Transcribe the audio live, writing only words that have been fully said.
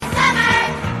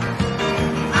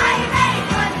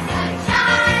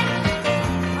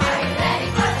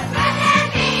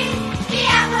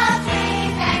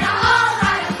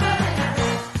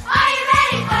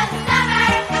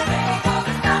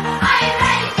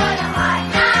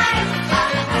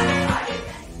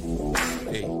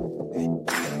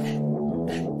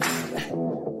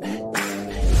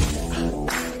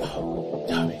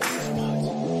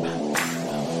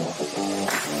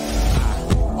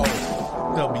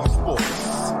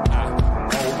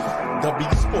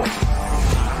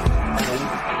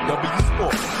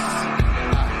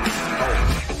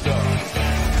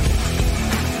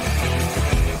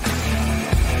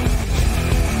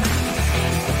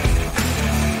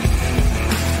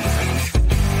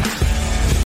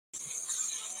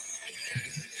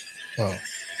Oh.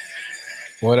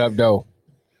 What up, though?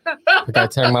 I gotta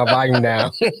turn my volume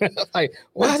down. Like,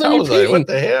 why is it repeating? What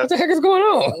the hell? What the heck is going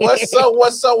on? What's up?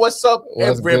 What's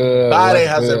everybody?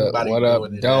 How's good? everybody What up,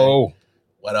 doing today? though?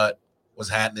 What up? What's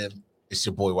happening? It's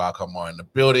your boy Wild Kamar in the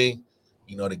building.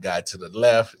 You know the guy to the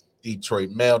left,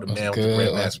 Detroit Mel, the man with the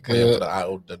great last player for the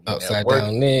IOW Upside Network.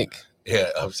 down Nick. Yeah,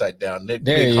 upside down Nick.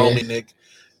 There Big he homie is. Nick.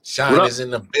 Shine is in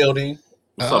the building.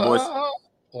 What's up, boys?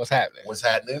 What's happening? What's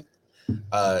happening?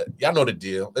 Y'all know the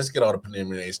deal. Let's get all the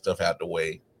preliminary stuff out the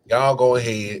way. Y'all go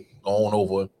ahead, go on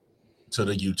over to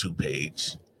the YouTube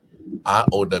page,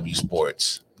 IOW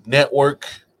Sports Network.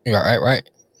 Right.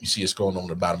 You see it scrolling on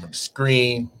the bottom of the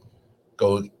screen.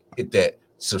 Go hit that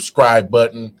subscribe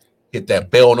button, hit that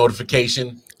bell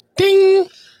notification, Ding!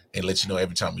 and let you know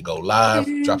every time we go live,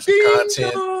 drop some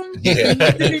content. Yeah,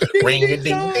 ring a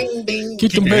ding, ding, ding.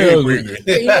 Get Keep the your head bell. ringing.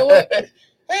 Hey, you know what?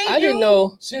 Hey, I didn't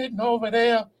know. Sitting over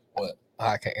there. What?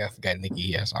 I forgot Nikki.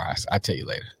 Yeah, sorry. I'll tell you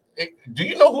later. Do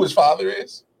you know who his father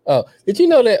is? Oh, did you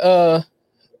know that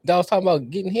that I was talking about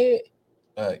getting hit?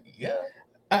 Yeah.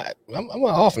 I'm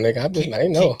off, nigga. I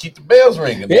didn't know. Keep the bells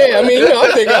ringing. Yeah, I mean,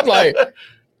 I'm like,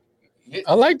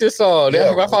 I like this song.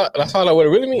 Yeah. I found out what it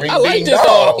really means. Ring I like ding this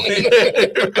dong.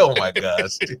 song. Oh my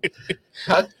gosh.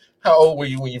 How old were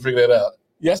you when you figured that out?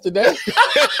 Yesterday.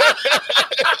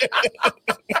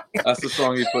 That's the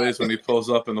song he plays when he pulls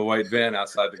up in the white van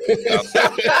outside the.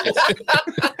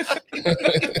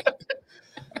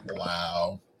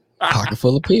 Wow. Pocket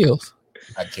full of pills.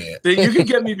 I can't. You can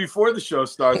get me before the show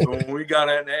starts, but when we got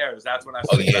on airs, that's when I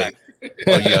Oh sit yeah. back.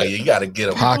 Oh yeah, you gotta get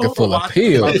him. Pocket full of Watching,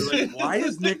 pills. I was like, why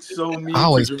is Nick so mean?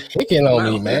 Always to picking on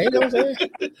me, man. You know what I'm saying?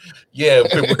 Yeah,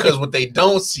 because what they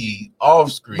don't see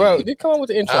off screen. Bro, you come on with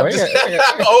the intro. I'm just-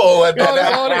 oh, I gotta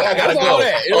go.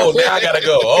 Oh, now I gotta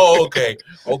go. Oh, okay.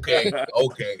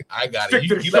 I got Stick it.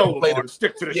 to the You gotta show, play Lord.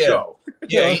 Stick to the Yeah. show.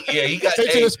 Yeah, he got.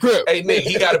 Stick to the script. Hey Nick,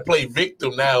 he got to play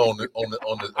victim now on the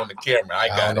camera. I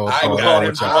got don't know it. what's I going got on it.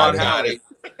 with I y'all. got it.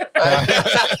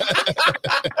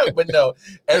 But no,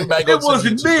 everybody go It to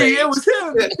wasn't the YouTube me. page. It was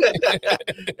him.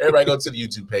 Everybody go to the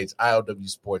YouTube page, IOW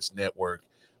Sports Network.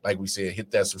 Like we said,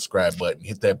 hit that subscribe button,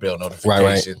 hit that bell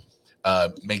notification.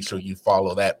 Make sure you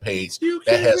follow that page.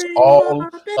 That has all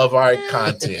of our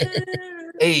content.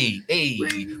 Hey,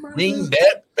 ring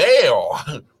that bell.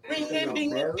 Ring that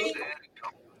ding, ding.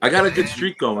 I got a good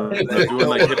streak going. I'm doing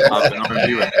like hip hop and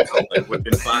R&B right now. Like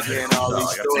within 5 minutes. all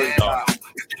these So stories I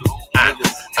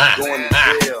got to going to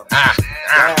jail.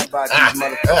 Lying about these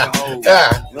motherfucking hoes. You know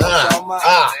what I'm talking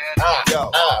about? Yo,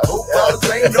 who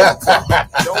brothers ain't no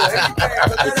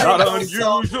It's not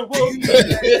unusual.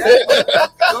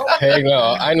 Hey, no,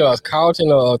 I know it's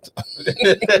Carlton or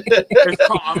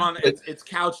It's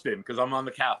couched in because I'm on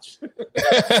the couch.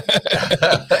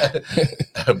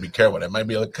 Be careful. That might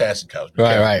be a little classic couch.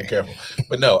 Right. Be careful.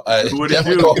 But no, What did you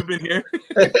definitely do? go- You've been here.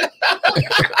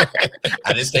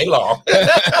 I didn't stay long.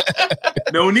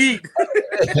 No need.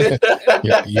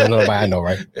 you know, I know,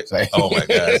 right? So, Oh my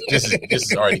gosh, this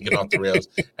is already getting off the rails.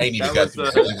 I ain't even got That the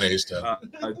was, preliminary stuff.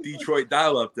 A Detroit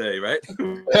dial-up day, right?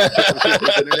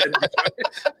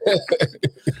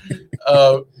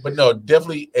 But no,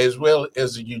 definitely as well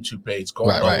as the YouTube page, going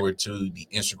Right. over to the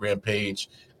Instagram page.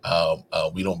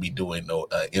 We don't be doing no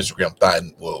Instagram thought.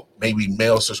 Well, maybe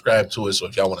mail subscribe to us. So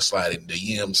if y'all want to slide in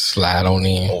DMs, slide on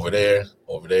in. over there,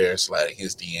 slide in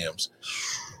his DMs.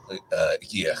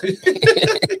 Yeah.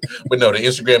 But no, the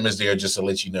Instagram is there just to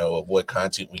let you know of what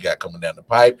content we got coming down the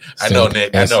pipe. I know,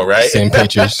 Nick. I know, right? Send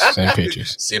pictures. Send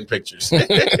pictures. Send pictures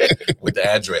with the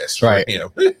address Right.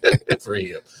 for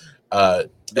him. Don't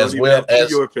As even well have to be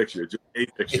as your picture, just a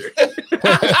picture.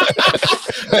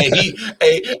 hey Nick,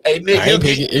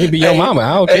 It can be your mama.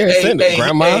 I don't care. Send it.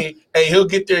 Grandma. Hey, he'll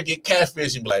get there and get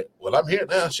catfish and be like, "Well, I'm here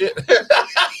now." Shit.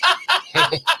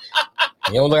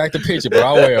 You don't look like the picture, but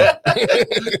I will.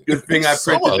 Good thing I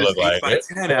Someone printed look this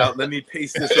like 8x10 out. Let me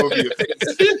paste this over your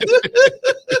face.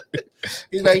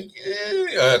 He's like,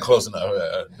 close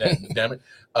enough. Damn it.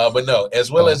 But no, as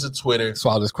well as the Twitter.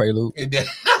 Swallow this Quaalude.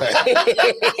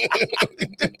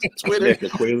 Twitter. Nick, a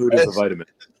Quaalude is a vitamin.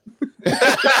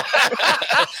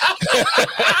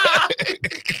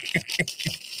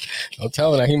 I'm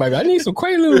telling her he might be. I need some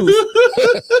Quaaludes.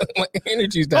 My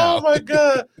energy's down. Oh my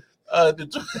god.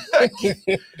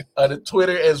 The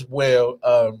Twitter as well.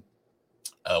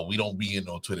 We don't be in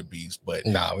no Twitter beefs, but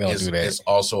Nah, we don't do that. It's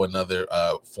also another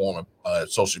form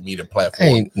of social media platform.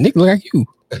 Hey, Nick, look like you.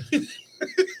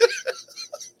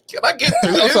 Can I get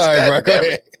through I'm this? sorry, bro. God Go damn it.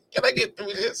 ahead. Can I get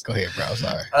through this? Go ahead, bro. I'm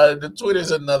sorry. The Twitter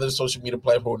is another social media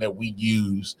platform that we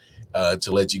use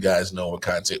to let you guys know what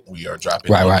content we are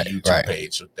dropping on the YouTube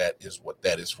page. So that is what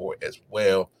that is for as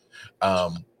well.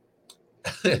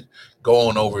 go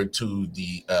on over to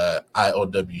the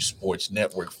IOW Sports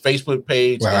Network Facebook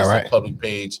page. It's a public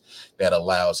page that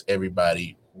allows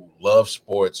everybody who loves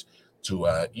sports to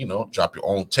drop your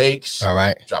own takes. All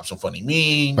right. Drop some funny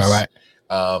memes. All right.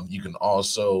 You can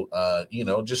also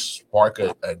just spark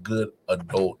a good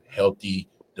adult healthy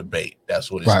debate.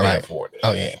 That's what it's there for.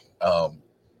 Oh yeah.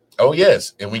 Oh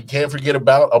yes, and we can't forget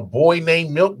about a boy named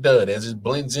Milk Dud as it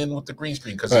blends in with the green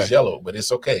screen because it's yellow, but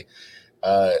it's okay.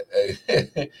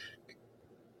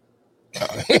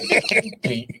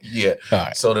 Yeah.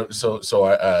 Right. So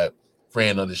our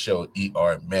friend on the show,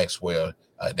 E.R. Maxwell,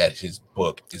 that his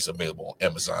book is available on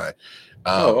Amazon.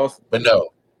 Awesome. But no,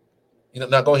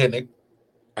 now go ahead, Nick.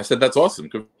 I said that's awesome.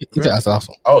 That's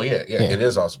awesome. Oh yeah, it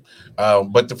is awesome.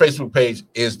 But the Facebook page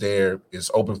is there. It's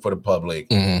open for the public.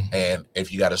 Mm-hmm. And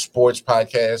if you got a sports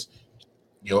podcast,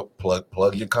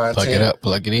 plug your content. Plug it up,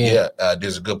 plug it in. Yeah,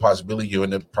 there's a good possibility you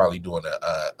end up probably doing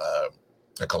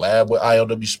a collab with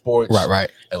IOW Sports. Right.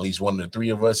 At least one of the three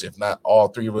of us, if not all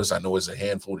three of us. I know it's a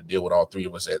handful to deal with all three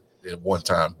of us at one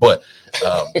time. But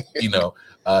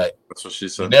that's what she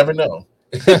said. You never know.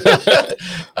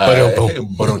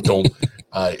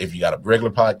 If you got a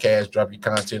regular podcast, drop your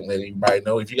content, let everybody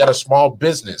know. If you got a small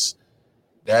business,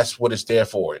 that's what it's there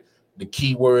for. The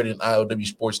key word in IOW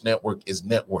Sports Network is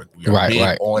network. We are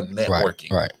big on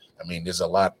networking. Right. I mean, there's a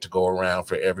lot to go around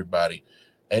for everybody.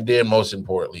 And then most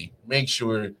importantly, make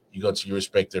sure you go to your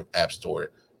respective app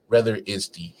store, whether it's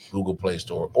the Google Play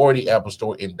Store or the Apple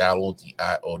Store, and download the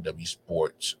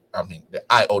the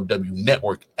IOW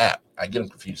Network app. I get them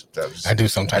confused sometimes. I do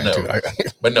sometimes too.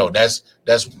 But no, that's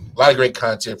a lot of great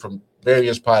content from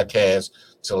various podcasts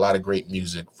to a lot of great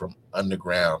music from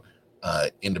underground,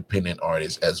 independent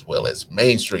artists as well as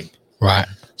mainstream. Right.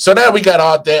 So now we got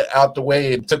all that out the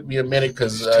way. It took me a minute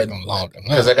because I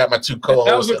got my two co-hosts.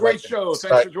 That was a great show.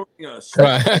 Thanks for joining us.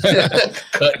 Right.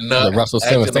 Cutting up. Russell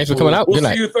Simmons. Thanks for coming out. We'll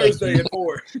see you Thursday at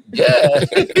 4. Yeah.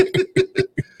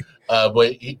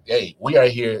 But we are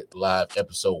here live,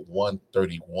 episode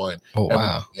 131. Oh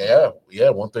wow. Yeah,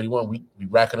 131. We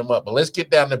racking them up. But let's get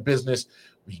down to business.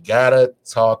 We gotta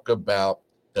talk about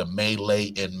the melee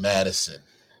in Madison.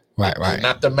 Right.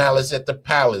 Not the malice at the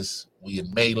palace. We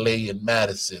in melee in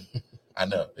Madison. I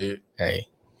know. It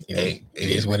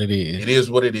is what it is. It is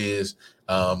what it is.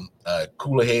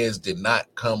 Cooler Heads did not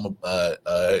come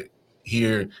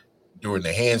here during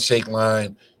the handshake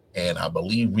line, and I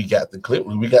believe we got the clip.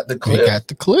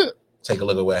 Take a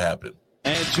look at what happened.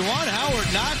 And Juwan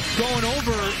Howard not going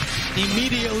over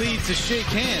immediately to shake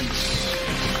hands.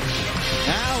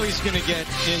 Now he's going to get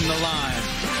in the line.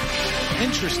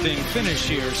 Interesting finish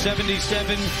here,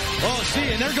 77. Oh,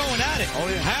 see, and they're going at it. Oh,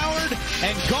 yeah. Howard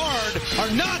and Guard are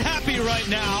not happy right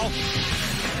now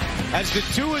as the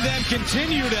two of them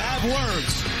continue to have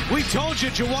words. We told you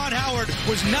Juwan Howard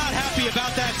was not happy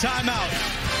about that timeout.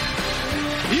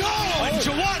 And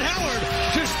Juwan Howard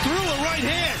just threw a right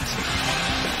hand.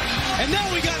 And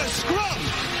now we got a scrum.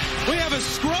 We have a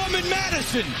scrum in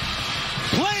Madison.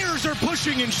 Players are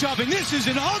pushing and shoving. This is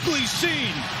an ugly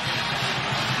scene.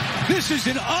 This is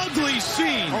an ugly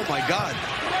scene. Oh, my God.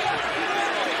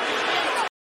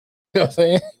 You know what I'm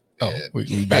saying? Oh,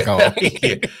 we back on.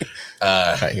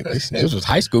 This was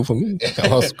high school for me.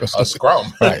 A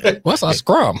scrum. Right. What's a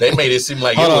scrum? They made it seem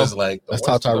like it was like. Let's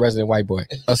talk to our resident white boy.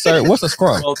 Sir, what's a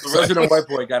scrum? Well, the resident white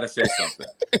boy got to say something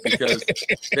because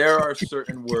there are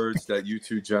certain words that you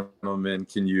two gentlemen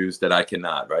can use that I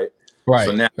cannot, right? Right.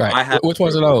 So now I have. Which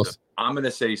ones are those? I'm going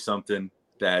to say something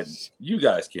that you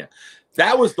guys can't.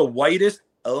 That was the whitest,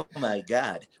 oh my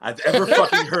God, I've ever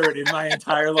fucking heard in my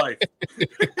entire life.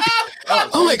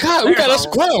 Oh my God, we got a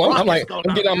scrum. I'm like, I'm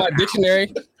getting on my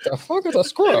dictionary. The fuck is a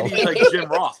scrum? He's like Jim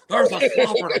Ross. There's a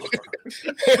scrum.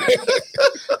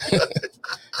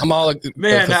 I'm all like,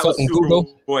 man, that was super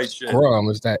Google. White shit. Scrum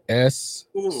is that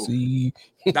S-C?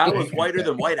 That was whiter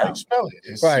than white out.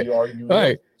 Right.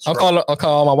 Right. I'll call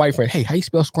all my white friends. Hey, how you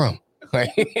spell scrum? How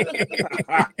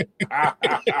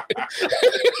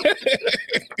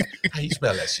you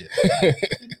spell that shit?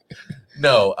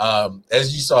 No,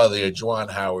 as you saw there,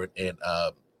 Juwan Howard and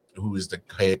who is the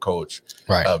head coach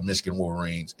of Michigan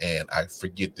Wolverines, and I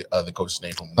forget the other coach's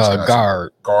name from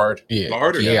Wisconsin. Guard. Yeah.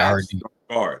 Guard. G-A-R-D.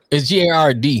 Guard. It's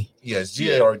G-A-R-D. Yes,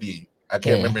 G-A-R-D. I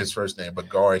can't remember his first name, but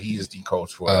Guard. He is the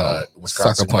coach for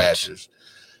Wisconsin Badgers.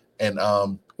 And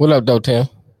what up, though, Tim?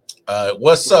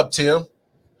 What's up, Tim?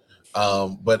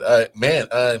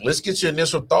 Let's get your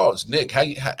initial thoughts, Nick. How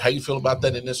you feel about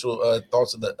that initial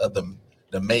thoughts of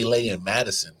the melee in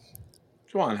Madison?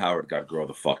 Juwan Howard got to grow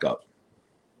the fuck up.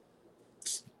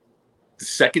 The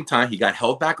second time he got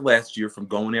held back last year from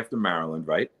going after Maryland,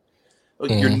 right?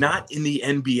 You're not in the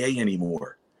NBA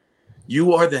anymore.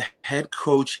 You are the head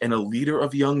coach and a leader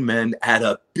of young men at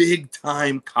a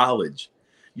big-time college.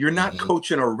 You're not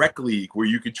coaching a rec league where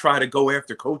you could try to go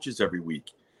after coaches every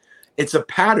week. It's a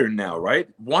pattern now, right?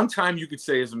 One time you could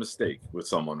say is a mistake with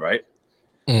someone, right?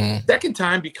 Second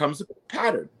time becomes a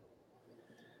pattern.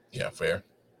 Yeah, fair.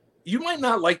 You might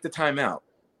not like the timeout.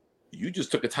 You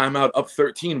just took a timeout up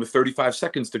 13 with 35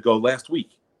 seconds to go last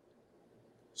week.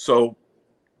 So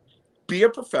be a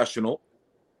professional.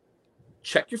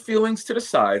 Check your feelings to the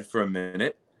side for a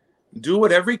minute. Do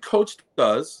what every coach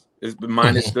does,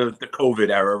 minus the COVID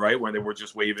era, right? When they were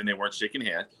just waving, they weren't shaking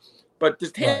hands. But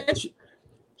just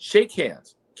shake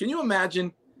hands. Can you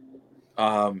imagine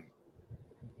Coach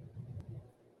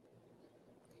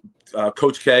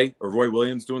K or Roy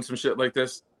Williams doing some shit like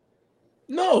this?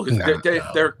 No,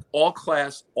 they're all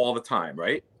class all the time,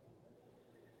 right?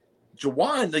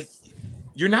 Juwan, like,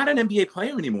 you're not an NBA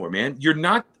player anymore, man. You're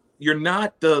not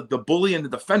the bully and the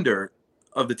defender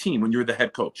of the team when you're the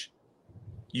head coach.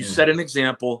 You set an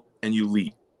example and you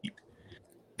lead.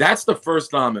 That's the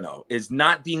first domino, is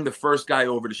not being the first guy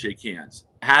over to shake hands,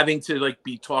 having to like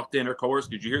be talked in or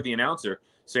coerced. Did you hear the announcer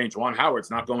saying Juwan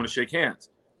Howard's not going to shake hands?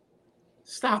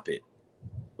 Stop it.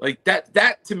 Like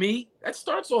that to me, that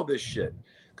starts all this shit.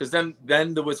 Because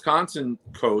then the Wisconsin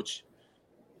coach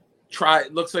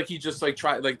looks like he just like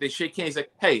tried, like they shake hands, he's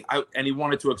like, hey, and he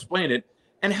wanted to explain it.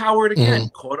 And Howard again,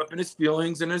 caught up in his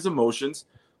feelings and his emotions,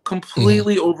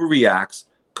 completely overreacts,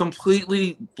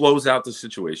 completely blows out the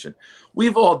situation.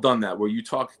 We've all done that where you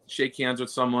shake hands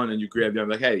with someone and you grab them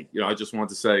like, hey, I just want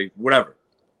to say whatever.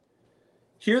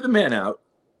 Hear the man out,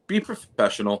 be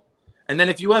professional. And then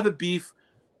if you have a beef,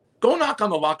 go knock on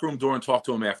the locker room door and talk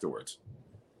to him afterwards.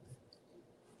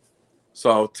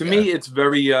 So to me, it's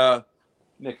very,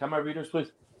 Nick, how my readers,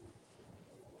 please?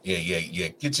 Yeah.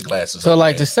 Get your glasses. So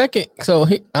like the second, I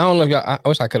don't know if y'all. I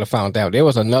wish I could have found out. There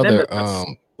was another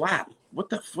slap. What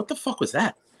the fuck was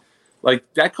that? Like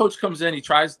that coach comes in,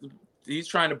 he's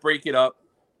trying to break it up.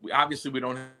 We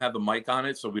don't have the mic on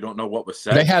it, so we don't know what was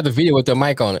said. They had the video with the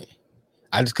mic on it.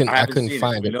 I couldn't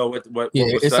find it. You know what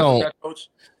yeah, was it's said on. that, coach?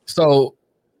 So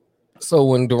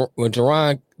when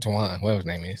Juwan, whatever his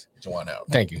name is, Juwan Howard.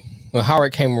 Thank you. When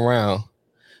Howard came around,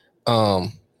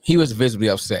 he was visibly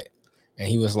upset. And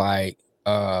he was like,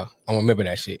 I remember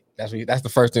that shit. That's the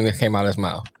first thing that came out of his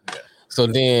mouth. Yeah. So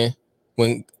then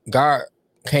when Guard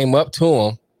came up to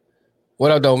him,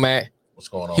 what up, though, Matt? What's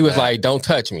going on? He was Matt? like, don't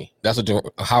touch me. That's what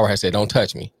Howard had said, don't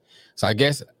touch me. So I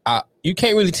guess you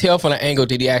can't really tell from the angle,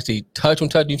 did he actually touch him?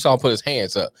 You saw him put his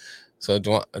hands up. So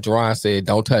Juwan said,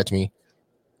 don't touch me.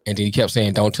 And then he kept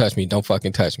saying, don't touch me. Don't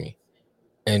fucking touch me.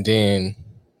 And then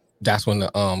that's when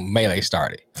the melee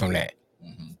started from that.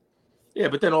 Yeah,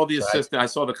 but then all the assistants, I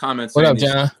saw the comments. What up,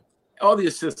 John? All the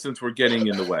assistants were getting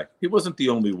in the way. He wasn't the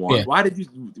only one. Yeah. Why do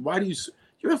you,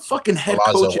 you're a fucking head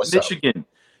coach at Michigan.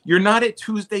 You're not at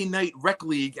Tuesday night rec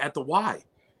league at the Y.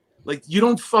 Like, you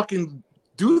don't fucking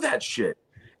do that shit.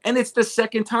 And it's the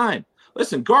second time.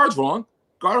 Listen, Guard's wrong.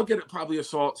 Guard will get probably a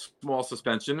small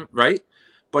suspension, right?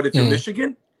 But if you're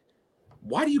Michigan,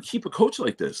 why do you keep a coach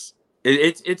like this?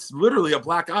 It's literally a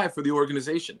black eye for the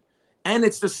organization. And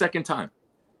it's the second time.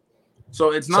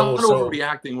 So it's not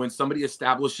overreacting when somebody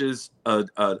establishes a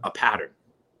pattern.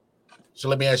 So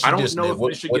let me ask you I don't this. know if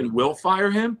Michigan will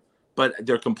fire him, but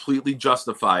they're completely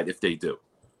justified if they do.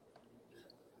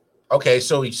 Okay,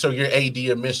 so you're AD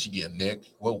of Michigan, Nick.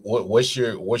 What's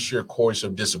your course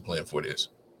of discipline for this?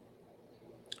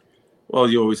 Well,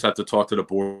 you always have to talk to the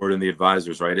board and the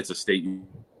advisors, right? It's a state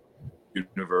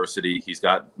university. He's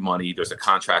got money. There's a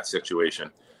contract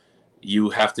situation. You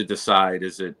have to decide,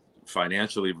 is it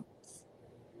financially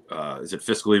is it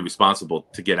fiscally responsible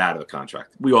to get out of the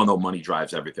contract? We all know money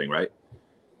drives everything, right?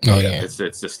 Oh yeah. It's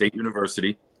the state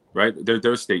university, right?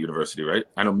 They're a state university, right?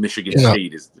 I know Michigan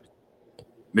State is.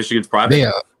 Michigan's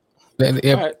private.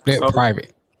 They're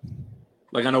private.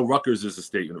 Like I know Rutgers is a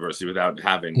state university without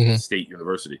having state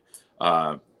university.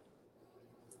 But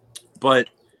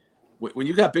when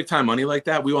you got big time money like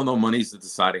that, we all know money's the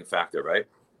deciding factor, right?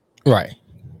 Right.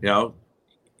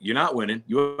 You're not winning.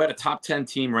 You had a top 10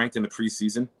 team ranked in the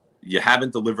preseason. You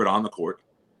haven't delivered on the court.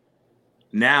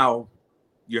 Now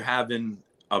you're having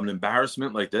an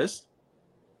embarrassment like this.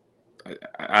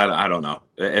 I don't know.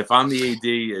 If I'm the AD,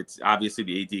 it's obviously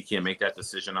the AD can't make that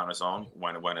decision on his own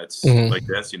when it's like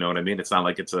this. You know what I mean? It's not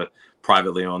like it's a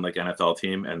privately owned like NFL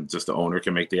team and just the owner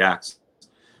can make the acts.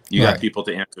 You got people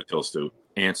to answer to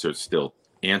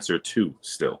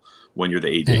still when you're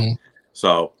the AD.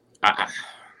 So I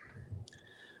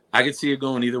could see it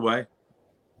going either way.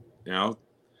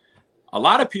 A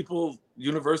lot of people,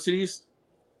 universities,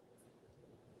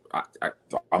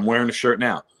 I'm wearing a shirt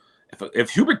now. If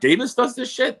Hubert Davis does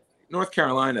this shit, North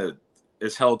Carolina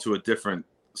is held to a different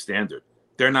standard.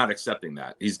 They're not accepting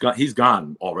that. He's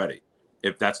gone already.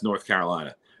 If that's North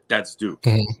Carolina, that's Duke.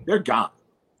 Mm-hmm. They're gone.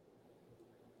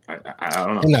 I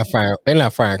don't know. They're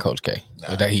not firing Coach K.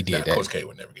 That he did that. Coach K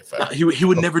would never get fired. He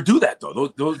would never do that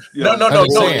though. No.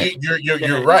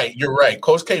 You're right. You're right.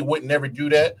 Coach K would never do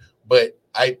that. But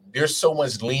there's so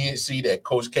much leniency that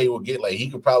Coach K will get. Like he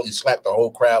could probably slap the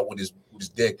whole crowd with his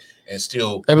dick and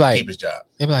still keep his job.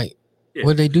 They'd be like,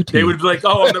 what did they do to you? They would be like,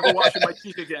 oh, I'm never washing my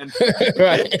teeth again.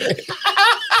 Right.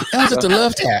 That was just a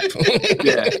love tap.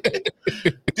 Yeah.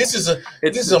 This is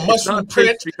a mushroom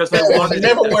print because that will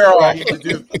never wear off.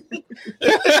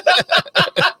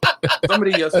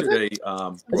 Somebody yesterday is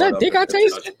that dick I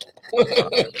tasted?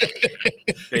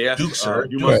 They asked, Duke, sir.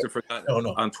 You must have forgotten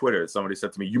on Twitter. Somebody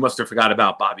said to me, you must have forgot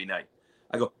about Bobby Knight.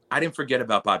 I go, I didn't forget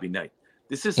about Bobby Knight.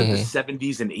 This isn't the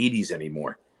 70s and 80s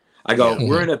anymore. I go,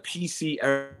 we're in a PC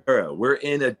era. We're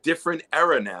in a different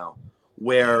era now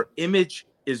where image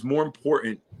is more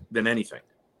important than anything.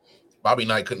 Bobby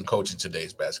Knight couldn't coach in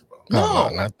today's basketball. No,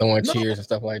 not throwing cheers and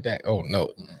stuff like that. Oh, no.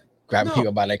 Grabbing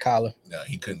people by their collar. No,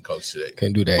 he couldn't coach today.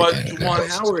 Couldn't do that. But Juwan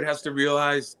Howard has to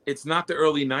realize it's not the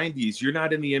early 90s. You're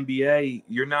not in the NBA.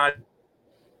 You're not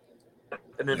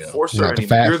an enforcer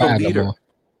anymore. You're the leader. No.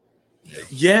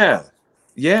 Yeah.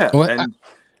 Well, and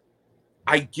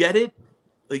I get it.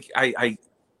 Like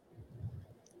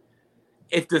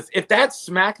if that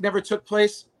smack never took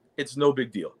place, it's no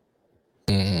big deal.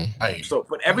 Mm-hmm.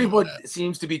 But everyone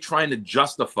seems to be trying to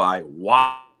justify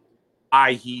why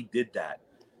he did that.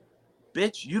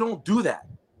 Bitch, you don't do that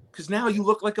because now you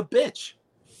look like a bitch.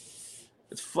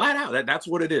 It's flat out. That's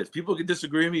what it is. People can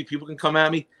disagree with me. People can come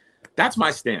at me. That's my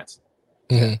stance.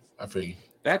 Mm-hmm. I feel you.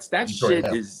 That shit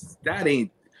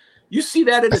ain't. You see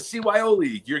that in the CYO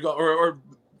league. You're going or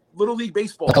Little League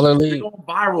baseball. Color you're league. going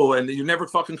viral and you're never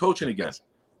fucking coaching again.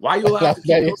 Why are you allowed to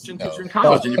keep coaching because you're in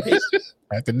college and you're paid?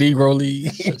 At the Negro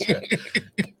League.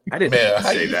 I didn't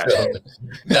say that.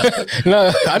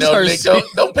 No, I just heard Nick,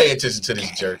 don't pay attention to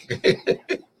this jerk. I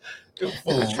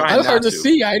just heard the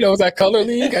C. I know it's that color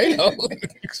league. I know.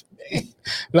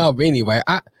 No, but anyway,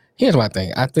 here's my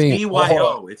thing. I think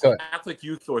CYO. It's a Catholic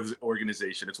youth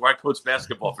organization. It's where I coached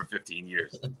basketball for 15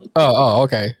 years. Oh,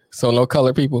 okay. So no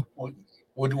color people.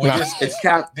 It's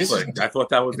Catholic. I thought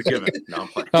that was a given. No, I'm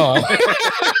playing.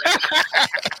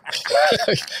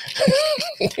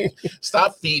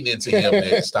 Stop feeding into him,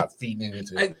 man. Stop feeding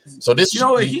into him. So this,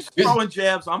 he's throwing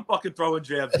jabs. I'm fucking throwing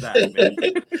jabs back, man.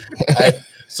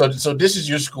 So this is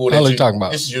your school. What are you talking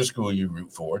about? This is your school you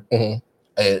root for, mm-hmm.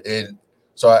 and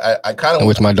so I kind of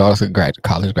which my daughter's a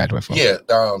college graduate from. Yeah.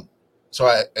 So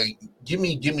I give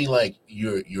me like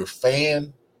your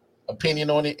fan opinion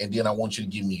on it, and then I want you to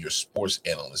give me your sports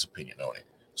analyst opinion on it.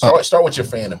 Start with your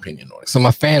fan opinion on it. So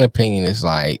my fan opinion is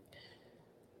like,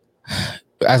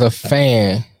 as a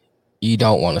fan, you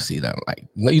don't want to see them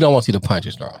you don't want to see the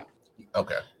punches drawn.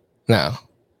 Okay. Now,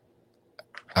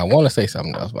 I want to say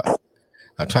something else, but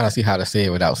I'm trying to see how to say it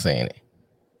without saying it.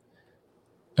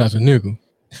 As a nigga,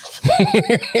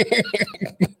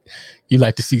 you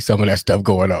like to see some of that stuff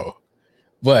going on,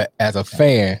 but as a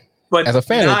fan, of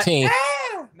the team.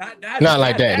 Not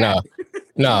like that.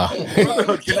 No.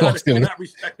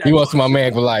 He wants my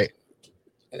man for like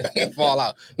fall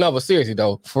out. No, but seriously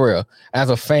though, for real, as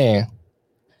a fan,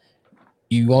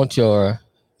 you want your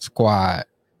squad,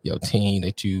 your team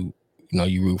that you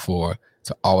root for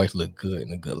to always look good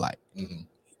in a good light. Mm-hmm.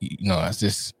 It's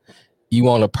just you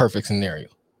want a perfect scenario.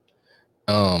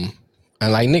 And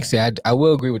like Nick said, I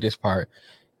will agree with this part.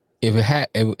 If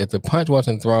the punch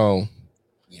wasn't thrown.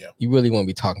 Yeah, you really won't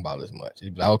be talking about it as much.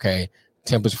 You'd be like, okay,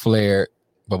 tempers flared,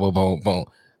 boom, boom, boom, boom.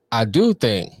 I do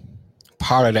think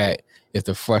part of that is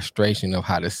the frustration of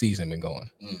how the season been going.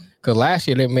 Because last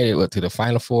year they made it to the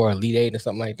Final Four, Elite Eight, or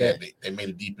something like that. Yeah, they made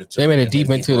it deep into. They made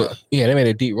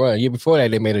a deep run. Year before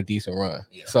that, they made a decent run.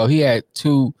 Yeah. So he had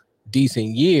 2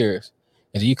 decent years,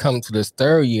 and then you come to this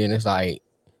third year, and it's like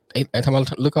every time I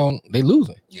look on, they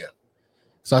losing. Yeah.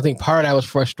 So I think part of that was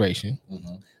frustration.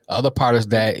 Mm-hmm. Other part is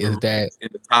that in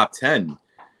the top 10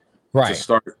 to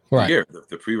start the year,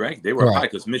 the pre-ranked, they were high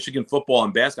because Michigan football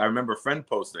and basketball. I remember a friend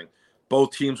posting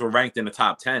both teams were ranked in the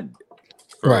top 10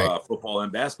 for football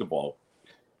and basketball.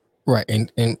 Right,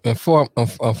 and for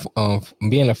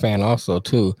being a fan also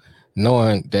too,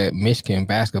 knowing that Michigan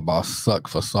basketball sucked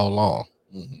for so long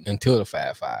until the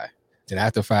 5-5, then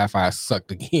after 5-5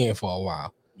 sucked again for a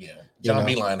while. Yeah. John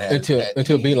Beilein had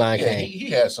until Beilein came.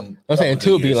 He had some. I'm saying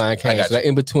until Beilein came. So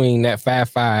in between that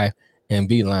 5-5 and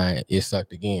Beilein, it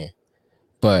sucked again.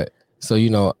 But So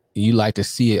you like to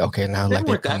see it. Okay, now They like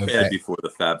they're weren't that coming bad back. before the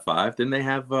Fab Five. Didn't they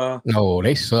have No,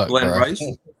 they suck. Glenn bro. Rice?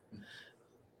 I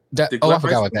Glenn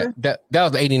forgot Rice about that. That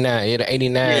was the 89. Yeah, the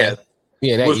 89. Yeah.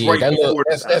 Yeah, that was year. right That before little, the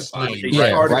that's- Fab that's Five. really- They yeah,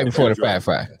 started right before the that Fab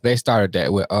Five. They started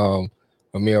that with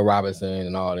Amir Robinson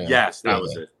and all them. Yes, that Yeah.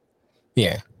 was it.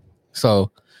 Yeah.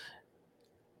 So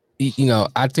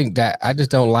I think that I just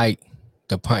don't like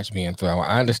the punch being thrown.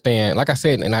 I understand, like I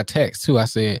said in our text too, I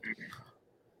said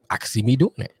I could see me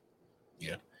doing it.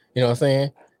 Yeah. You know what I'm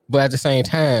saying? But at the same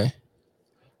time,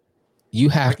 you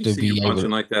I have can to see be you able punching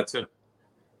like that too.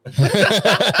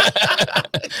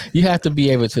 you have to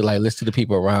be able to like listen to the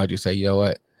people around you, say, you know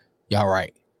what, y'all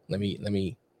right. Let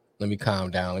me calm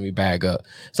down, let me bag up.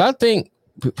 So I think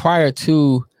prior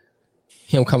to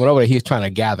him coming over there, he was trying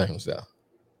to gather himself.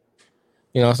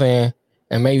 You know what I'm saying?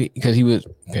 And maybe because he was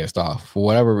pissed off for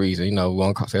whatever reason,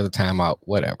 one say the timeout,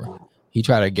 whatever. He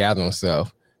tried to gather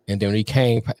himself, and then when he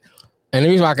came, and the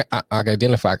reason why I can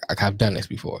identify, I've done this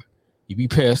before. You be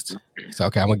pissed, so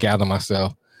okay, I'm gonna gather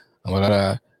myself.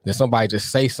 Then somebody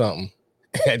just say something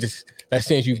that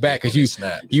sends you back because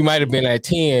you might have been at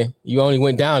 10, you only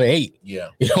went down to 8. Yeah,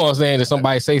 you know what I'm saying? If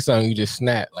somebody say something, you just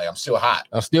snap. Like I'm still hot.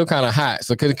 I'm still kind of hot.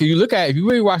 So because you look at if you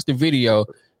really watch the video,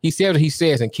 he said what he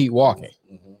says and keep walking.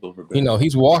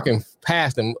 He's walking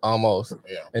past him almost.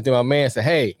 Yeah. And then my man said,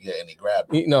 "Hey," yeah, and he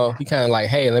grabbed him. He kind of like,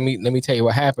 "Hey, let me tell you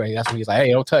what happened." And that's when he's like,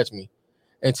 "Hey, don't touch me."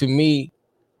 And to me,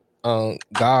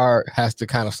 guard has to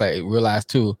kind of realize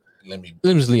too. Let me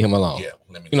just leave him alone. Yeah,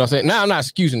 you know what I'm saying? Now I'm not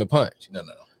excusing the punch. No.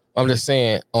 I'm just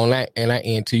saying on that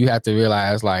end too, you have to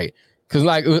realize because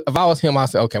if I was him, I'd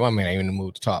say, okay, my man ain't in the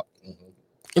mood to talk,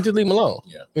 and just leave him alone.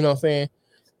 Yeah, you know what I'm saying.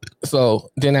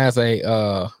 So then, as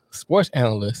a sports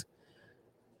analyst,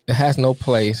 it has no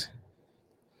place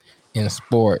in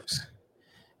sports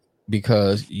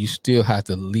because you still have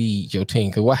to lead your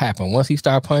team. Because what happened once he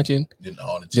started punching, then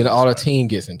all the team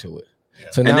gets into it.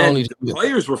 Yeah. So and not only the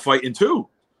players were fighting too.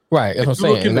 Right, that's what I'm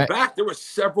saying. Look in the back, there were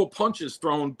several punches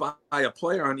thrown by a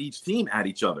player on each team at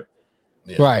each other.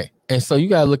 Yeah. Right, and so you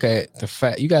gotta look at the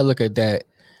fact. You gotta look at that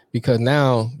because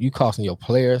now you costing your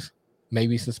players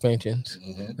maybe suspensions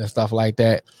and stuff like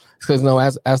that. Because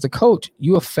as the coach,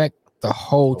 you affect the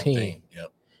whole team.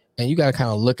 Yep. And you gotta kind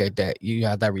of look at that. You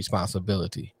have that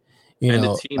responsibility.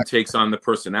 The team takes on the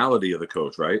personality of the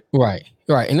coach, right? Right.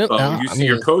 And then, so you see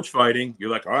your coach fighting, you're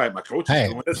like, all right, my coach is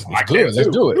doing this. Let's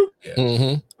do it.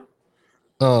 Yeah.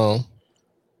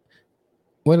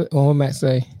 What Matt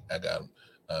say? I got him.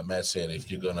 Matt said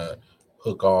if you're gonna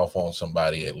hook off on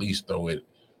somebody, at least throw it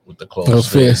with the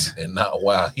closed fist and not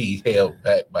while he held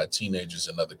back by teenagers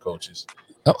and other coaches.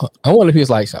 I wonder if he's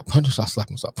like, stop punch him, stop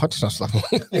slap him, stop punch him, stop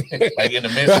slap him. Like in the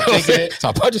midst of thinking it.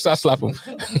 Stop punch him, stop slap him.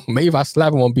 Maybe if I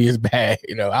slap him, won't be as bad.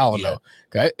 I don't know.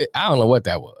 I don't know what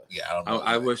that was. Yeah, I don't know.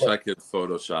 I wish I could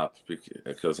Photoshop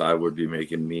because I would be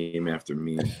making meme after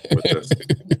meme with this.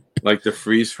 Like the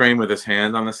freeze frame with his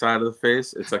hand on the side of the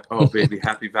face. It's like, oh, baby,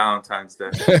 happy Valentine's Day.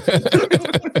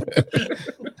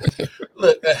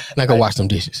 Look, I go wash some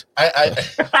dishes. I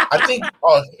think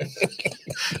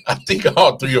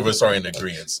all three of us are in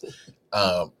agreement.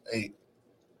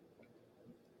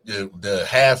 The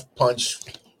half punch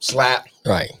slap,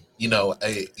 right? It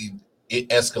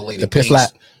escalated. The piss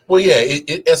slap. Well, yeah,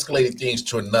 it escalated things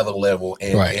to another level.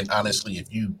 And honestly,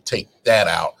 if you take that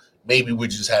out, maybe we're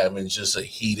just having just a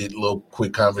heated little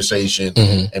quick conversation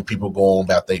and people go on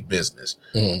about their business.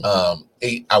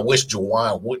 I wish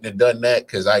Juwan wouldn't have done that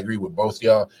because I agree with both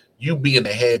y'all. You being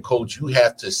the head coach, you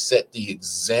have to set the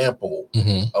example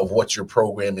of what your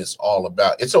program is all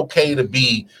about. It's okay to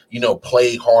be,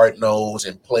 play hard-nosed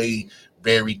and play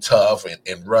very tough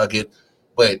and rugged,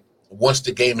 but once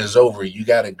the game is over, you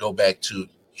got to go back to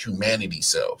humanity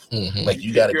self. Like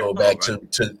you got to go back to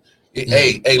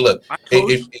hey, look.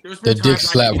 The dick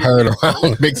slap heard around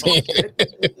the Big Ten.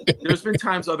 There's been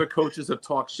times other coaches have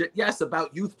talked shit. Yes,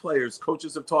 about youth players,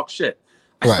 coaches have talked shit.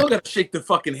 I still got to shake the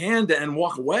fucking hand and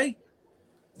walk away.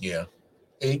 Yeah.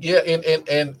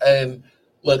 And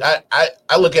look, I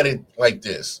look at it like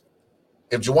this.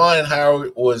 If Juwan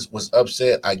Howard was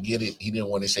upset, I get it. He didn't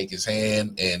want to shake his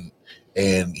hand and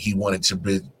he wanted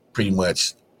to pretty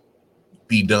much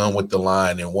be done with the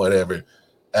line and whatever.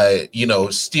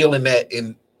 Stealing that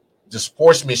in the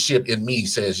sportsmanship in me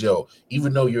says,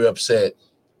 even though you're upset,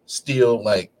 still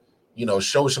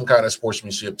show some kind of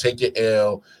sportsmanship, take your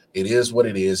L. It is what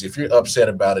it is. If you're upset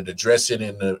about it, address it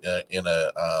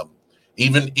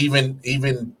even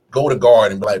go to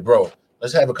guard and be like, bro,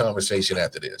 let's have a conversation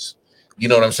after this. You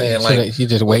know what I'm saying? Like you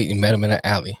just wait and met him in the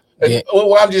alley.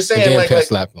 Well, I'm just saying,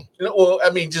 slap him. I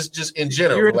mean, just in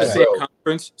general. You're at the same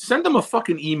conference. Send them a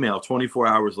fucking email 24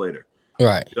 hours later.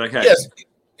 Right. You're like, hey, Yes,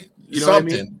 you know something.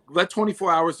 what I mean? Let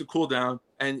 24 hours to cool down.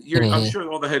 And I'm sure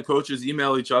all the head coaches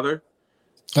email each other.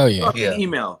 Oh yeah. Fucking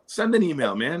email. Send an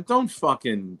email, man. Don't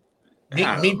fucking.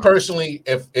 Me personally,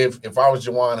 if I was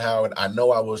Juwan Howard, I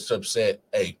know I was upset.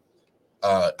 Hey,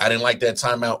 I didn't like that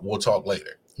timeout. We'll talk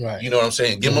later. Right. You know what I'm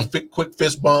saying? Give him a quick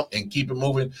fist bump and keep it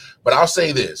moving. But I'll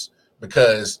say this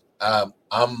because I'm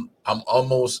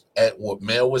almost at what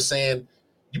Mel was saying.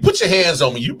 You put your hands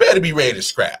on me, you better be ready to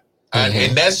scrap.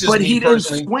 And that's just but me he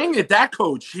personally. didn't swing at that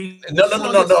coach. No.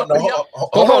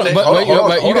 Hold on.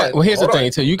 Here's the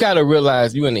thing too. You got to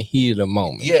realize you in the heat of the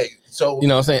moment. Yeah. So you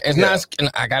know what I'm saying? It's not. And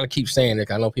I got to keep saying it.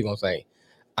 I know people say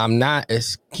I'm not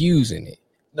excusing it.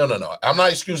 No. I'm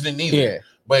not excusing it neither. Yeah.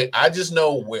 But I just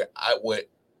know where I've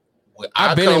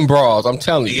been in brawls. I'm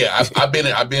telling you. Yeah, I've been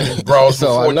in brawls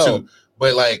So before too.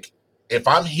 But like, if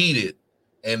I'm heated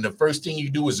and the first thing you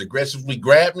do is aggressively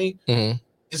grab me,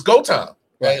 it's go time.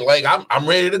 Right? Like I'm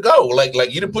ready to go. Like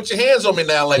you didn't put your hands on me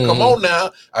now. Like come on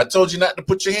now. I told you not to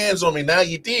put your hands on me. Now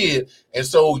you did, and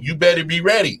so you better be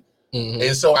ready.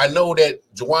 And so I know that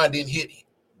Juwan didn't hit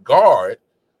guard,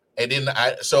 and then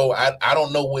I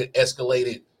don't know what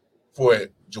escalated for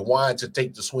Juwan to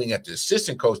take the swing at the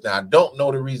assistant coach. Now I don't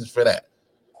know the reasons for that.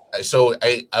 So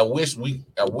I wish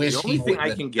the only thing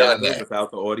I can gather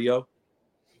without the audio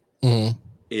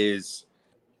is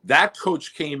that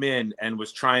coach came in and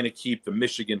was trying to keep the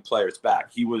Michigan players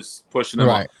back. He was pushing them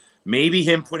up. Maybe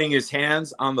him putting his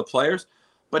hands on the players,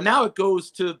 but now it goes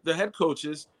to the head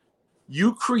coaches.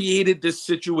 You created this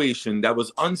situation that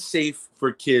was unsafe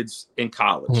for kids in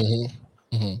college.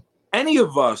 Any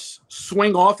of us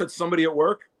swing off at somebody at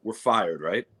work, we're fired,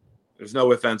 right? There's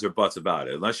no ifs, ands, or buts about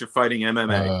it. Unless you're fighting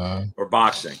MMA or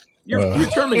boxing. You're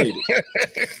terminated.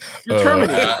 You're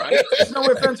terminated, right? There's no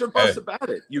ifs, ands, or buts about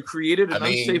it. You created an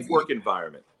unsafe work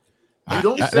environment. You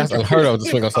don't that's unheard of to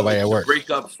swing on somebody at work. Break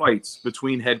up fights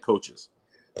between head coaches.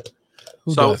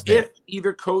 So if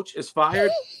either coach is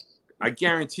fired, I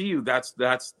guarantee you that's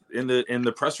in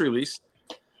the press release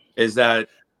is that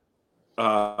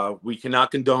we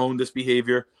cannot condone this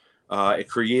behavior. It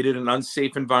created an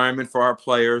unsafe environment for our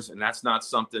players, and that's not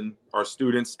something our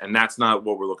students, and that's not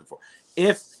what we're looking for.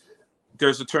 If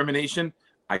there's a termination,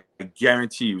 I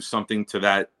guarantee you something to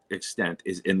that extent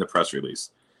is in the press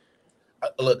release.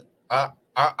 Look,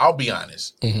 I'll be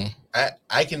honest.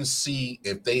 I can see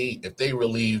if they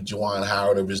relieve Juwan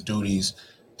Howard of his duties,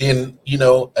 then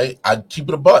I keep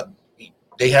it a buck.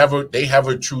 They have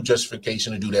a true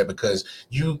justification to do that because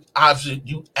you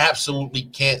absolutely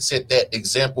can't set that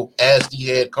example as the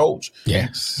head coach.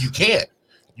 Yes, you can't.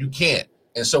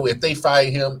 And so if they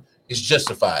fire him, it's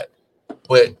justified.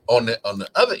 But on the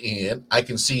other end, I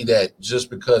can see that just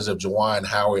because of Juwan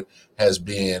Howard has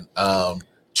been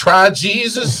try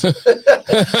Jesus. But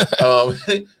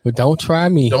don't try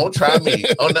me. Don't try me.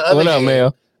 On the other what up, hand,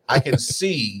 Mel? I can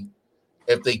see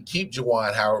if they keep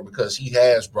Juwan Howard because he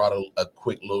has brought a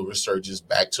quick little resurgence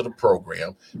back to the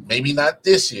program. Maybe not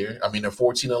this year. I mean, they're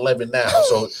 14-11 now,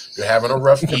 so they're having a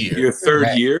rough year. Your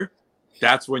third year,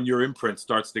 that's when your imprint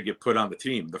starts to get put on the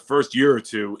team. The first year or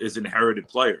two is inherited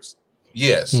players.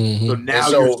 Yes. So now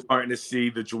you're starting to see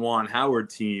the Juwan Howard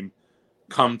team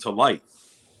come to light.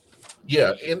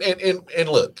 Yeah, and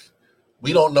look,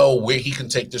 we don't know where he can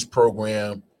take this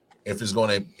program. If it's going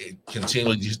to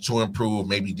continue to improve,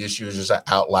 maybe this year is just an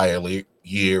outlier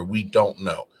year. We don't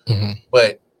know.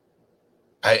 But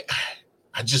I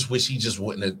just wish he just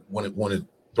wouldn't have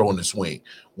throw in the swing,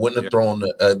 wouldn't have thrown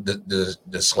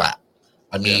the slap.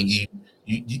 I mean,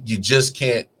 you just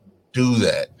can't do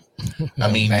that.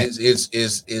 I mean,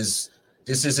 this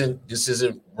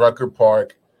isn't Rucker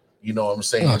Park. You know what I'm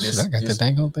saying? I got the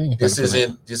dang whole thing. This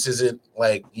isn't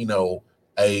like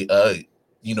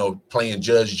playing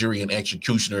judge, jury, and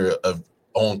executioner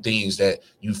on things that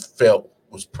you felt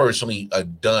was personally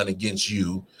done against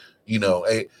you.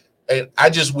 And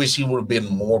I just wish he would have been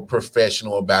more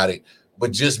professional about it.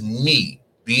 But just me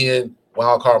being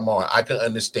Wildcard Martin, I can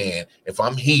understand if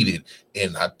I'm heated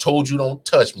and I told you don't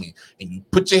touch me and you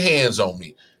put your hands on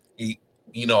me. I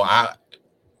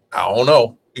don't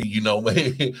know.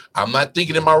 I'm not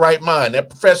thinking in my right mind. That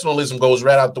professionalism goes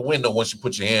right out the window once you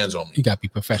put your hands on me. You got to be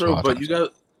professional. True,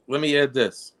 but let me add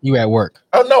this. You at work.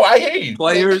 Oh, no, I hear you.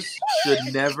 Players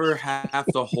should never have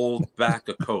to hold back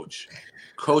a coach.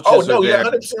 Coaches are there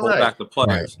to hold back the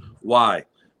players. Right. Why?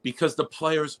 Because the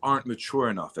players aren't mature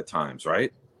enough at times,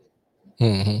 right?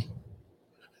 Did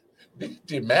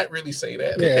Matt really say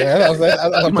that? Yeah,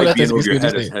 he might be in over your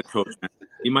head as head coach.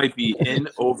 He might be in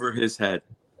over his head.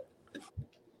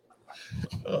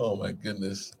 Oh my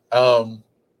goodness. And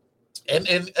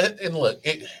look,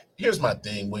 here's my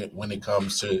thing when it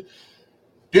comes to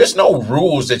there's no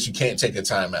rules that you can't take a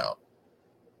timeout.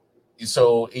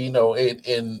 So,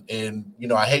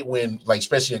 I hate when, like,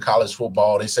 especially in college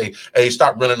football, they say, hey,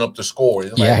 stop running up the score.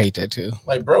 Yeah, I hate that too.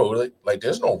 Like, bro, like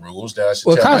there's no rules that I should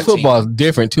tell my college team. football is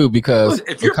different too, because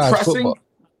if you're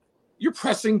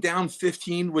pressing down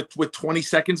 15 with 20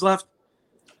 seconds left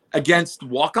against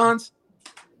walk-ons,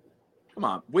 come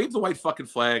on, wave the white fucking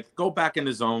flag, go back in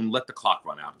the zone, let the clock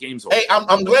run out. Game's over. Hey,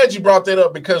 I'm glad you brought that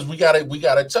up, because we gotta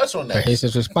touch on that. But here's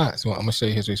his response. Well, I'm gonna show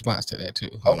you his response to that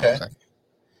too. Okay.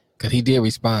 Because he did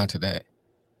respond to that.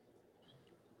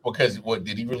 Because what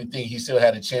did he really think he still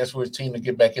had a chance for his team to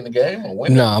get back in the game or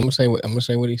win? No, I'm gonna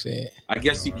say what he said. I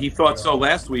guess he thought so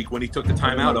last week when he took the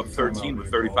timeout up 13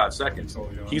 with 35 seconds.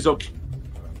 He's okay.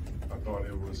 I thought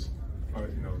it was,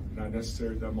 not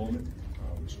necessary at that moment,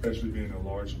 especially being a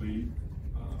large lead.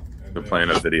 They're playing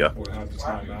a video. We'll have the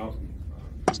timeout.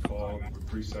 Call with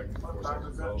 3 seconds, 4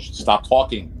 seconds to go. Stop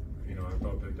talking. I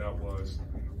thought that was,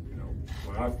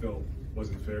 what I felt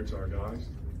wasn't fair to our guys,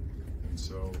 and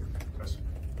so that's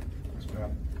what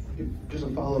happened. Just a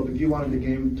follow-up, if you wanted the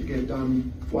game to get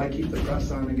done, why keep the press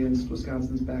on against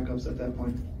Wisconsin's backups at that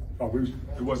point?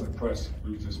 It wasn't a press.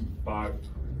 We were just 5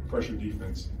 pressure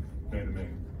defense,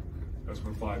 man-to-man. That's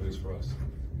what 5 is for us.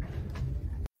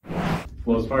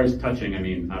 Well, as far as touching,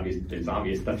 it's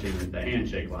obvious touching with the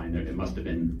handshake line. It must have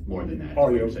been more than that. Oh,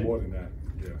 yeah, it was more than that.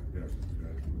 Yeah.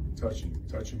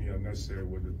 Touching me unnecessary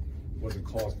wasn't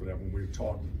cause for that when we were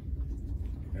talking.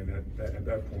 And at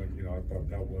that point, I thought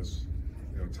that was,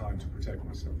 time to protect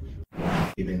myself.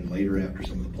 Came in later after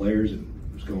some of the players and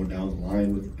was going down the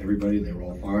line with everybody. They were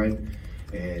all fine.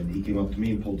 And he came up to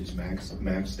me and pulled his max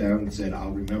down and said,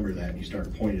 "I'll remember that." And he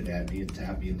started pointing at me and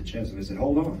tapped me in the chest. And I said,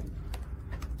 "Hold on.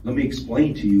 Let me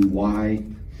explain to you why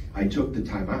I took the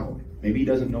timeout." Maybe he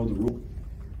doesn't know the rule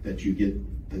that you get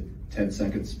the 10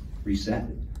 seconds reset.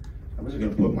 I wasn't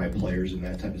going to put my players in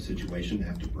that type of situation to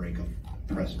have to break a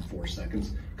press in 4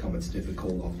 seconds, coming stiff and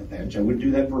cold off the bench. I wouldn't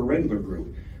do that for a regular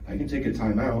group. I can take a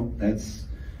timeout.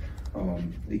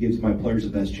 It gives my players the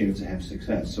best chance to have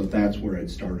success. So that's where it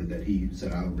started, that he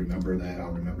said, I'll remember that.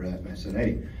 And I said,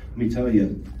 hey, let me tell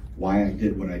you why I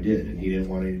did what I did. And he didn't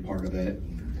want any part of it.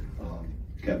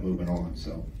 Kept moving on.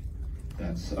 So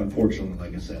that's, unfortunately,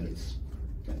 like I said,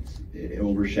 it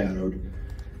overshadowed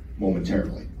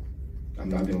momentarily. I'm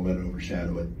not going to let it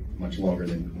overshadow it much longer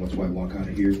than once I walk out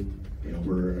of here.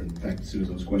 In fact, as soon as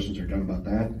those questions are done about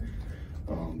that,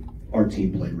 our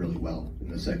team played really well in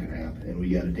the second half, and we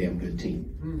got a damn good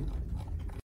team.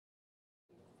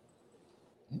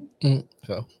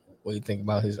 So, what do you think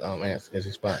about his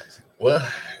response? Well,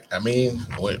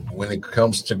 when it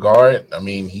comes to guard,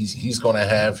 he's going to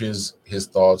have his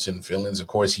thoughts and feelings. Of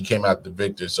course, he came out the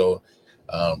victor, so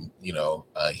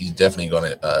he's definitely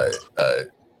going to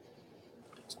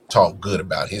talk good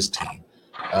about his team.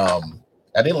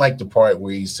 I didn't like the part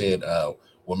where he said,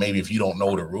 "Well, maybe if you don't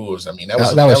know the rules." That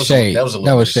was shade. That was a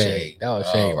little bit of shade. That was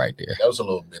shade right there. That was a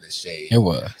little bit of shade. It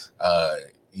was.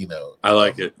 I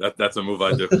like it. That's a move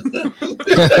I do.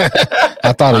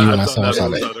 I thought of you when I saw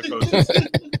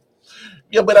that.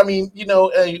 Yeah, but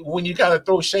when you kind of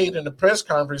throw shade in the press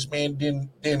conference, man,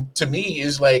 then to me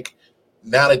is like,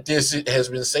 now that this has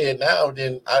been said now,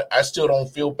 then I still don't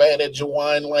feel bad that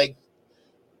Juwan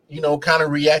kind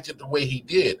of reacted the way he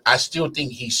did. I still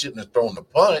think he shouldn't have thrown the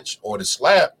punch or the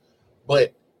slap,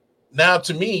 but now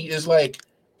to me it's like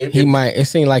it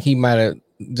seemed like he might have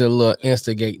did a little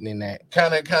instigating in that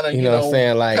kind of you know what I'm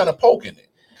saying, like kind of poking it.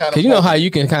 Because you know how you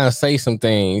can kind of say some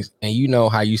things and you know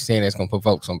how you saying it's gonna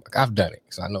provoke some. I've done it,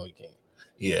 so I know you can.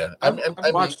 Yeah,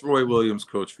 I've watched Roy Williams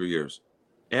coach for years.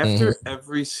 After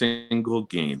every single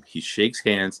game, he shakes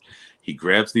hands, he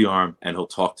grabs the arm, and he'll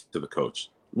talk to the coach.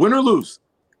 Win or lose,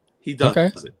 he does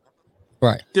it.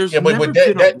 Right. There's never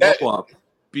been a blow up.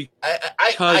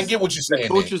 I get what you're saying,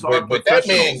 but that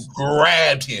man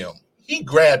grabbed him. He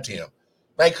grabbed him.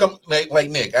 Like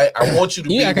Nick, I want you to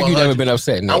be 100. You never been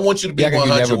upset, Nick. I want you to be 100.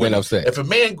 You never been upset. If a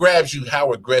man grabs you,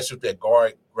 how aggressive that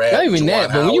guard grabs. Not even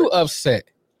that, but when you upset,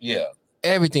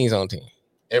 everything's on team.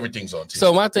 Everything's on team.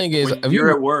 So my thing is, if you're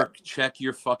at work, check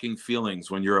your fucking feelings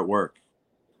when you're at work.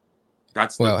 I'm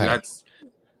gonna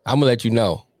let you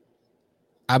know.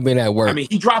 I've been at work.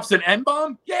 He drops an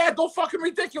N-bomb. Yeah, go fucking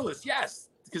ridiculous. Yes,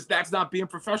 because that's not being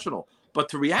professional. But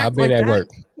to react I've been like at that, work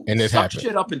and this suck happened.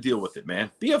 Shit up and deal with it,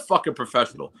 man. Be a fucking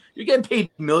professional. You're getting paid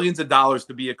millions of dollars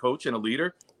to be a coach and a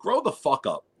leader. Grow the fuck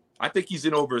up. I think he's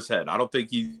in over his head. I don't think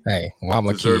he's I'm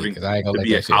a kid because I ain't gonna to let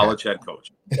be that a college head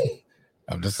coach.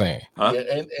 I'm just saying. Huh?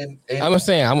 Yeah, and I'm just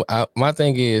saying. My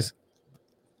thing is,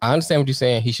 I understand what you're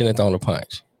saying. He shouldn't have thrown a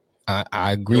punch.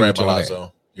 I agree with you on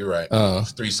that. You're right.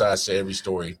 There's three sides to every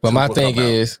story. But my thing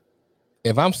is,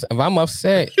 if I'm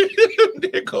upset,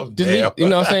 there goes delete, you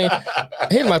know what I'm saying?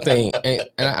 Here's my thing, and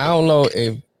I don't know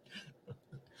if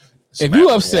you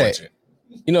upset,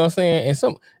 you know what I'm saying,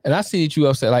 and I see that you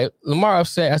upset, like Lamar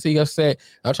upset, I see you upset.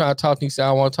 I'm trying to talk to you, say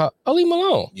I want to talk. I'll leave him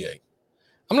alone. Yeah,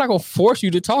 I'm not gonna force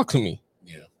you to talk to me.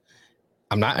 Yeah,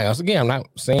 I'm not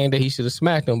saying that he should have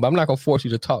smacked him, but I'm not gonna force you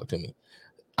to talk to me.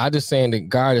 I'm just saying that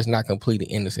guard is not completely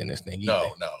innocent in this thing.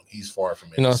 No, he's far from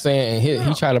it. You know what I'm saying? And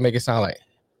he tried to make it sound like,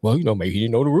 well, you know, maybe he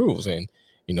didn't know the rules and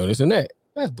you know this and that.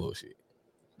 That's bullshit.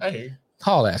 I hear you.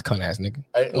 Tall ass, cunt ass nigga.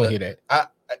 I want to hear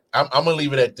that. I'm gonna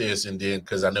leave it at this, and then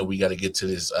because I know we got to get to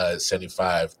this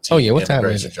 75. Oh yeah, what time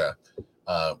is it?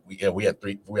 We had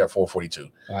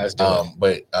 4:42. Let's do it.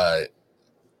 But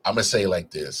I'm gonna say it like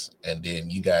this, and then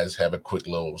you guys have a quick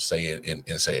little say it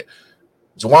and say it.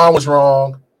 Juwan was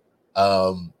wrong.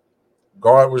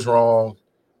 Guard was wrong.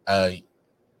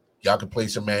 Y'all can play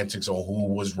semantics on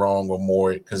who was wrong or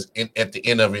more, because at the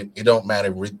end of it, it don't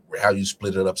matter how you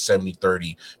split it up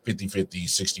 70-30, 50-50,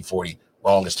 60-40.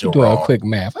 Wrong is still wrong. Quick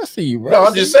math. I see you, bro. No,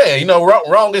 I'm just saying, you know,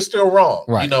 wrong is still wrong.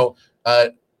 Right. You know,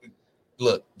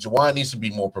 look, Juwan needs to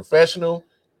be more professional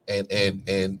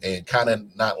and kind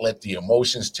of not let the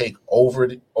emotions take over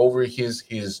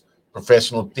his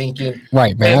professional thinking.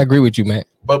 Right, man. I agree with you, man.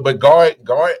 But guard,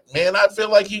 man, I feel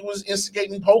like he was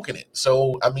instigating, poking it.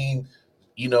 So I mean,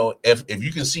 you know, if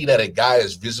you can see that a guy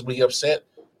is visibly upset,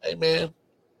 hey man,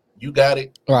 you got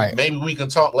it. Right. Maybe we can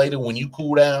talk later when you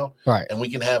cool down. Right. And we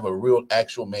can have a real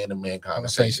actual man-to-man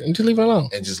conversation. And just leave it alone.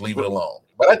 And just leave it alone.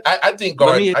 But I think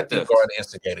guard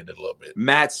instigated it a little bit.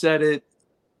 Matt said it.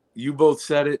 You both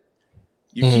said it.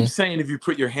 You keep saying if you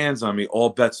put your hands on me, all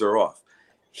bets are off.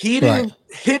 He didn't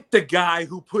hit the guy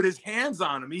who put his hands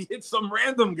on him. He hit some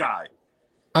random guy.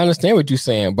 I understand what you're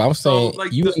saying, but I'm saying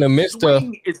you in the midst of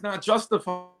it's not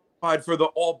justified for the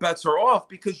all bets are off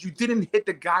because you didn't hit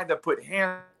the guy that put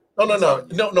hands. No. So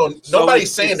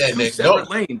nobody's saying that, Nick. No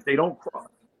lanes. They don't cross.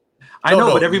 I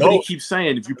know, but everybody keeps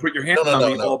saying if you put your hands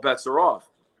on me, all bets are off.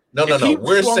 No.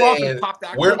 We're all saying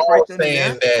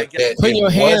that putting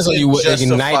your hands on you was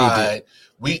ignited it.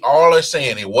 We all are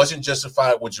saying it wasn't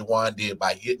justified what Juwan did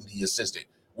by hitting the assistant.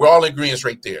 We're all in agreement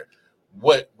right there.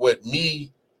 What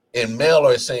me and Mel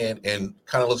are saying, and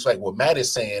kind of looks like what Matt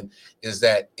is saying, is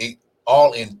that it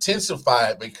all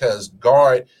intensified because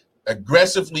guard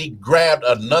aggressively grabbed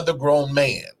another grown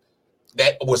man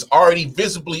that was already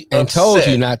visibly and upset, told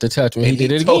you not to touch him. He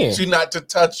did it again. Told you not to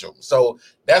touch him. So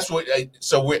that's what.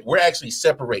 So we're actually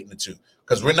separating the two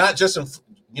because we're not just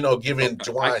giving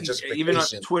Juwan justification. Even on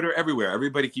Twitter, everywhere,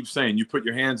 everybody keeps saying you put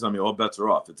your hands on me, all bets are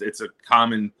off. It's a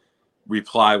common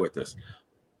reply with this.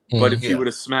 But if you would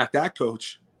have smacked that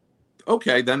coach,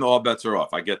 okay, then all bets are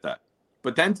off. I get that.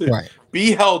 But then to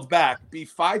be held back, be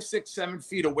 5, 6, 7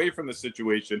 feet away from the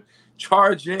situation,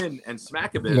 charge in and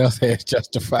smack a bit. Mel said it's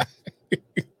justified.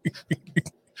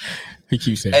 He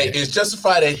keeps saying, "Hey, it's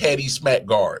justified that had he smacked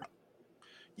guard.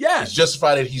 Yeah, it's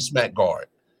justified that he smacked guard.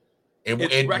 And with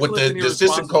the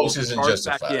assistant coach isn't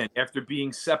justified after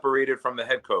being separated from the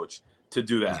head coach to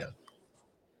do that."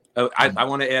 Yeah. I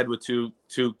want to add with two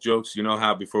jokes. You know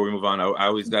how before we move on, I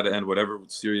always got to end whatever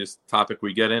serious topic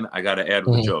we get in. I got to add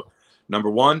with a joke. Number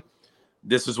one,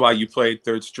 this is why you played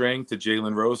third string to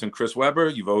Jalen Rose and Chris Webber.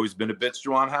 You've always been a bitch,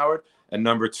 Juwan Howard. And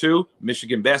number two,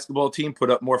 Michigan basketball team put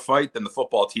up more fight than the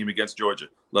football team against Georgia.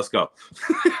 Let's go.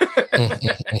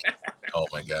 Oh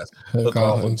my gosh! Look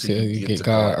on until you get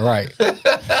guard right.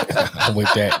 I'm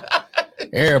with that.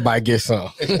 Everybody gets some.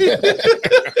 Like,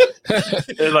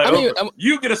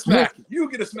 you get a smack.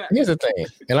 You get a smack. Here's the thing,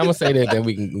 and I'm gonna say that, then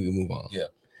we can move on. Yeah.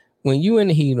 When you in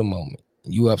the heat of the moment,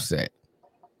 you upset.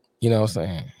 You know what I'm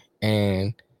saying?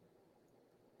 And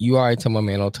you already tell my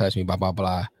man, don't touch me, blah, blah,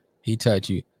 blah. He touch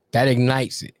you. That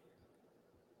ignites it.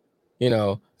 You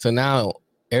know, so now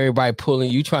everybody pulling,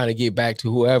 you trying to get back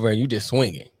to whoever, and you just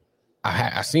swinging.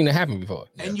 I've seen it happen before.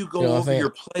 And you go over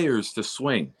your players to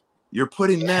swing. You're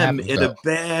putting them in a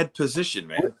bad position,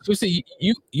 man. So see,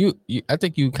 you I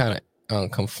think you kind of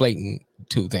conflating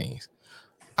two things.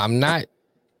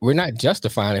 We're not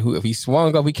justifying it. If he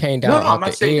swung up, he came down. No, I'm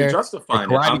not saying you're justifying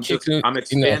it. I'm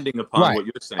expanding upon what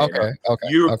you're saying. Okay.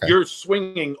 You're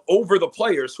swinging over the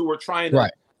players who are trying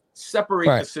to separate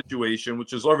the situation,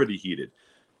 which is already heated.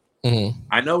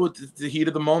 I know it's the heat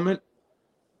of the moment,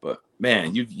 but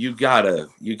man, you gotta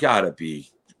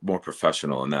be more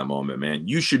professional in that moment, man.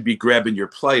 You should be grabbing your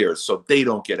players so they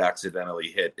don't get accidentally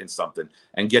hit in something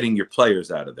and getting your players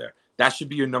out of there. That should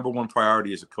be your number one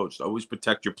priority as a coach, to always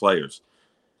protect your players.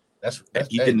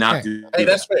 He did not do that.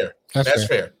 That's fair. That's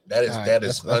fair. That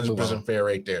is 100% fair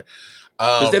right there.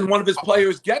 Because then one of his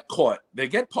players get caught. They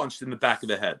get punched in the back of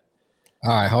the head. All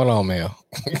right, hold on, Mel.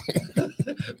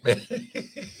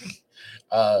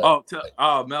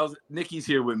 Mel, Nikki's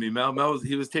here with me. Mel,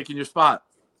 he was taking your spot.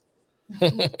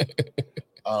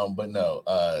 But no.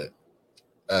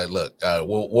 Look,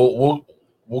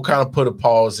 we'll kind of put a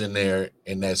pause in there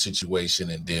in that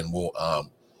situation, and then we'll all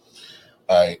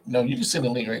right. No, you can send the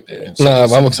link right there. No,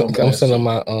 I'm sending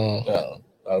my I was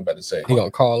about to say he gonna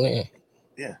call in.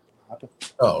 Yeah.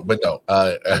 Oh, but no.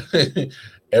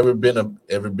 Ever been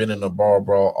in a bar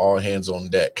brawl? All hands on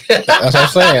deck. That's what I'm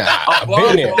saying. A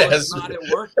bar brawl is not at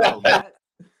work, though, Matt.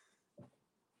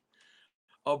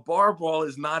 A bar brawl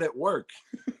is not at work.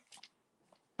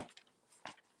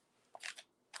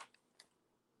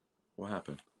 What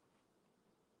happened?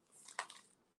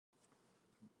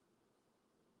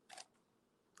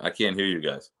 I can't hear you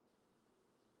guys.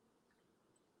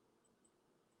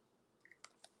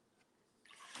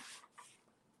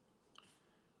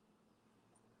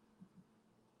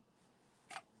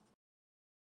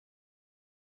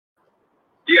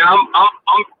 Yeah, I'm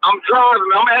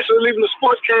driving. I'm actually leaving the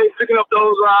sports cave, picking up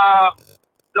those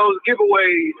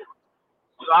giveaways.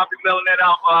 So I'll be mailing that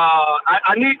out.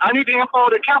 I need the info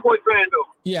of the Cowboys fan though.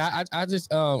 Yeah, I just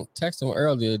texted him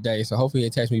earlier today, so hopefully he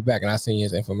text me back and I send you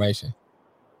his information.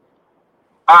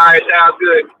 All right, sounds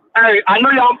good. Hey, I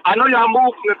know y'all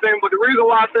moved from the thing, but the reason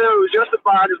why I said it was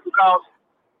justified is because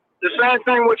the same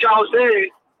thing what y'all said,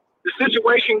 the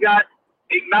situation got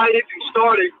ignited and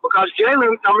started because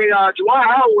Juwan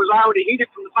Howard was already heated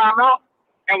from the timeout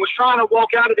and was trying to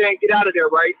walk out of there and get out of there,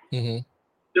 right? Mm-hmm.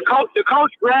 The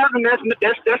coach grabbed him. That's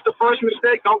the first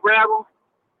mistake. Don't grab him.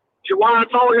 Juwan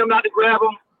told him not to grab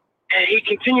him, and he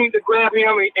continued to grab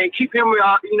him and keep him,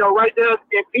 right there,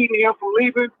 impeding him from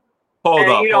leaving.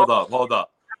 Hold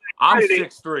up. I'm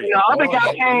 6'3". The other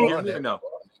guy came. No.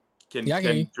 Can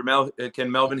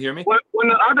Melvin hear me? When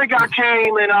the other guy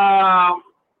came and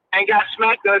got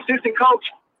smacked, the assistant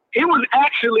coach, he was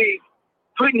actually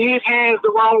putting his hands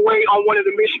the wrong way on one of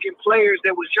the Michigan players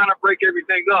that was trying to break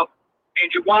everything up. And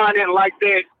Juwan didn't like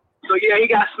that. So, yeah, he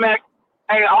got smacked.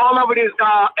 Hey, all of it is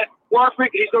Warford.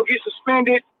 He's going to get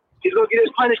suspended. He's going to get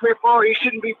his punishment for it. He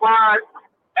shouldn't be fired.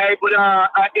 Hey, but,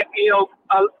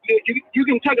 you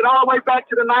can take it all the way back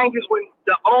to the 90s when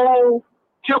the old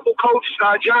Temple coach,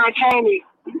 John Chaney,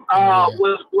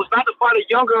 was not to fight a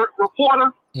younger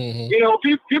reporter. Mm-hmm.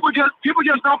 People just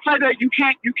don't play that. You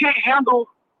can't handle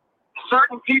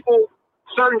certain people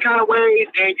certain kind of ways,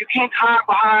 and you can't hide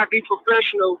behind be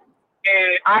professional.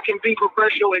 And I can be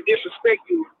professional and disrespect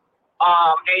you,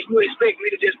 and you expect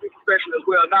me to just be professional as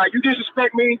well. Now, you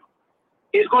disrespect me,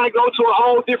 it's going to go to a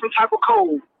whole different type of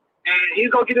code, and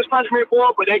he's going to get his punishment for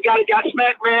it. But that guy that got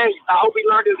smacked, man, I hope he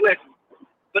learned his lesson.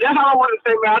 But that's all I wanted to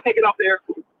say, man. I'll take it up there.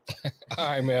 All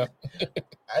right, man.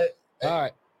 All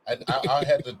right. I'll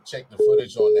have to check the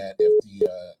footage on that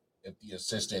if the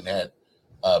assistant had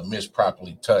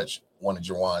misproperly touched one of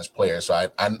Juwan's players. So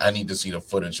I need to see the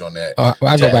footage on that. I'll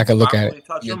go back and look at it.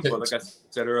 But like I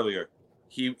said earlier,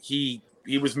 he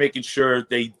was making sure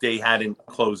they hadn't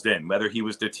closed in, whether he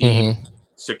was the team,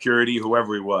 security,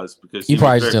 whoever he was, because he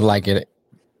probably just didn't like it.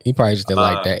 He probably just didn't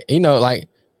like that.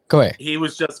 Go ahead. He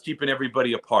was just keeping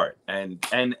everybody apart. And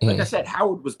like I said,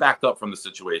 Howard was backed up from the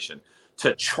situation.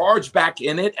 To charge back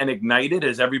in it and ignite it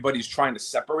as everybody's trying to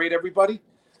separate everybody,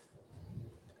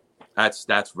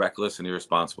 that's reckless and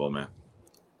irresponsible, man.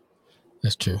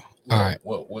 That's true. All right.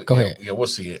 Go ahead. Yeah, we'll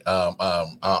see it.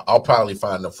 I'll probably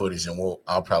find the footage and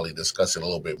I'll probably discuss it a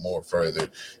little bit more further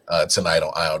tonight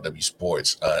on ILW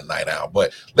Sports Night Out.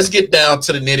 But let's get down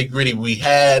to the nitty gritty. We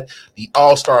had the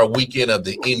All-Star weekend of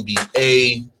the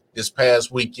NBA this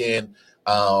past weekend.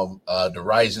 The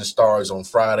Rising Stars on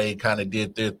Friday kind of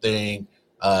did their thing.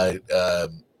 So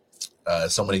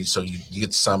you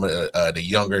get some of the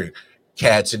younger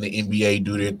cats in the NBA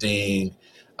do their thing.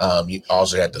 You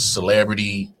also had the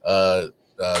celebrity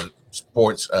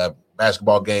sports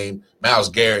basketball game. Myles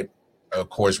Garrett, of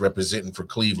course, representing for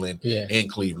Cleveland in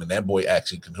Cleveland. That boy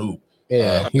actually can hoop.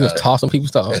 Yeah, he was tossing people's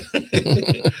stuff.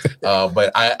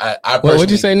 But I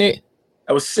what'd you say, Nick?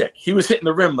 That was sick. He was hitting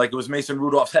the rim like it was Mason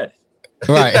Rudolph's head.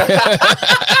 Right.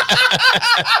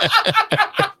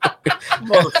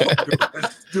 Motherfucker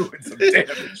was doing some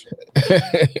damage.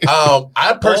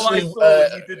 I personally all I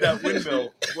saw when he did that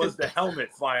windmill was the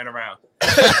helmet flying around.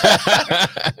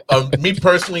 Me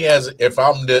personally, as if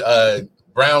I'm the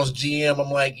Browns GM,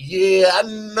 I'm like, yeah, I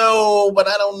know, but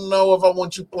I don't know if I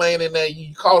want you playing in that.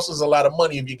 You cost us a lot of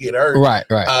money if you get hurt. Right.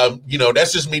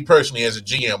 That's just me personally as a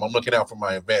GM. I'm looking out for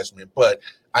my investment, but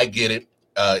I get it.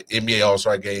 NBA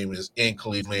All-Star game is in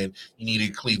Cleveland. You need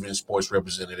a Cleveland sports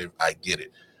representative. I get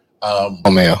it.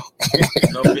 Oh man,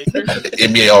 No Baker?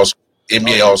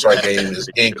 NBA All-Star game is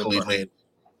in Cleveland.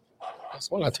 that's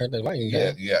when I turned the volume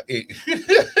Yeah, down. yeah.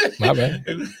 My bad.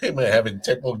 Hey, man, having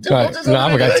technical Right. difficulties. No,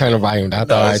 I forgot to turn the volume down. I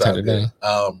thought I it's all turned it good.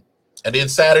 down. And then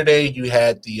Saturday you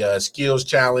had the skills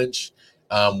challenge,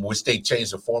 which they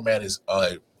changed the format. Is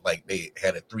like they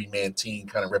had a 3-man team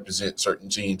kind of represent certain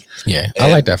teams. Yeah,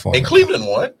 I like that format. And Cleveland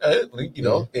won. You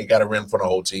know, they got a win for the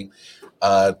whole team.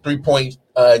 3-point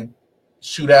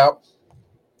shootout.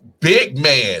 Big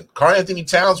man, Karl Anthony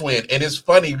Towns win. And it's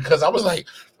funny because I was like,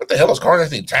 what the hell is Karl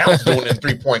Anthony Towns doing in the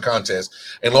 3-point contest?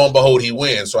 And lo and behold, he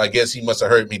wins. So I guess he must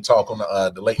have heard me talk on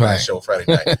the late night show Friday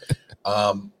night.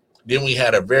 Then we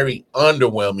had a very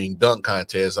underwhelming dunk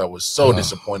contest. I was so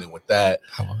disappointed with that.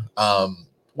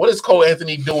 What is Cole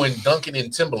Anthony doing dunking in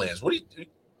Timberlands? What do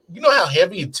you know how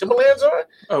heavy Timberlands are?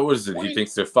 Oh, what is it? He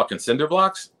thinks they're fucking cinder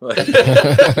blocks?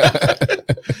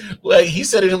 Like he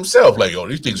said it himself, like, yo,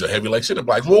 these things are heavy like cinder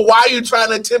blocks. Well, why are you trying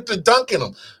to attempt to dunk in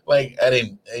them? Like, I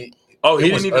didn't. He was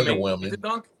didn't even underwhelming. make the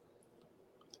dunk?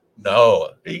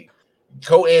 No,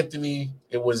 Cole Anthony.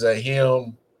 It was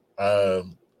him,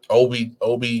 Obi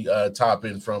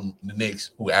Toppin from the Knicks,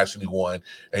 who actually won,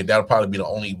 and that'll probably be the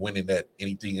only winning that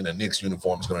anything in the Knicks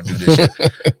uniform is going to do this year.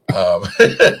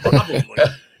 Probably.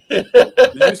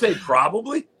 Did you say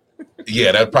probably?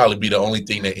 Yeah, that'd probably be the only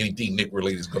thing that anything Nick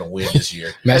related is going to win this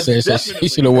year. Matt said he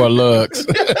should have worn lugs.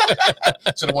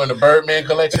 Should have won the Birdman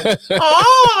collection.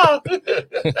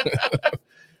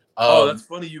 Oh, that's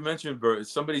funny you mentioned Bird.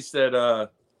 Somebody said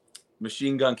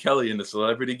Machine Gun Kelly in the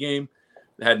celebrity game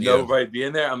had no right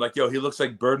being there. I'm like, yo, he looks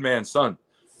like Birdman's son.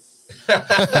 Remember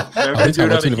we talking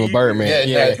about two different Birdman.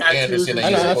 Yeah. I know.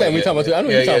 I'm saying we talking about two. I know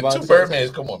you're talking about two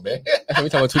Birdmans. Come on, man. We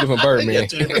talking about two different Birdmen.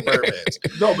 Two different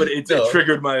Birdmans. No, but it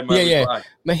triggered my reply.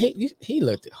 Man, he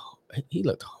looked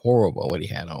horrible what he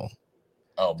had on.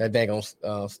 Oh, that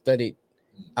daggone studied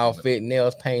outfit,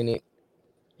 nails painted.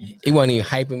 He wasn't even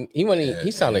hyping.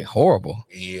 He sounded horrible.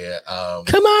 Yeah.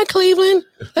 Come on, Cleveland.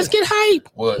 Let's get hype.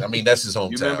 Well, I mean, that's his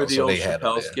hometown. You remember the so old they had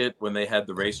Chappelle skit when they had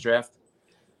the race draft?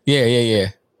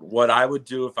 Yeah. What I would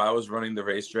do if I was running the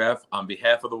race draft on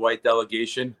behalf of the white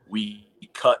delegation, we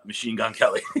cut Machine Gun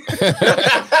Kelly.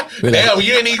 Damn,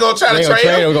 you ain't even gonna try to trade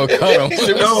him? We're gonna cut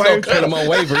him. No, I ain't cut him on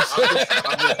waivers.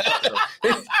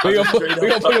 We're gonna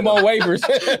put him on waivers.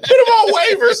 Put him on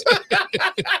waivers.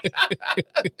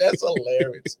 That's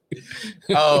hilarious.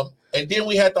 And then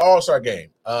we had the All-Star game.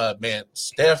 Man,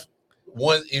 Steph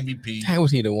won MVP. How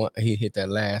was he the one? He hit that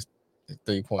last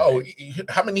 3-point. Oh,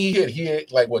 how many he hit? He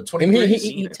hit like what? 23.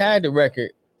 He tied the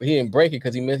record, but he didn't break it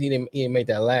because he didn't make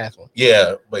that last one.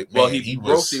 Yeah, but man, he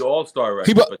broke the All-Star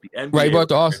record, but the NBA right, he broke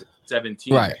the All-Star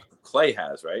 17. Right, Clay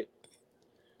has right.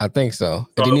 I think so.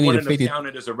 So and it wouldn't have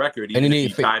counted as a record, even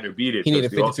if he tied or beat it. He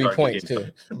needed 53 points too.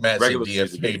 Matt said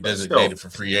DFA designated for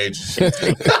free agency. It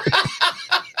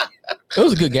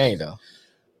was a good game though.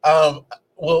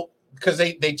 Well, because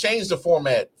they changed the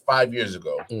format 5 years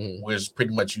ago, where it's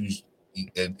pretty much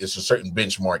it's a certain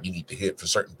benchmark you need to hit for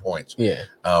certain points. Yeah.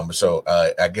 So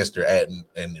I guess they're adding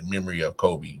in the memory of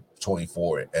Kobe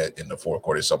 24 in the fourth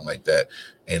quarter, something like that.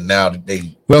 And now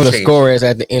the score is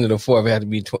at the end of the fourth. It had to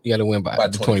be you got to win by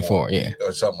 24. Yeah,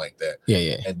 or something like that.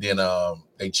 Yeah. And then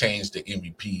they changed the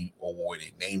MVP award.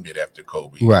 They named it after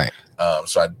Kobe. Right.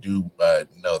 So I do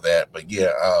know that. But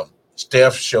yeah,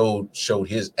 Steph showed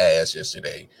his ass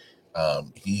yesterday.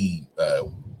 He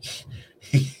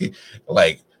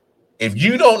like. If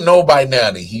you don't know by now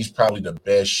that he's probably the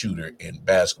best shooter in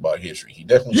basketball history, he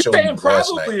definitely showed you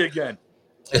last night. Again.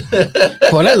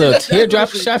 Well, that little teardrop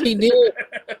shot he did,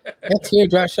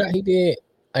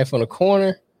 like from the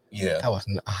corner. Yeah, that was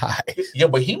nice. Yeah,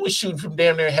 but he was shooting from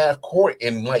damn near half court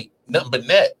and like nothing but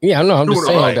net. Yeah, I know. I'm just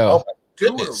saying though. Oh my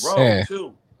goodness.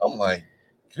 I'm like,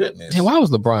 goodness. Man, why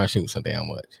was LeBron shooting so damn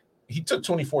much? He took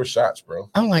 24 shots, bro.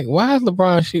 I'm like, why is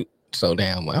LeBron shoot so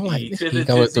damn much? I'm like,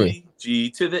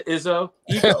 G to the Izzo.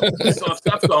 Ego. Saw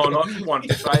stuff going on. He wanted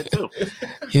to try it too.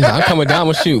 He's like, I'm coming down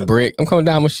with shoot, Brick. I'm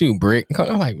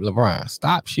like, LeBron,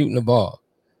 stop shooting the ball.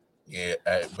 Yeah,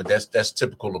 but that's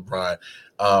typical LeBron.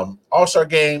 All-Star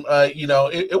game,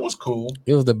 it was cool.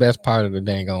 It was the best part of the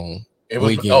dang on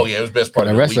weekend. Oh yeah, it was the best part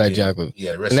of the rest weekend. Of that junk.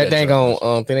 Yeah, the rest and of that dang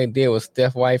on thing they did with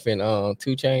Steph wife and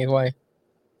 2 Chainz wife.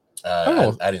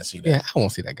 I didn't see that. Yeah, I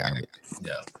won't see that guy.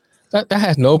 Yeah, that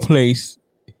has no place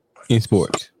in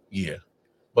sports. Yeah,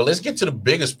 but let's get to the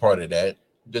biggest part of that.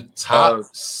 The top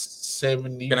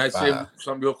 70. Can I say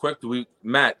something real quick?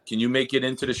 Matt, can you make it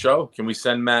into the show? Can we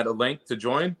send Matt a link to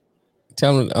join?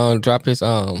 Tell him drop his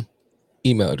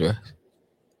email address.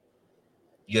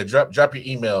 Yeah, drop your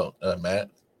email, Matt.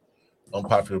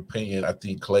 unpopular opinion. I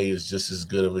think Clay is just as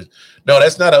good of a. No,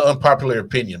 that's not an unpopular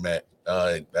opinion, Matt.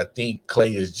 I think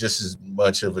Clay is just as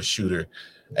much of a shooter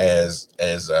as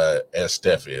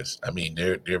Steph is. I mean,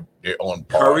 they're on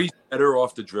par. Curry's better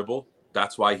off the dribble.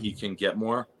 That's why he can get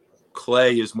more.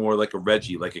 Clay is more like a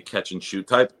Reggie, like a catch and shoot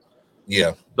type.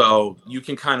 Yeah. So you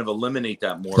can kind of eliminate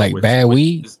that more. Like bad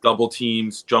weed, double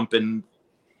teams, jump in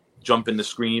the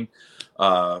screen.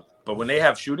 But when they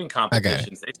have shooting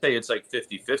competitions, they say it's like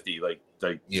 50-50. Like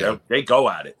they go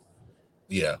at it.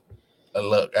 Yeah.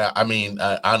 Look, I mean,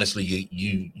 honestly,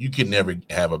 you can never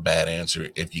have a bad answer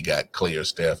if you got Clay or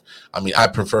Steph. I mean, I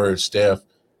prefer Steph,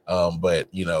 but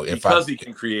because he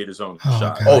can create his own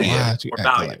shot. Oh yeah,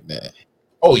 like that.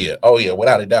 Oh yeah,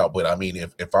 without a doubt. But I mean,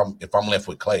 if I'm left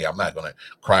with Clay, I'm not gonna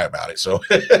cry about it. So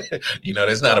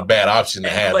there's not a bad option to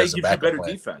have Clay as a gives backup you better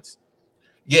plan. defense.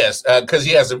 Yes, because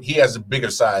he has a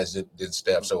bigger size than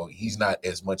Steph, so he's not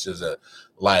as much as a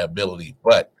liability.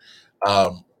 But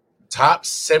top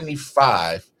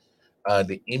 75,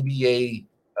 the NBA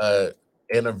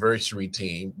anniversary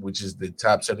team, which is the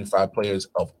top 75 players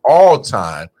of all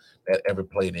time that ever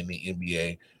played in the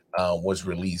NBA, was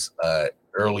released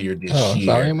earlier this year.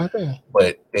 Sorry, my thing.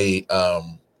 But they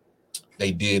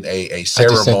did a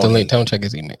ceremony. I just sent the link. Don't check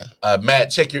his email. Matt,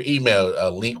 check your email.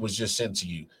 A link was just sent to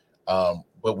you.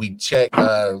 But we checked.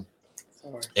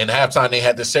 In halftime, they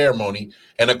had the ceremony,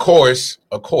 and of course,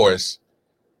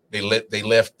 they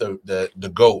left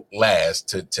the GOAT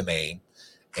last to name,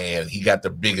 and he got the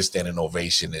biggest standing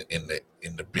ovation in the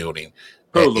building.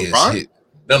 Who, LeBron?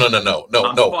 No.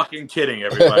 I'm fucking kidding,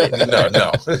 everybody.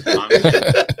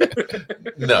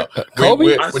 No. Kobe?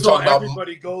 We're I saw talking about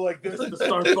everybody go like this to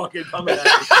start fucking coming at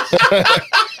me.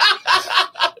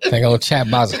 They gonna chat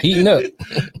about heating up.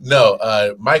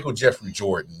 No, Michael Jeffrey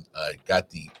Jordan got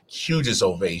the hugest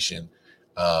ovation.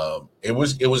 It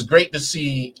was great to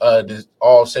see the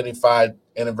all 75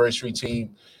 anniversary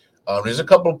team. There's a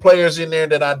couple of players in there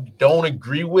that I don't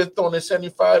agree with on the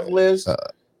 75 list.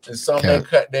 And some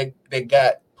that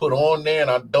got put on there,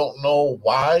 and I don't know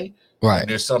why. Right. And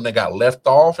there's some that got left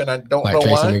off, and I don't know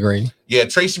Tracy why. McGrady. Yeah,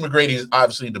 Tracy McGrady is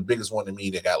obviously the biggest one to me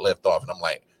that got left off, and I'm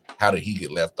like, how did he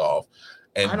get left off?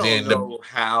 And I don't know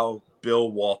how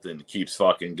Bill Walton keeps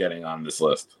fucking getting on this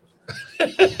list.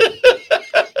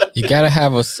 You gotta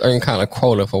have a certain kind of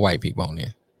quota for white people on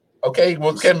there. Okay,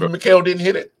 well, Kevin McHale didn't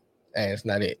hit it. That's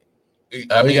not it.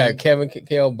 I mean, we got Kevin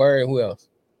McHale, Bird, who else?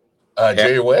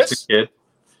 Jerry West. Kid.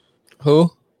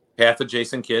 Who? Half of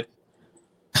Jason Kidd.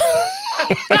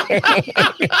 That's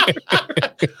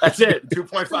it.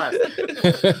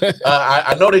 2.5.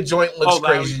 I know the joint looks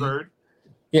crazy. Bird.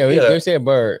 Yeah, we said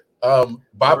Bird. Bob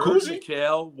Bird, Cousy,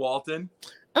 McHale, Walton.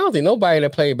 I don't think nobody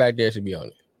that played back there should be on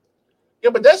it. Yeah,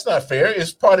 but that's not fair.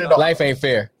 It's part of the life ain't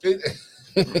fair.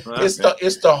 It's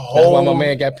the whole. That's why my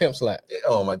man got pimp slapped.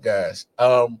 Oh my gosh.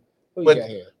 Who you got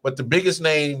here? But the biggest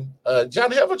name, John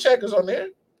Havlicek is on there.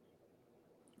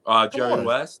 Jerry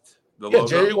West. The logo.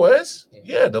 Jerry West.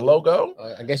 Yeah, the logo.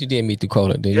 I guess you did meet the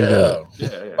quota, didn't you?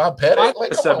 Yeah. Bob Pettit. 5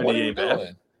 Like, out of 70 ain't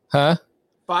bad. Huh?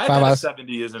 5 out of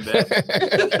 70 isn't bad.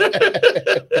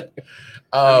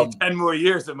 10 more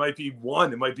years, it might be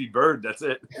 1. It might be Bird. That's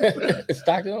it.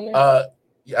 Stockton on there?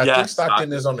 I think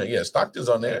Stockton is on there. Yeah, Stockton's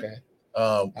on there. Okay.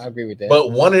 I agree with that.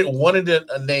 But one of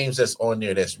the names that's on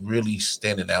there that's really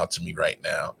standing out to me right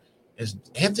now is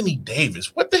Anthony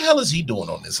Davis. What the hell is he doing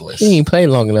on this list? He ain't played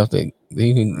long enough to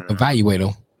you can evaluate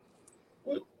him.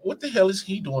 What the hell is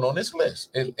he doing on this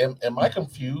list? Am I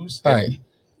confused? All right.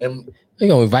 They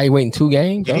gonna evaluate in 2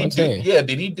 games? Did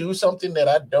he do something that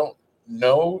I don't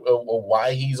know or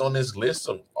why he's on this list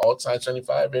of all-time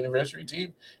 75 anniversary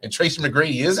team? And Tracy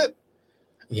McGrady isn't?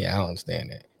 Yeah, I don't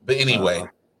understand that. But anyway,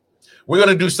 we're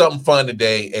gonna do something fun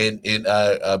today, and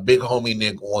big homie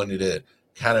Nick wanted to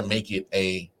kind of make it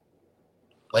a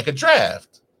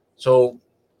draft. So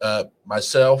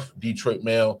myself, Detroit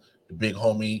Mail, the big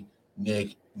homie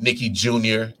Nicky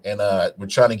Jr., and we're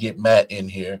trying to get Matt in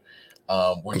here.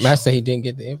 Matt said he didn't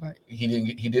get the invite. He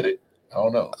did it. I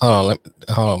don't know. Hold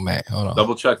on, Matt. Hold on.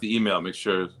 Double check the email. Make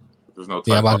sure there's no.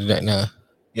 Yeah, I'm about to do that now.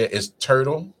 Yeah, it's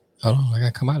Turtle. Hold on, I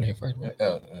gotta come out of here first.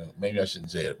 Maybe I shouldn't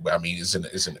say it, but I mean it's in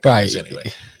the right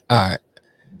anyway. All right.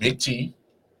 Big T.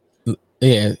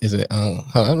 Yeah, is it? Hold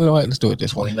on, you know what? Let's do it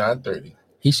this way. 2930.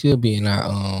 He should be in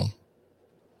our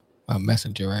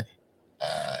messenger, right?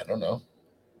 I don't know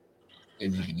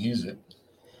if you can use it.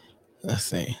 Let's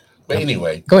see. But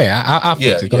anyway, go ahead. I'll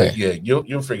fix it. Go ahead. Yeah.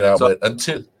 You'll figure it out. But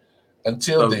until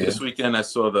then, this weekend I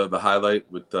saw the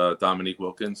highlight with Dominique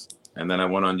Wilkins, and then I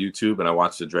went on YouTube and I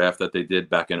watched the draft that they did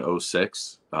back in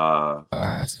 2006.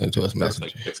 Send to us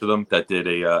Like 6 of them that did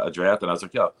a draft, and I was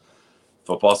like, yo,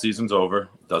 football season's over.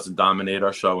 Doesn't dominate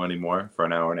our show anymore for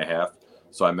an hour and a half.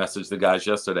 So I messaged the guys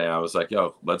yesterday. I was like,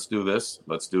 yo, let's do this.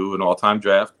 Let's do an all-time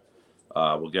draft.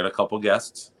 We'll get a couple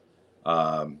guests.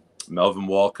 Melvin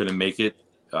Wall couldn't make it.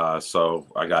 So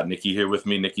I got Nikki here with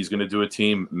me. Nikki's going to do a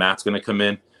team. Matt's going to come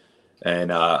in.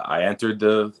 And I entered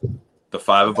the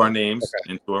 5 of our names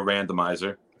into a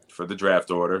randomizer for the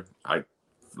draft order.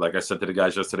 Like I said to the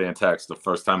guys yesterday in text, the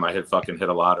first time I hit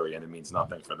a lottery, and it means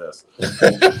nothing for this. So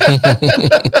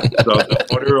the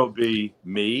order will be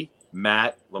me,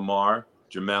 Matt, Lamar,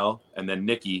 Jamel, and then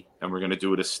Nikki, and we're going to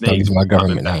do it as snake. He's my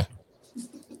government name.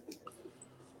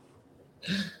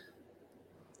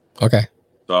 Okay.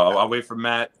 So I'll wait for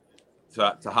Matt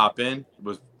to hop in.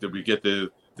 Did he get the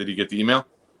email?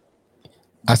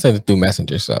 I sent it through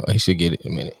Messenger, so he should get it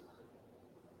in a minute.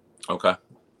 Okay.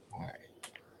 All right.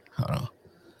 Hold on.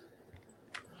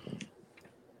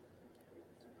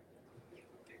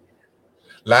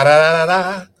 La la la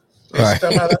la. Right.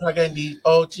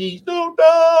 OG Snoop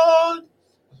Dogg.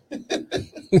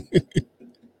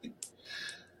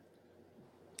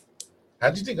 How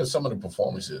do you think of some of the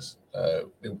performances?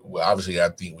 Well, obviously, I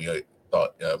think we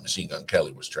thought Machine Gun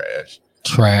Kelly was trash.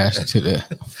 Trash to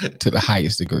the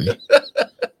highest degree.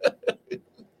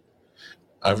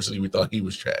 Obviously, we thought he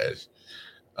was trash.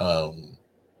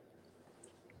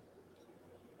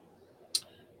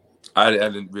 I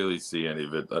didn't really see any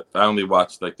of it. I only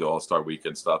watched like the All-Star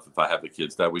Weekend stuff. If I have the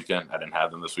kids that weekend, I didn't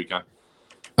have them this weekend.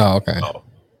 Oh, okay. So,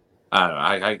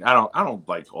 I don't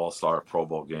like All-Star Pro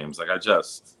Bowl games. Like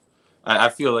I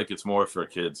feel like it's more for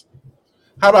kids.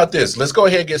 How about this? Let's go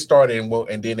ahead and get started,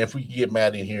 and then if we can get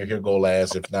Matt in here, he'll go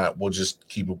last. If not, we'll just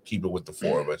keep it with the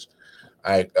 4 of us.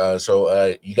 All right.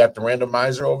 So you got the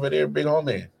randomizer over there, big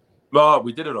homie? Well,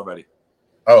 we did it already.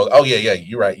 Oh yeah.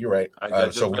 You're right. I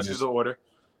just went through the order.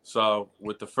 So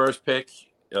with the first pick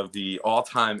of the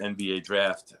all-time NBA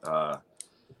draft,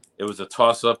 it was a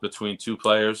toss-up between 2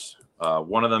 players.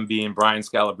 One of them being Brian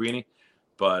Scalabrine,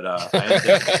 but I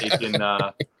ended up taking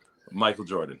Michael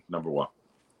Jordan, number 1.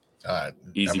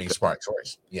 Easy smart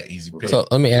choice. Yeah, easy pick. So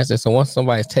let me ask this: so once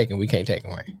somebody's taken, we can't take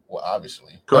them, right? Well,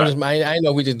 obviously. I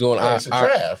know we just doing it's a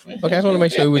draft. Okay, I just want to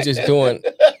make sure we were just doing.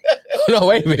 No,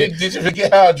 wait a minute. Did you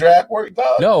forget how a draft worked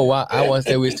out? No, I want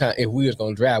to say if we was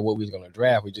going to draft, what we was going to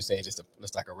draft. We just saying just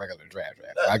like a regular draft.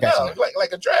 I got you.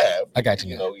 Like a draft. I got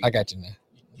you. I got you now.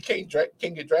 You can't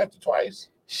get drafted twice.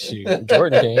 Shoot,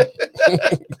 Jordan can.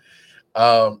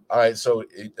 All right, so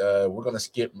we're gonna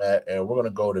skip Matt and we're gonna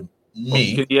go to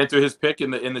me. Can he enter his pick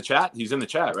in the chat? He's in the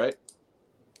chat, right?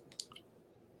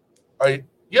 All right,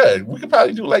 yeah, we could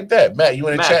probably do like that. Matt, you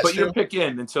in the chat? Put still? your pick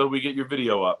in until we get your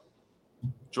video up.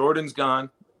 Jordan's gone.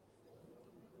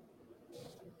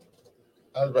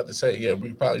 I was about to say, yeah, we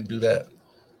could probably do that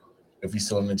if he's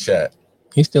still in the chat.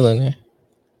 He's still in there.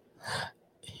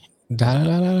 Da,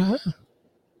 da, da, da.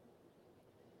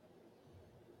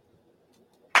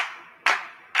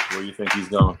 Where do you think he's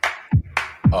going?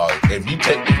 If you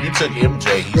took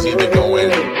MJ, he's either going.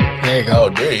 There you go. Oh,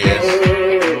 there he is.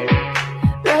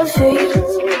 There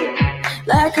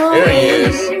he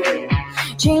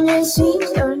is.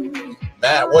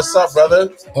 Matt, what's up, brother?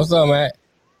 What's up, Matt?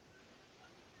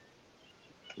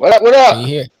 What up? What up? Can you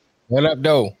hear? What up,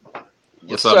 though?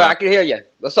 Yes, sir. I can hear you.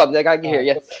 What's up, Nick? I can hear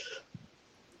you.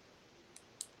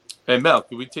 Hey, Mel,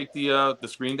 can we take the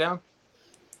screen down?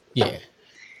 Yeah.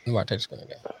 You want to take the screen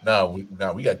down? No,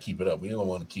 we got to keep it up. We don't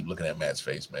want to keep looking at Matt's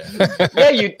face, man. Yeah,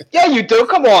 you do.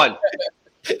 Come on.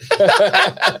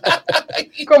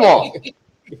 Come on.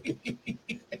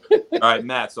 All right,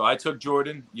 Matt. So I took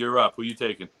Jordan. You're up. Who you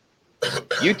taking?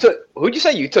 Who'd you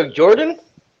say you took? Jordan?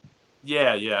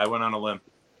 Yeah. I went on a limb.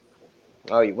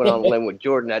 Oh, you went on a limb with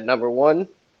Jordan at number 1.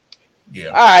 Yeah.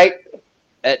 All right.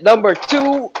 At number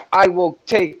 2, I will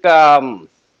take.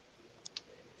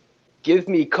 Give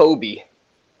me Kobe.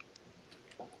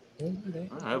 All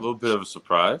right, a little bit of a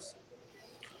surprise.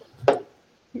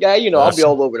 Yeah, I'll be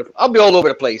all over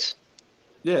the place.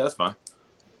 Yeah, that's fine.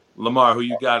 Lamar, who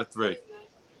you got at 3?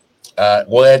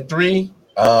 Well, at 3,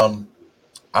 I'm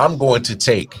going to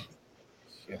take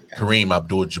Kareem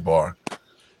Abdul-Jabbar.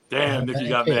 Damn, Nicky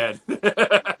got mad.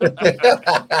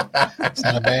 It's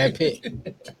not a bad pick.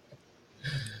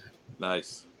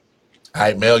 Nice. All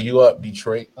right, Mel, you up,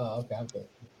 Detroit. Oh, okay.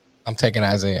 I'm taking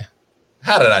Isaiah.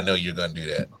 How did I know you're going to do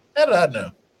that? How did I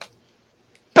know?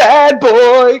 Bad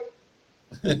boy.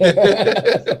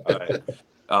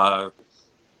 All right.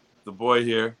 The boy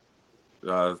here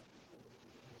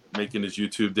making his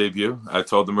YouTube debut. I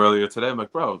told him earlier today, I'm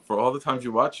like, bro, for all the times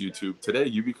you watch YouTube, today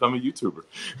you become a YouTuber.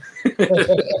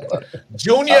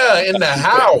 Junior in the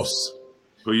house.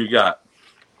 Who you got?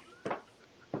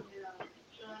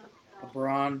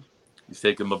 LeBron. He's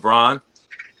taking LeBron.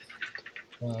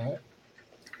 All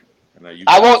right.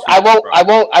 I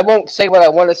won't say what I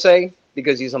want to say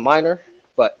because he's a minor,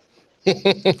 but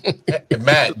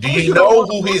Matt, do you know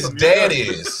who his dad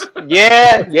is?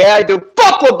 yeah, I do.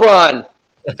 Fuck LeBron.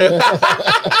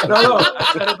 No.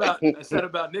 I said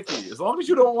about Nikki. As long as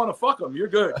you don't want to fuck him, you're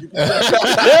good. You can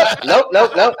Nope.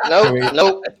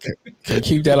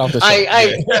 Keep that off the show.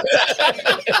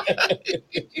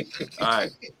 All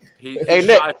right. He's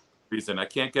Nick. shy for a reason. I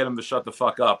can't get him to shut the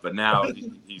fuck up, but now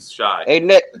he's shy. Hey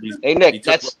Nick. He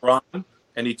took LeBron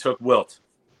and he took Wilt.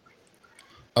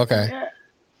 Okay. Yeah.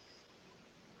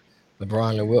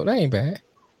 LeBron and Wilt, that ain't bad.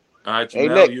 All right,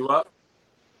 Jamel, you up?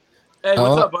 Hey,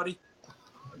 what's up, buddy?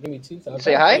 Give me 2 seconds.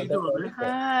 Say hi.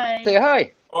 Hi. Say hi.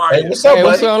 Hey, what's up, buddy?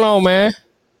 What's going on, man?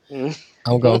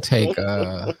 I'm gonna take.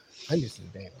 I just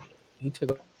damn. He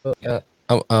took.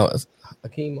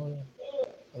 Hakeem on there.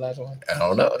 Elijah. I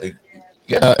don't know.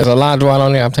 Is Elijah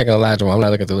on there? I'm taking Elijah. I'm not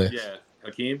looking at the list. Yeah,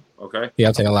 Hakeem. Okay. Yeah,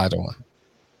 I'm taking Elijah.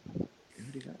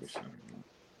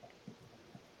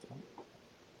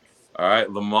 All right,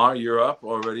 Lamar, you're up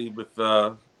already with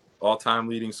all-time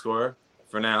leading scorer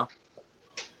for now.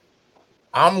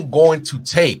 I'm going to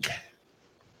take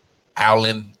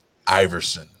Allen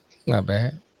Iverson. Not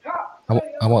bad.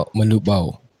 I want Manute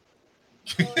Bol.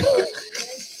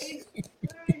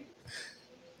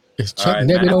 Is Chuck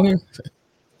Nebbit on here?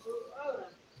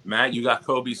 Matt, you got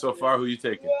Kobe so far. Who you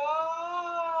taking?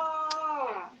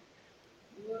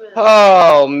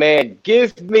 Oh man,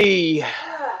 give me.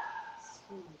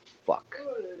 Fuck.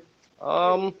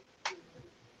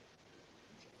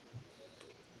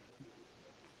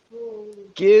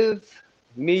 Give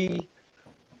me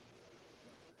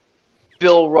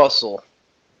Bill Russell.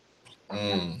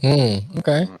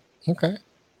 Okay.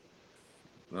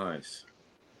 Nice.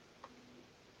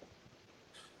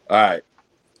 All right.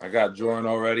 I got Jordan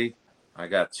already. I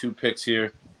got 2 picks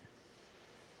here.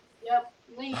 Yep.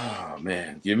 Oh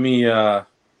man. Give me I'm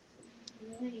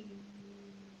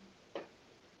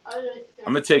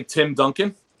gonna take Tim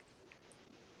Duncan.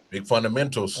 Big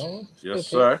fundamentals. Yes,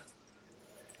 sir.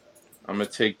 I'm gonna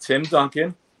take Tim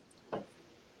Duncan.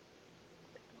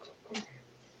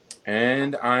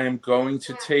 And I am going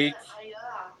to take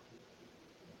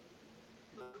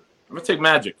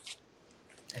Magic.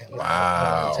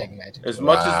 Wow. As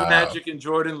much as Magic and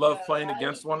Jordan love playing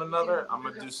against one another, I'm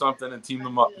going to do something and team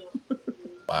them up.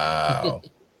 Wow.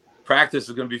 Practice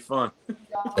is going to be fun.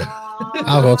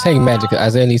 I was going to take Magic because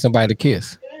Isaiah needs somebody to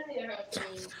kiss.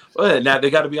 Well, now they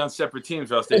got to be on separate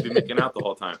teams or else they'd be making out the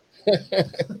whole time.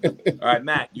 All right,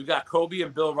 Matt, you got Kobe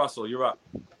and Bill Russell. You're up.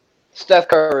 Steph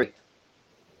Curry.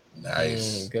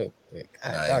 Nice. Good.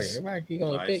 Nice. Everybody keep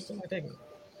going to pick. Somebody take him.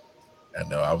 I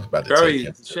know. I was about to Curry, take him.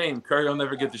 it's a shame. Curry will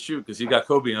never get to shoot because he got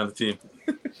Kobe on the team.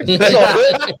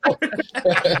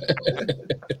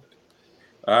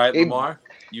 All right, Lamar,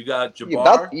 you got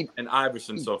Jabbar and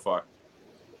Iverson so far.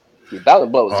 You about to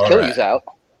blow his Achilles out.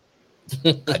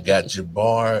 I got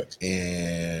Jabbar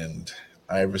and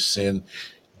Iverson.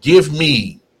 Give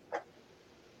me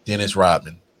Dennis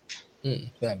Rodman.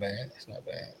 It's not bad. It's not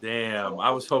bad. Damn,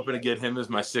 I was hoping to get him as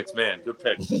my 6th man. Good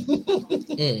pick.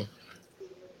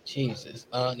 Jesus,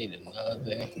 I need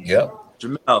another. Yep.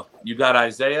 Jamel, you got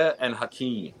Isaiah and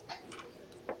Hakeem.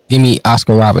 Give me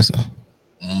Oscar Robertson.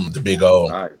 The big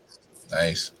O.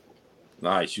 Nice.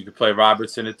 Nice. You could play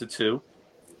Robertson at the 2.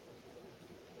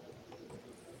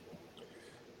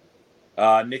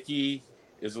 Nikki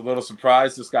is a little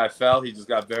surprised this guy fell. He just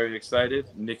got very excited.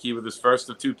 Nikki, with his first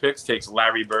of 2 picks, takes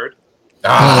Larry Bird.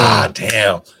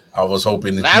 Damn. I was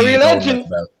hoping that Larry Legend.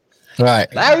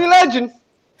 Right. Larry Legend.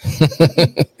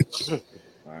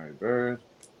 Larry Bird.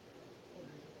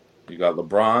 You got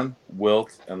LeBron,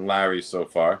 Wilt, and Larry so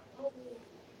far.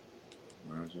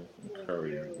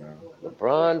 Curry.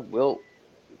 LeBron, Wilt,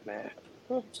 man.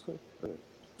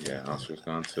 Yeah, Oscar's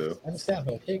gone too. I just have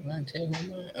a pick. I'm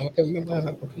gonna remember how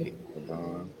to pick.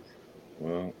 LeBron.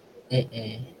 Well.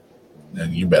 Now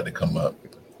you better come up.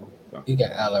 You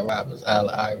got Allen Roberts,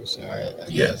 Allen Iverson, right?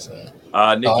 Yes. Nikki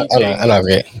I know.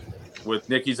 With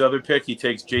Nikki's other pick, he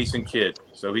takes Jason Kidd.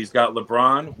 So he's got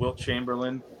LeBron, Wilt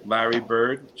Chamberlain, Larry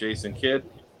Bird, Jason Kidd.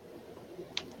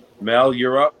 Mel,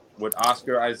 you're up with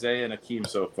Oscar, Isaiah, and Hakeem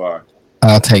so far.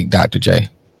 I'll take Dr. J.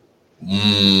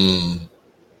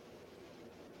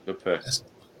 Good pick.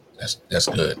 That's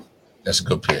good. That's a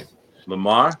good pick.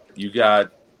 Lamar, you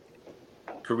got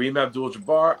Kareem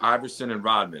Abdul-Jabbar, Iverson, and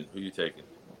Rodman. Who you taking?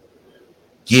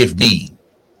 Give me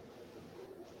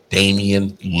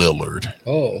Damian Lillard.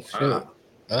 Oh, shit.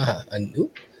 A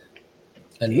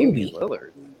newbie.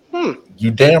 Lillard.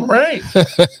 You damn right.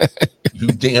 You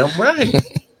damn right.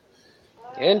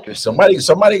 Interesting.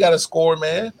 Somebody got to score,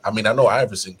 man. I mean, I know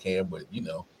Iverson can, but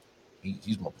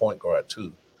he's my point guard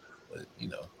too. But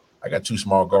I got 2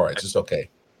 small guards. It's okay.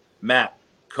 Matt,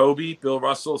 Kobe, Bill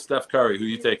Russell, Steph Curry. Who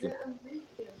you taking?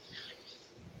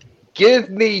 Give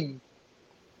me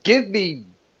Dirk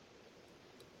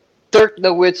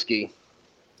Nowitzki.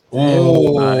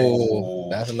 Ooh,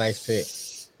 that's a nice pick.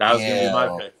 That was gonna be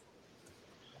my pick.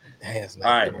 That's nice.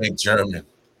 All right, Big German.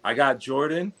 I got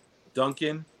Jordan,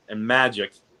 Duncan, and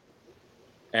Magic,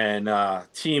 and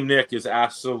Team Nick is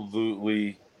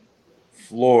absolutely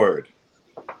floored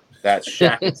that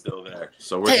Shaq is still there.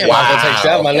 So we're Damn, I was gonna take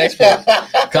that my next pick.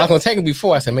 'Cause I was gonna take it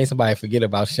before. I said, "Made somebody forget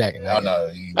about Shaq."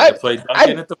 No. I played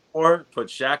Duncan at the 4, put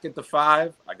Shaq at the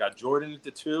 5. I got Jordan at the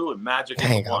 2, and Magic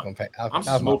at the 1. I'm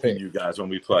smoking you guys when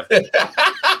we play. Dang,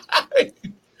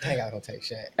 I was gonna take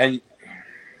Shaq. And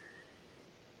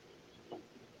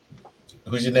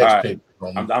who's your next pick?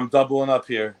 I'm doubling up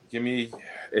here.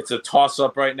 It's a toss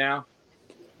up right now.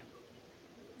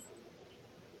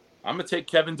 I'm gonna take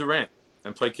Kevin Durant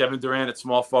and play Kevin Durant at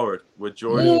small forward with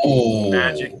Jordan,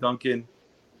 Magic, Duncan,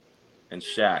 and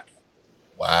Shaq.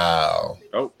 Wow.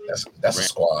 Oh, that's a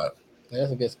squad.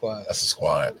 That's a good squad. That's a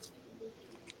squad.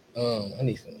 I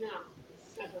need some.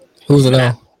 Who's it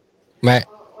on? Matt.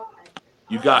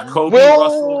 You got Kobe,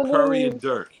 Russell, Curry, and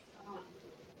Dirk.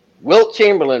 Wilt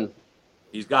Chamberlain.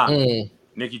 He's gone.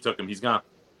 Nikki took him. He's gone.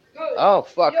 Oh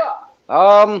fuck.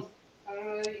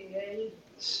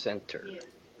 Center,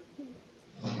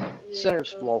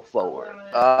 small forward.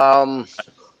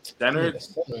 Center,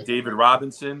 David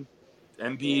Robinson,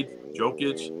 Embiid,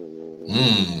 Jokic.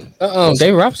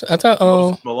 David Robinson. I thought.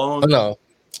 Malone. Oh, no,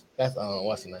 that's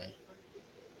what's the name?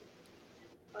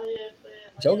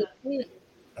 Jokic.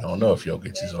 I don't know if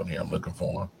Jokic is on here. I'm looking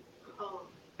for him.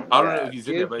 I don't know if he's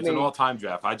in there, but it's an all-time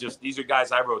draft. These are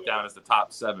guys I wrote down as the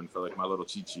top 7 for like my little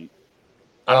cheat sheet.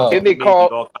 I don't think maybe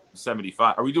all-time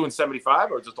 75. Are we doing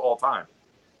 75 or just all-time?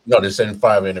 No, the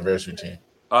 75 anniversary team.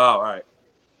 Oh, all right.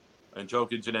 And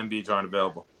Jokic and Embiid aren't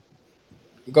available.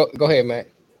 Go ahead, Matt.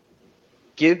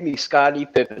 Give me Scottie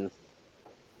Pippen.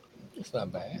 It's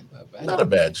not bad. Not a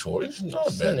bad choice. Not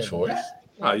a bad choice.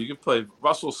 No, you can play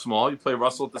Russell small. You play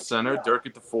Russell at the center, Dirk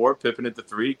at the 4, Pippen at the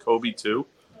 3, Kobe 2,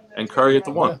 and Curry at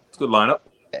the 1. It's a good lineup.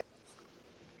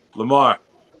 Lamar,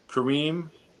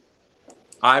 Kareem,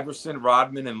 Iverson,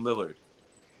 Rodman, and Lillard.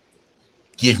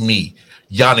 Give me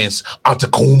Giannis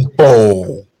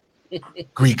Antetokounmpo.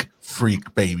 Greek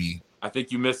freak, baby. I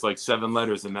think you missed like 7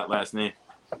 letters in that last name.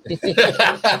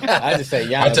 I just say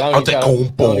Giannis.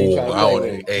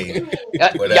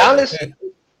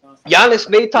 Giannis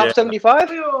made top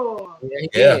 75?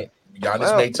 Yeah.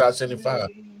 Giannis made top 75.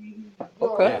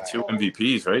 Okay. Yeah, 2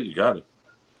 MVPs, right? You got it.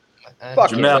 Fuck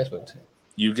Jamel,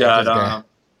 you got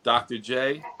Dr.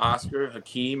 J, Oscar,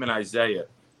 Hakeem, and Isaiah.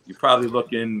 You're probably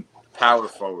looking power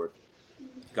forward.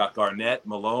 Got Garnett,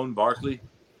 Malone, Barkley.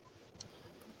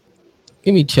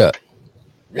 Give me Chuck.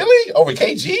 Really? Over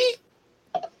KG?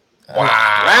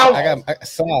 Wow. I got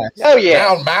size. Oh,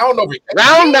 yeah. Mound over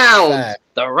Round mound.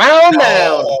 The round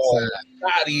mound.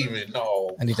 Not even.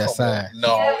 No. I need that size.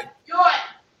 No.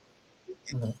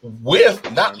 Width,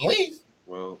 not length.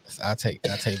 Well, I'll take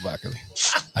Barkley.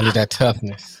 I need that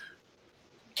toughness.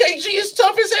 KG is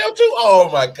tough as hell too. Oh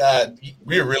my God,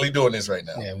 we're really doing this right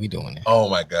now. Yeah, we doing it. Oh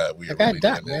my God, we are I really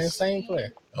got Doc, doing man. this. Same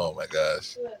player. Oh my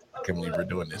gosh, I can't believe we're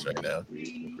doing this right now. I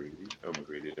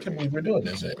can't believe we're doing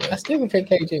this right I now. still can pick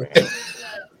KG.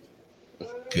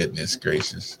 Goodness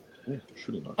gracious. I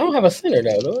don't have a center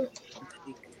though, do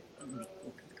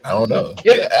I don't know.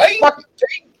 Yeah,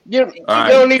 you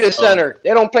don't need a center. They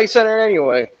don't play center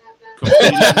anyway.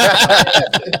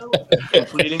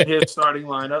 Completing his starting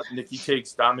lineup, Nikki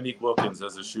takes Dominique Wilkins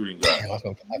as a shooting guard. I'm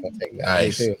gonna take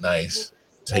that. Nice.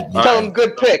 Take me. Tell him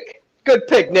good pick. Good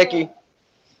pick, Nikki.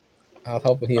 I was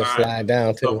hoping he'll slide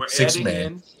down So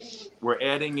too. we're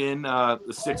adding in the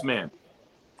 6-man.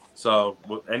 So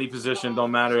any position don't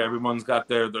matter. Everyone's got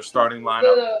their starting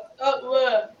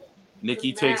lineup.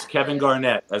 Nikki takes Kevin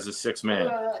Garnett as a 6-man.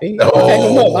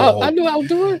 I knew I was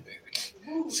doing.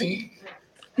 See,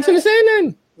 you shouldn't have said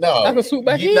nothing. No, I can swoop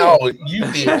back in. No,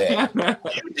 you did that.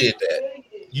 You did that.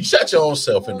 You shot your own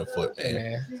self in the foot,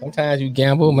 man. Sometimes you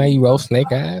gamble, man. You roll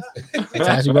snake eyes.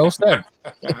 Sometimes you roll stuff.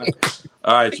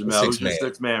 All right, Jamel, who's your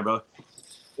 6-man, bro?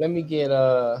 Let me get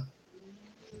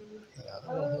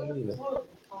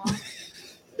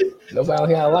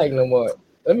nobody here I like no more.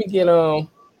 Let me get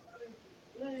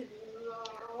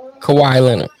Kawhi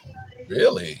Leonard.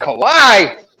 Really?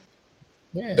 Kawhi?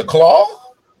 Yeah. The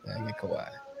Claw? I get Kawhi.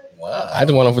 Wow. I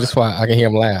just want him for the spot. I can hear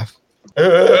him laugh.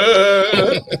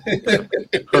 Hey,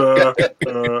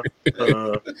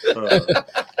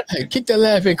 kick that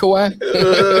laugh in,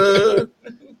 Kawhi.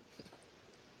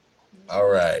 All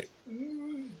right.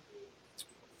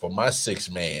 For my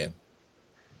 6th man,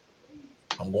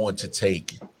 I'm going to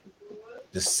take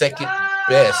the second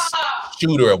best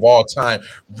shooter of all time,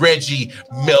 Reggie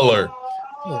Miller.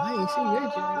 Oh, I ain't seen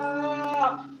Reggie.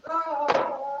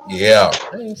 Yeah,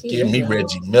 give me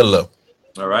Reggie Miller.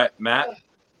 All right, Matt.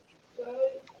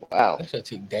 Wow. I should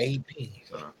take Dave P.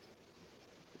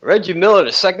 Reggie Miller,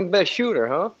 the second best shooter,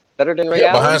 huh? Better than Ray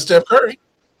Allen? Behind Steph Curry.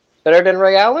 Better than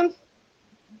Ray Allen?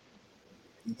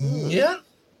 Yeah.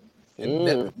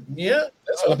 Yeah.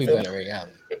 That's I'll what be I better feel. Ray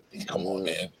Allen. Come on,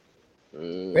 man.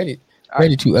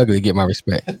 Reggie too ugly to get my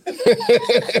respect.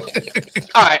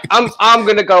 All right, I'm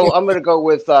gonna go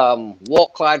with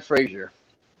Walt Clyde Frazier.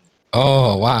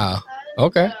 Oh wow.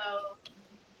 Okay.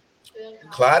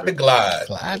 Clyde the Glide.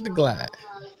 Clyde the Glide.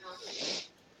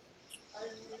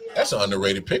 That's an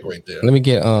underrated pick right there. Let me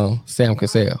get Sam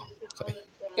Cassell.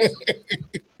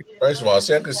 First of all,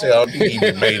 Sam Cassell, I don't think he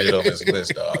even made it on his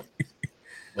list, dog.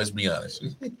 Let's be honest.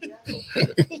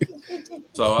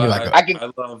 So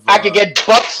I could get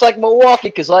Bucks like Milwaukee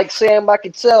because like Sam, I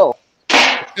could sell.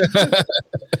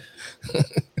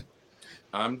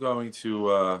 I'm going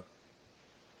to.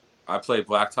 I play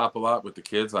Blacktop a lot with the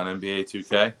kids on NBA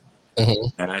 2K,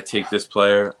 and I take this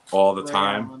player all the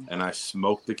time, and I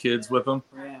smoke the kids with them.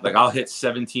 Like I'll hit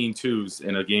 17 twos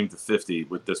in a game to 50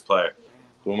 with this player.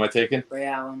 Who am I taking? Ray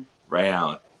Allen. Ray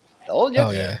Allen. Oh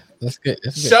yeah, that's good.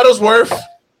 That's good. Shuttlesworth.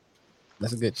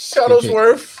 That's a good.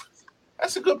 Shuttlesworth.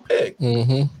 That's a good pick.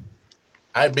 Mm-hmm. All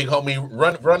right, big homie,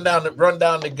 run down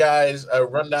the guys,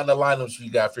 run down the lineups we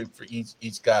got for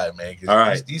each guy, man. All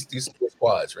right, these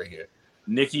squads right here.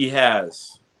 Nikki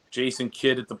has Jason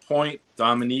Kidd at the point,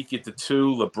 Dominique at the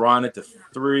 2, LeBron at the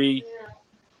 3,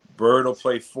 Bird will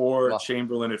play 4,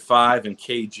 Chamberlain at 5, and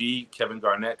KG, Kevin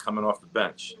Garnett coming off the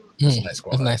bench. That's a nice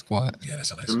squad. That's a nice squad. Yeah,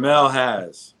 that's a nice Jamel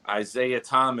has Isaiah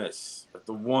Thomas at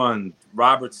the 1,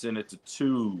 Robertson at the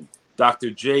 2,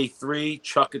 Dr. J 3,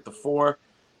 Chuck at the 4,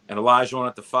 and Elijah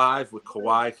at the 5 with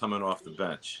Kawhi coming off the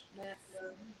bench.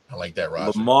 I like that,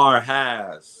 Roger. Lamar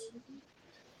has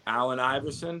Allen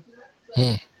Iverson,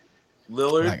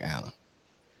 Lillard, Like Allen.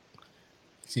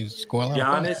 See, score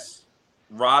Giannis,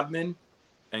 Rodman,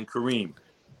 and Kareem.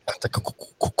 The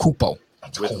Kupo.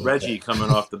 With Reggie coming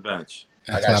off the bench.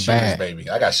 I got shooters, baby.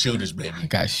 I got shooters, baby. I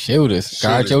got shooters.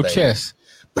 Guard your baby. chest.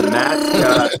 Matt's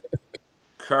got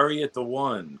Curry at the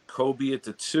 1, Kobe at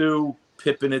the 2,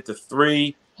 Pippen at the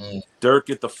 3, Dirk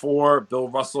at the 4, Bill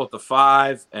Russell at the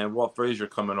 5, and Walt Frazier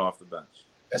coming off the bench.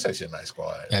 That's actually a nice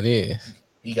squad. That is.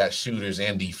 He got shooters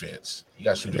and defense. He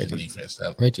got shooters and defense.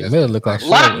 Reggie Miller look like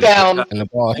lockdown. And the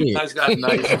ball You hit. guys got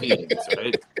nice teams,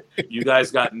 right? You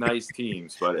guys got nice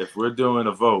teams, but if we're doing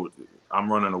a vote,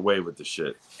 I'm running away with the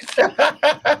shit.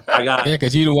 I got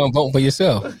because you the one voting for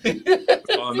yourself.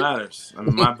 That's all that matters. I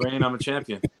mean, my brain, I'm a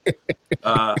champion.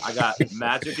 I got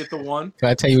Magic at the 1. Can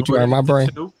I tell you what you are in my brain?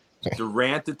 2,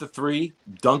 Durant at the 3,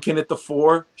 Duncan at the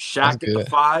 4, Shaq at the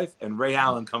 5, and Ray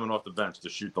Allen coming off the bench to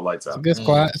shoot the lights out. It's a good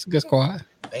squad. It's a good squad.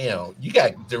 Damn, you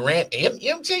got Durant and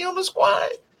MJ on the squad?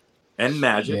 And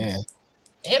Magic. Yeah.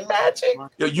 And Magic?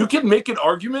 Yo, you can make an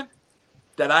argument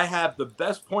that I have the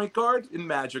best point guard in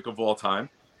Magic of all time,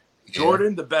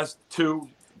 Jordan, the best 2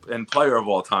 and player of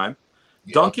all time,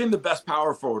 Duncan, the best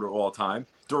power forward of all time,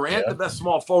 Durant, the best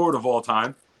small forward of all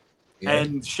time,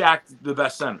 and Shaq, the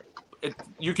best center.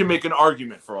 You can make an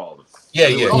argument for all of them. Yeah,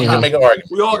 you can make an argument.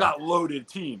 We all got loaded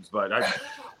teams, but I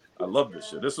love this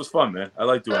shit. This was fun, man. I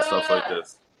like doing stuff like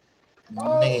this.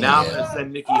 Man. Now I'm going to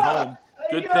send Nikki home.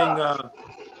 Good thing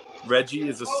Reggie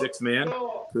is a 6th man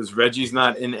because Reggie's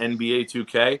not in NBA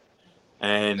 2K.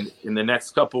 And in the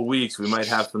next couple of weeks, we might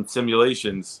have some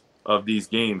simulations of these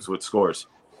games with scores.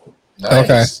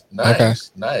 Nice,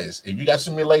 nice. If you got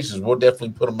simulations, we'll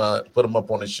definitely put them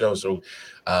up on the show so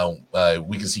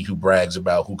we can see who brags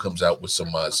about who comes out with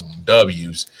some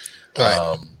W's.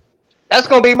 That's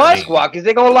gonna be my squad because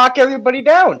they're gonna lock everybody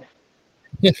down.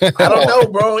 I don't know,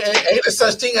 bro. Ain't a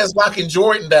such thing as locking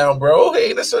Jordan down, bro.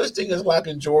 Ain't a such thing as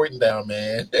locking Jordan down,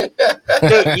 man. Dude,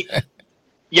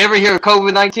 you ever hear of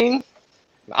COVID-19?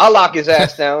 I'll lock his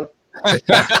ass down.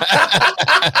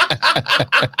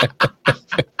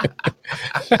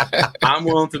 I'm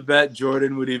willing to bet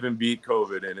Jordan would even beat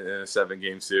COVID in a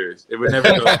 7-game series. It would never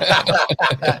go.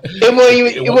 It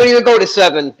wouldn't even go to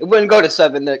 7. It wouldn't go to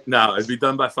 7, Nick. No, it'd be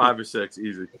done by 5 or 6,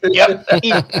 easy. Yep,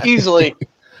 easily.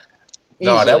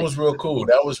 No, that was real cool.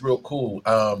 That was real cool.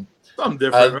 Something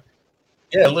different.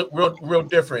 Yeah, look real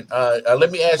different.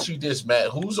 Let me ask you this, Matt.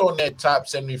 Who's on that top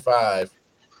 75?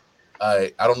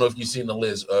 I don't know if you've seen the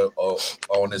list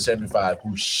on the 75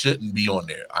 who shouldn't be on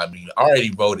there. I mean, I already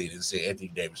voted and said Anthony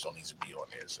Davis don't need to be on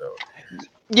there. So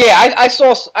yeah, I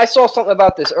saw something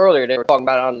about this earlier. They were talking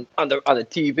about it on the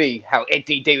TV how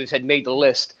Anthony Davis had made the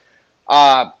list.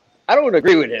 I don't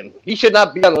agree with him. He should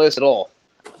not be on the list at all.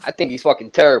 I think he's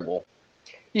fucking terrible.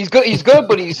 He's good,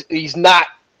 but he's not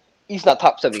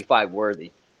top 75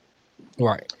 worthy.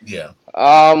 Right. Yeah.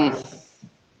 I'm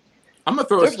gonna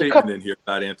throw a statement in here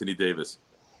about Anthony Davis.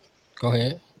 Go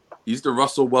ahead. He's the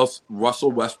Russell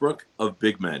Westbrook of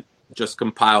big men. Just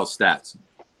compile stats.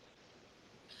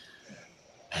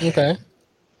 Okay.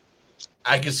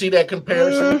 I can see that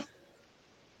comparison.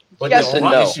 But yes and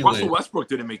no. Russell Westbrook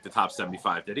didn't make the top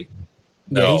 75, did he?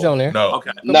 No, yeah, he's on there. No. Okay.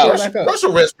 No.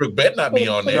 Russell Westbrook better not be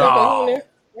on there. No.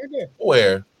 Right there.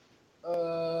 Where?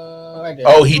 Right there.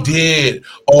 Oh, he did.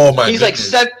 Oh my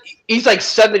goodness. He's like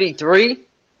 73.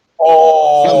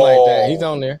 Oh, something like that. He's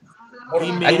on there.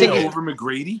 He made it over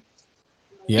McGrady.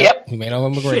 Yep. He made it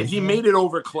over McGrady. Shit, he made it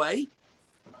over Clay.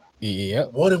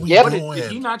 Yep. What are we doing?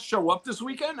 Did he not show up this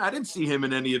weekend? I didn't see him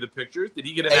in any of the pictures. Did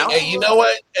he get announced? Hey, you know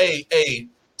what? Hey,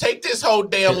 take this whole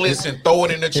damn list and throw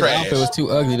it in the trash. It was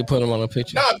too ugly to put him on a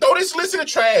picture. No, throw this list in the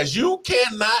trash. You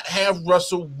cannot have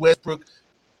Russell Westbrook.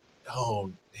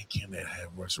 Oh, they cannot have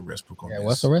Russell Westbrook on this.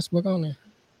 Russell Westbrook on there.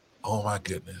 Oh my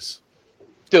goodness.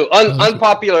 Dude,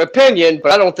 unpopular opinion,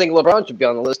 but I don't think LeBron should be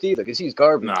on the list either because he's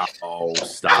garbage. No,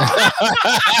 stop.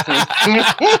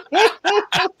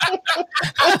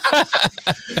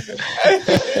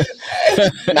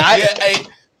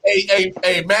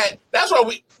 Hey, Matt. That's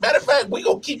why matter of fact, we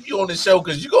gonna keep you on the show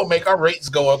because you gonna make our rates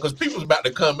go up because people's about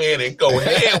to come in and go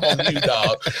ham on you,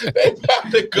 dog. They about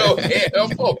to go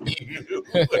ham on you.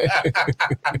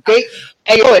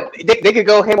 They could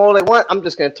go ham all they want. I'm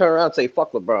just gonna turn around and say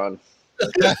fuck LeBron.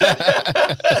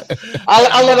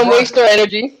 I'll let them waste their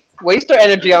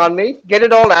energy on me, get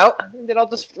it all out, and then I'll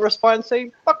just respond and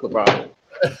say fuck LeBron.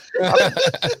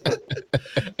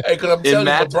 Hey, because I'm telling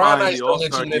you, LeBron, I the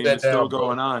All-Star game is still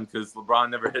going on because LeBron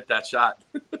never hit that shot.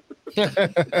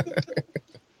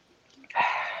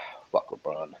 Fuck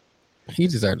LeBron. He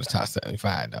deserved the top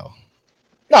 75 though.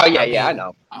 No, yeah, I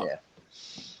know. Yeah,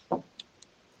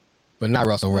 but not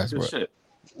Russell Westbrook.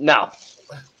 No.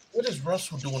 What is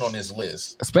Russell doing on this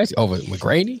list? Especially over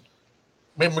McGrady?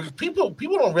 Man, people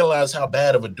don't realize how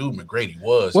bad of a dude McGrady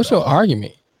was. What's your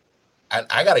argument?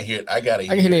 I gotta hear it. I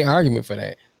can hear the argument for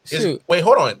that. Wait,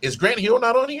 hold on. Is Grant Hill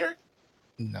not on here?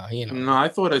 No, he ain't on. No, I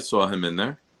thought I saw him in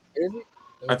there. Is he?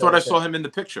 I thought I saw him in the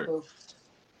picture.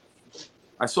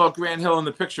 I saw Grant Hill in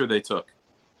the picture they took.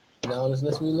 Not on this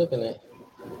list we're looking at.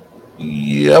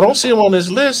 Yeah, I don't see him on this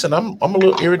list, and I'm a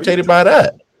little irritated by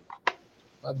that.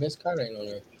 My Vince Carter ain't on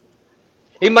there.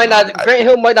 He might not. Grant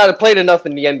Hill might not have played enough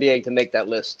in the NBA to make that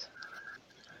list.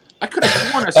 I could have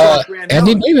sworn I saw Grant Hill.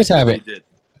 Anthony Davis have it.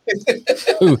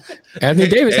 Ooh, Anthony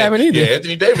Davis haven't either. Yeah,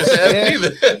 Anthony Davis haven't either.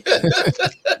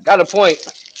 Got a point.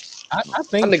 I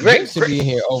think the Vince should be in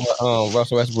here over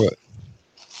Russell Westbrook.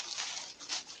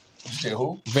 You said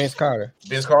who? Vince Carter.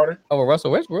 Vince Carter over Russell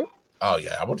Westbrook. Oh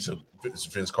yeah, I would say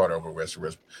Vince Carter over Russell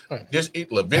Westbrook. Vince He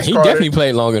Carter definitely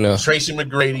played long enough. Tracy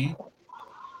McGrady,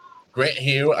 Grant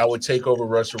Hill, I would take over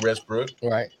Russell Westbrook.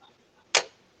 Right.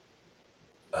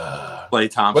 Klay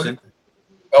Thompson.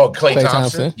 Klay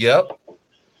Thompson. Yep.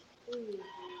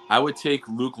 I would take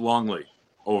Luke Longley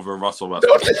over Russell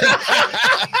Westbrook.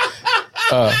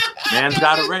 Man's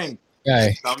got a ring.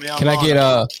 Hey, can I get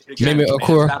Mehmet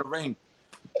Okur? Got a ring.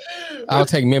 I'll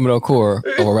take Mehmet Okur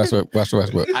over Russell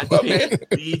Westbrook. I'd take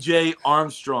BJ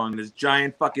Armstrong, his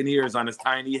giant fucking ears on his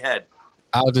tiny head.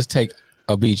 I'll just take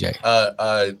a BJ.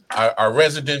 Our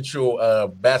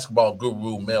residential basketball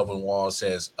guru Melvin Wall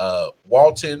says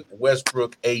Walton,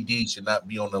 Westbrook, AD should not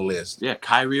be on the list. Yeah,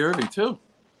 Kyrie Irving too.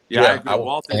 Yeah, I agree.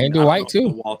 Walton and Dwight too.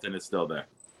 Walton is still there.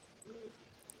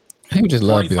 People just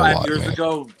love Bill 25 Walton. years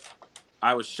ago,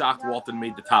 I was shocked Walton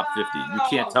made the top 50. You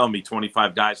can't tell me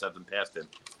 25 guys haven't passed him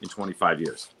in 25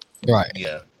 years. Right.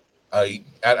 Yeah. I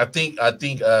think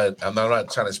I'm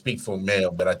not trying to speak for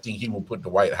Mel, but I think he will put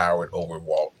Dwight Howard over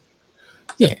Walton.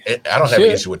 Yeah. I don't have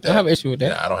an issue with that. I have an issue with that.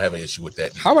 Yeah, I don't have an issue with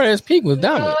that. Howard at his peak was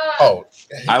dominant. Oh,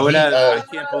 I would add, I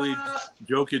can't believe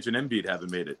Jokic and Embiid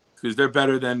haven't made it because they're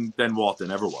better than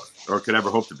Walton ever was or could ever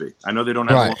hope to be. I know they don't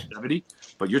have longevity,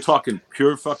 but you're talking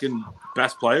pure fucking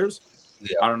best players.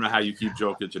 Yeah. I don't know how you keep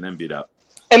Jokic and Embiid out.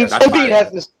 And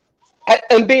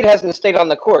Embiid hasn't stayed on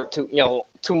the court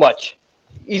too much.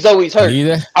 He's always hurt.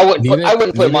 I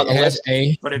wouldn't put him on the list.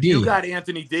 But if you got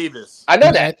Anthony Davis, I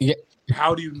know that.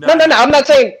 How do you not? No. I'm not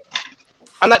saying.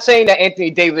 I'm not saying that Anthony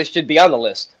Davis should be on the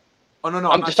list. Oh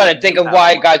no, I'm just trying to think of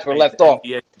why guys were left off.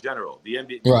 NBA in general, the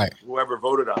NBA, Right. Whoever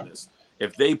voted on this,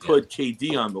 if they put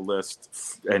KD on the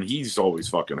list, and he's always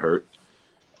fucking hurt.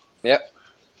 Yep.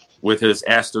 With his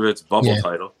asterisk bubble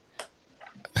title.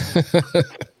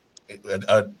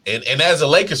 And as a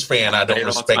Lakers fan, I don't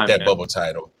respect that bubble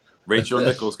title. Rachel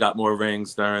Nichols got more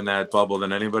rings during that bubble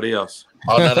than anybody else.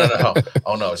 Oh no!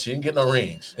 Oh no, she didn't get no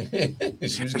rings.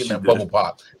 She was getting that bubble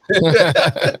pop.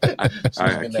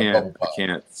 I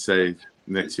can't say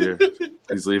Nick's here.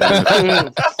 He's leaving.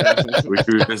 We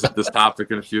can revisit this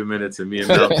topic in a few minutes, and me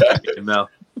and Mel.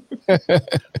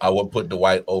 I would put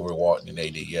Dwight over Walton and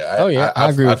AD. Yeah. I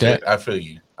agree with that. I feel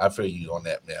you. I feel you on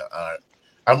that, man.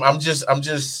 I'm just.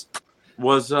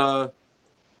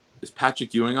 Is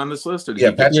Patrick Ewing on this list? Or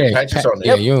Patrick's on there.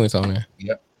 Yeah, Ewing's on there.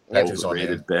 Yep. Patrick's on there.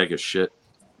 Overrated bag of shit.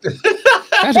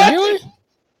 Patrick Ewing?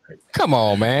 Come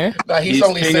on, man. He's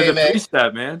only king saying of the that.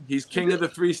 three-step, man. He's king of the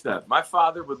three-step. My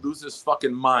father would lose his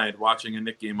fucking mind watching a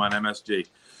Knick game on MSG.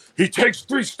 He takes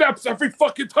 3 steps every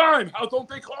fucking time. How don't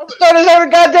they call it? So does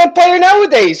every goddamn player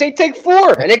nowadays. They take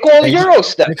 4, and they call it Euro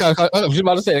step. I was just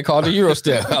about to say they called the Euro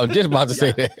step. I was just about to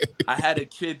say that. I had a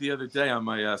kid the other day on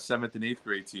my 7th and 8th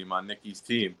grade team, on Nicky's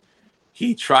team.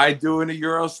 He tried doing a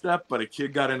Euro step, but a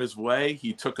kid got in his way.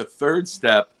 He took a 3rd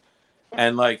step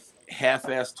and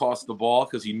half-ass tossed the ball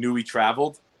because he knew he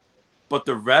traveled. But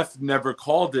the ref never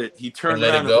called it. He turned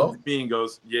around and looked at me and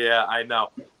goes, "Yeah, I know."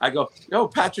 I go, "Yo,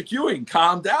 Patrick Ewing,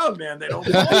 calm down, man. They don't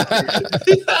call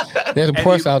it." There's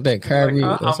reports out there. Kyrie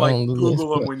I'm like,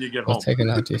 Google them when you get home. Was taken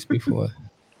out just before.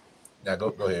 Now go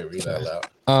ahead, read that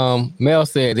loud. Mel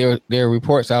said there are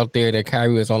reports out there that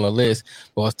Kyrie was on the list,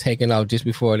 but was taken out just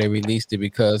before they released it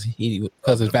because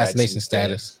of his vaccination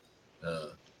status.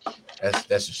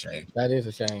 That's a shame. That is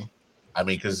a shame. I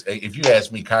mean, because if you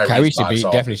ask me, Kyrie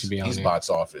definitely should be on he's there. box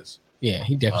office. Yeah,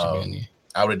 he definitely should be on there.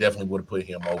 I would have put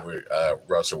him over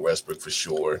Russell Westbrook for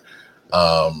sure.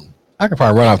 I could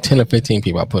probably run off 10 or 15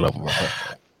 people I put up.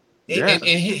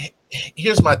 And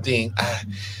here's my thing.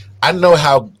 I know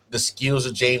how the skills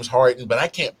of James Harden, but I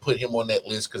can't put him on that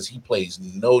list because he plays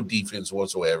no defense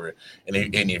whatsoever. And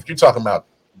if you're talking about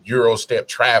Euro step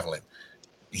traveling,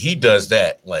 he does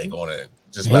that on a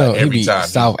just about every time.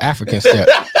 South African step.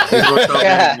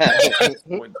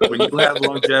 When you have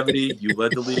longevity, you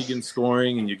led the league in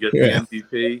scoring, and you get the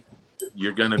MVP,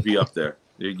 you're gonna be up there.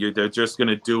 They're just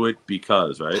gonna do it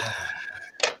because, right?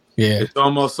 Yeah. It's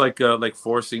almost like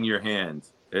forcing your hand.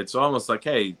 It's almost like,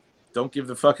 hey, don't give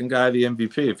the fucking guy the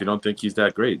MVP if you don't think he's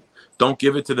that great. Don't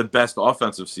give it to the best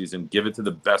offensive season. Give it to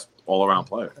the best all-around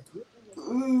player.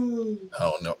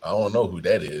 I don't know who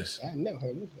that is. I never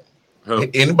heard of that. Who?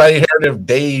 Anybody heard of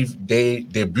Dave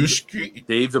Debussy?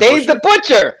 Dave the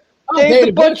Butcher. Dave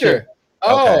the Butcher.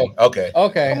 Oh, okay.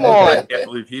 Come on. I can't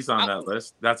believe he's on that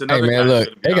list. That's another. Hey man, guy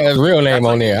look, they got his real name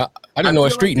on there. I didn't know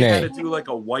his street they name. had to do like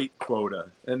a white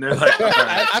quota, and they're like,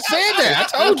 I said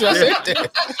that. I told you. I said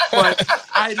that. But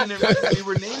I didn't even. We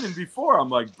were naming before. I'm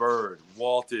like Bird,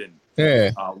 Walton,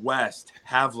 West,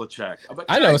 Havlicek. Like,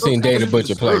 I never seen Dave the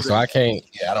Butcher play, so I can't.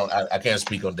 Yeah, I can't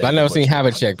speak on Dave. I never seen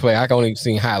Havlicek play. I can only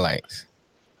seen highlights.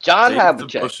 John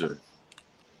Havlicek.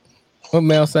 What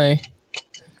Mel say?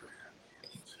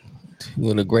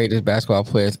 One of the greatest basketball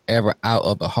players ever out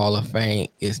of the Hall of Fame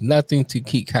is nothing to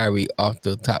keep Kyrie off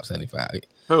the top 75.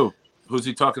 Who's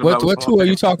he talking about? What two are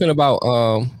you talking about,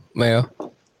 Mel?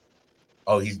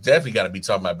 Oh, he's definitely got to be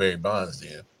talking about Barry Bonds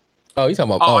then. Oh, you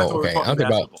talking about? Oh, okay. I'm talking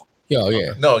about.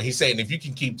 Yeah. No, he's saying if you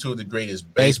can keep 2 of the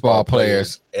greatest baseball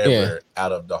players ever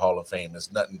out of the Hall of Fame,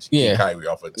 there's nothing to keep Kyrie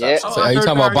off of the top. So are you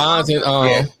talking about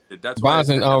Bonds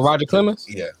and Roger Clemens?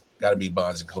 Yeah, got to be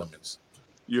Bonds and Clemens.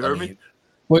 You heard me?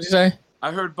 What'd you say?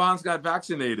 I heard Bonds got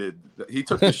vaccinated. He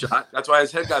took the shot. That's why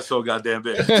his head got so goddamn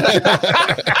big.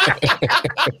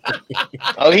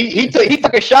 Oh, he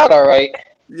took a shot, all right.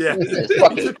 Yeah,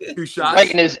 fucking 2 shots.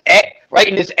 Right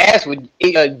in his ass with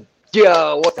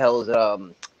what the hell is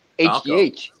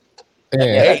HGH?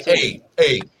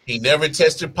 Hey, he never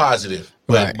tested positive,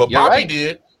 but Poppy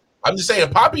did. I'm just saying,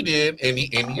 Poppy did, and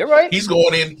you're right. He's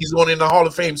going in the Hall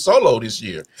of Fame solo this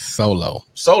year. Solo.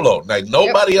 Like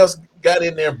nobody else got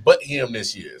in there but him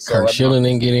this year. So Kurt Schilling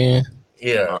didn't get in.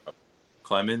 Yeah.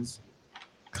 Clemens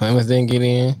didn't get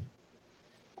in.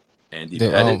 Andy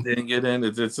Pettit didn't get in.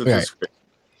 It's disgrace.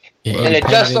 Yeah, and it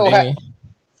just so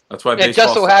that's why it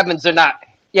just so happens they're not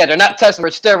testing for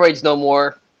steroids no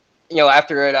more.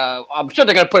 After it, I'm sure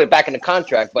they're gonna put it back in the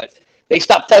contract, but they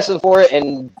stopped testing for it,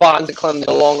 and Bonds and Clemens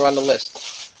no longer on the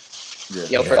list.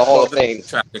 for the Hall of The Fame.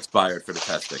 contract expired for the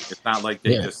testing. It's not like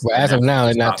they just. But as of now,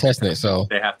 they're not testing it, so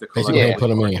they have to they should go ahead and put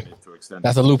them in. to extend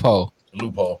That's a loophole.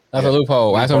 That's a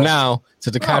loophole. As of now,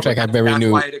 since the contract has been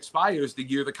renewed, that's why it expires the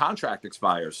year the contract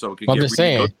expires. So it can I'm get just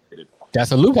saying renegotiated.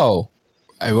 that's a loophole.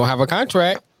 If we don't have a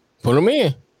contract, put them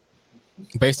in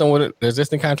based on what the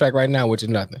existing contract right now, which is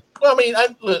nothing. Well, I mean,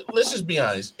 let's just be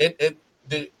honest.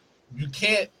 You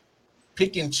can't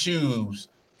pick and choose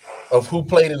of who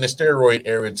played in the steroid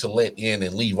era to let in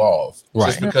and leave off, right?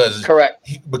 Just because, correct?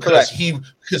 Because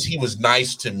he was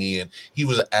nice to me and he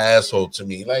was an asshole to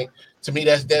me. Like to me,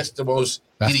 that's the most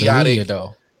idiotic. The media,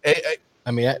 though.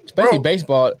 I mean, especially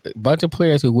baseball. A bunch of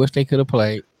players who wish they could have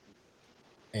played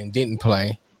and didn't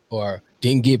play or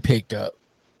didn't get picked up.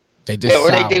 They just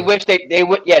they wish they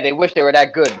would. Yeah, they wish they were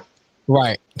that good.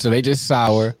 Right. So they just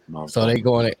sour. So they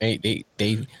go in and they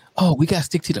we gotta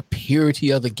stick to the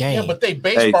purity of the game. Yeah, but they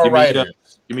baseball writers.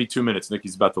 Give me 2 minutes.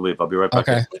 Nikki's about to leave. I'll be right back.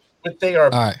 Okay. But they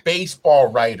are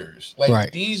baseball writers.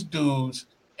 Like these dudes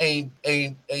ain't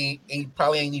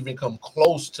probably ain't even come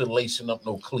close to lacing up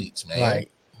no cleats, man.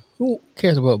 Like who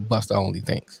cares about Buster Only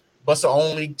thinks? Buster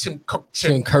Only, Tim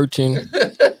Kirchin.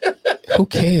 Who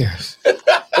cares?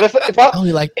 But if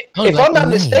I'm not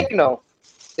mistaken, though,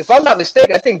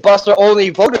 I think Buster only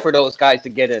voted for those guys to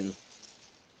get in.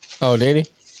 Oh, did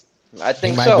he? I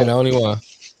think he might so. have been the only one.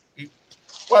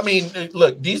 Well, I mean,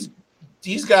 look, these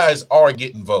guys are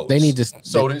getting votes. They need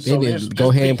to go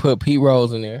ahead and put Pete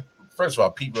Rose in there. First of all,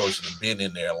 Pete Rose should have been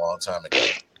in there a long time ago.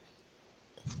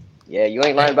 Yeah, you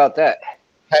ain't lying about that.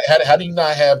 How do you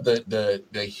not have the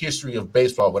history of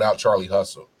baseball without Charlie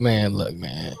Hustle? Man, look,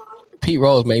 man. Pete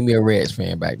Rose made me a Reds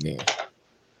fan back then.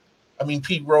 I mean,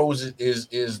 Pete Rose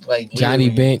is like Johnny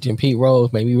Bench and Pete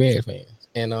Rose made me Reds fans.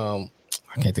 And I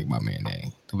can't think of my man's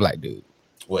name. The black dude.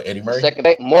 What, Eddie Murray? Second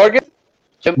base, Morgan?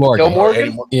 Joe Morgan?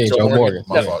 Joe Morgan.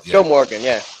 Joe Morgan,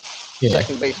 yeah.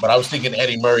 Second base. But I was thinking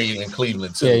Eddie Murray in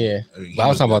Cleveland too. Yeah. But I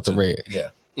was talking about the Reds. Yeah.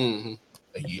 Mm-hmm.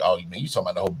 You talking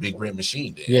about the whole Big Red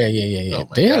Machine there. Yeah. Oh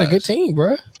they had a good team,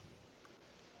 bro.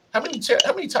 How many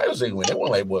titles they win? They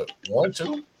won like what, 1,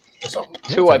 2 or something?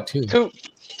 Two,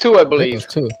 I believe.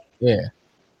 Two. Yeah.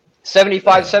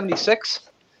 75, 76.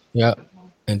 Yep.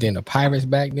 And then the Pirates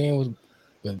back then was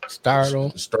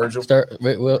Sturgill.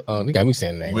 You got me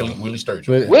saying that. Willie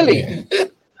Sturgill. Willie.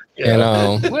 Yeah.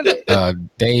 And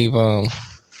Dave. God,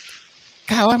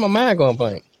 why my mind going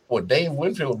blank? Well, Dave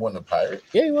Winfield won the Pirate.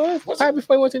 Yeah, he was. Pirate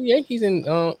before he went to the Yankees, and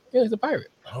he's a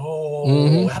Pirate.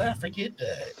 Oh, how did I forget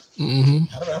that? Mm-hmm.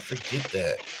 How did I forget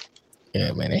that?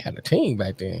 Yeah, man, they had a team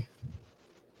back then.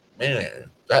 Man,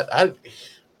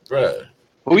 bruh.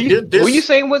 Who you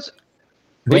saying was?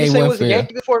 Who you saying was a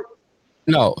Yankee before?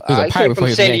 No, he was a Pirate before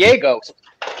he was San Diego.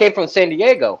 Came from San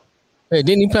Diego. Hey,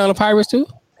 didn't he play on the Pirates too?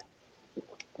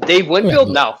 Dave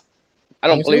Winfield? No, I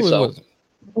don't believe so.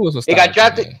 He got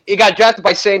drafted. He got drafted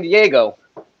by San Diego.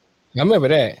 I remember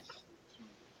that.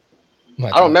 I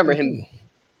don't remember him.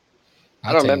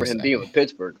 I don't remember him being with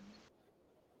Pittsburgh.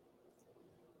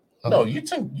 No, you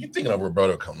thinking of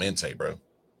Roberto Clemente, bro?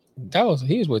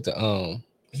 He was with the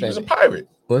He was a Pirate.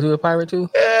 Was he a Pirate too?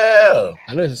 Yeah.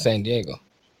 I know it's San Diego.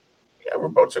 Yeah,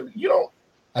 Roberto. You don't.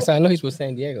 I know he's with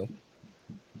San Diego.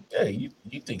 Yeah, you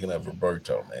thinking of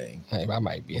Roberto, man? Hey, I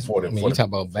might be. For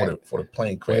the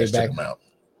plane crash took him out.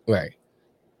 Right.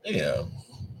 Yeah.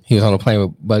 He was on a plane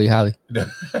with Buddy Holly.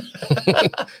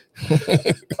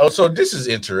 Oh, so this is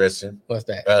interesting. What's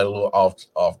that? A little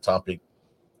off topic.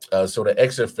 So the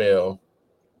XFL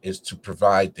is to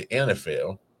provide the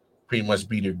NFL pretty much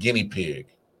be their guinea pig.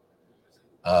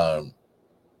 Of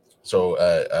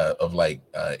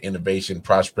innovation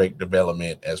prospect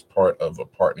development as part of a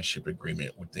partnership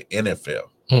agreement with the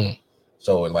NFL.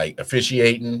 So like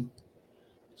officiating,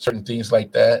 certain things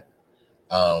like that,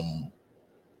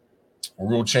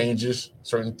 rule changes,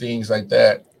 certain things like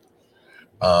that.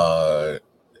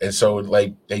 And so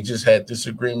like they just had this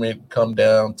agreement come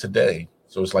down today.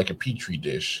 So it's like a petri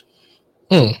dish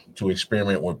to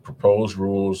experiment with proposed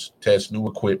rules, test new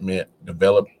equipment,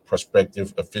 develop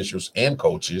prospective officials and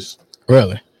coaches.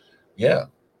 Really? Yeah.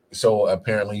 So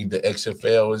apparently the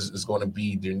XFL is going to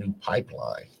be their new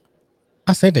pipeline.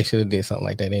 I said they should have did something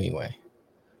like that anyway.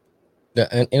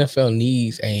 The NFL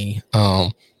needs a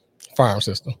farm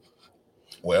system.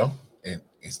 Well,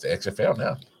 it's the XFL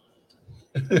now.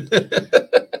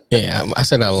 Yeah, I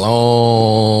said that a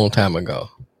long time ago.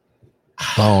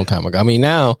 I mean,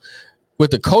 now with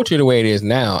the culture the way it is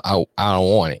now, I don't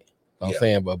want it. I'm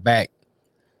saying, but back,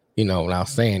 when I was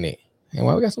saying it, and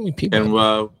why we got so many people?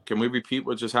 And can we repeat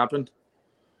what just happened?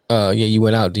 You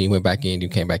went out, then you went back in, you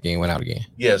came back in, went out again.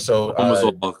 Yeah, so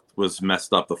was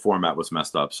messed up. The format was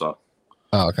messed up. So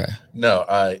Oh, okay. No,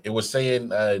 it was saying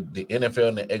the NFL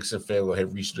and the XFL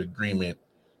have reached an agreement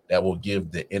that will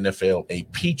give the NFL a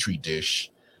petri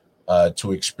dish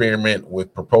to experiment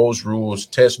with proposed rules,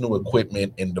 test new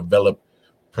equipment, and develop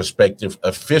prospective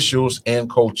officials and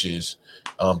coaches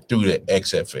through the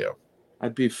XFL.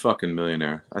 I'd be a fucking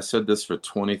millionaire. I said this for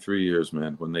 23 years,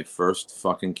 man. When they first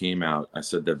fucking came out, I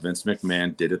said that Vince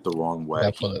McMahon did it the wrong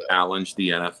way. He challenged the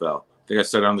NFL. I think I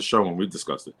said it on the show when we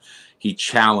discussed it. He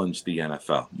challenged the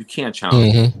NFL. You can't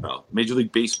challenge the NFL. Major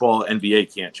League Baseball,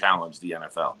 NBA can't challenge the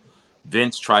NFL.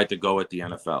 Vince tried to go at the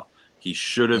NFL. He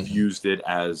should have used it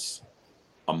as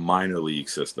a minor league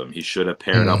system. He should have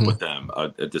paired up with them,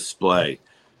 a display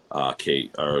case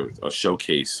or a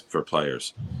showcase for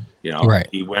players. You know,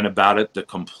 he went about it the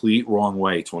complete wrong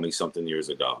way 20-something years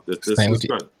ago. This is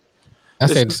good. I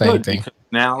said the same thing.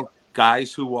 Now,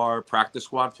 guys who are practice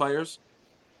squad players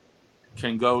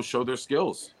can go show their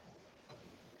skills.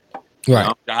 You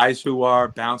know, guys who are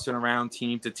bouncing around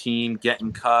team to team,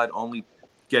 getting cut, only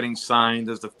getting signed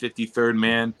as the 53rd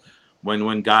man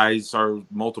when guys are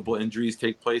multiple injuries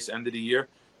take place end of the year,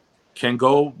 can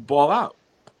go ball out.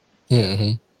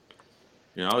 You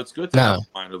know, it's good to have a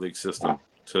minor league system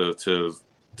to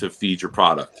feed your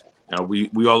product. Now we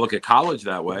all look at college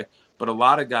that way, but a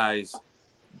lot of guys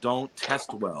don't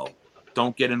test well,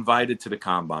 don't get invited to the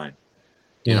combine,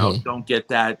 you know, don't get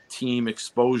that team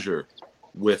exposure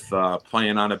with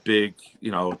playing on a big,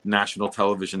 you know, national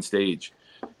television stage.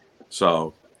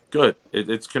 So good.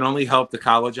 It can only help the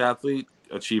college athlete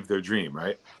achieve their dream,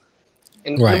 right?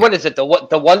 And what is it? The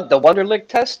Wonderlic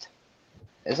test?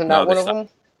 Isn't that one of them?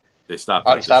 They stopped.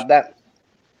 Oh, they stopped that.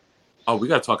 Oh, we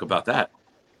got to talk about that.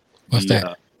 What's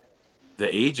that?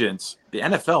 The agents, the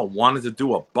NFL wanted to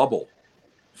do a bubble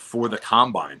for the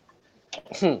combine,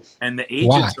 and the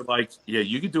agents are like, "Yeah,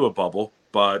 you could do a bubble,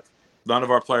 but none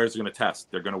of our players are going to test.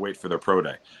 They're going to wait for their pro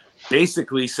day."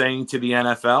 Basically saying to the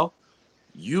NFL,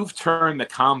 "You've turned the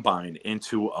combine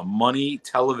into a money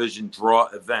television draw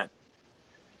event.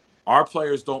 Our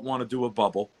players don't want to do a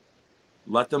bubble.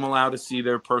 Let them allow to see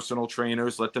their personal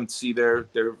trainers. Let them see their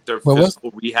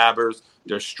physical rehabbers,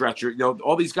 their stretcher. You know,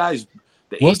 all these guys."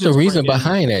 What's the reason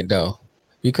behind that, though?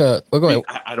 Because we're going.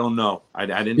 I don't know. I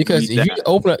didn't. Because if you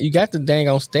open up, you got the dang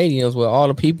on stadiums with all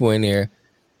the people in there.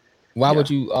 Why would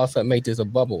you also make this a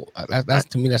bubble? That's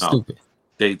to me, that's stupid.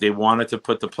 They wanted to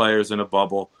put the players in a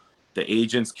bubble. The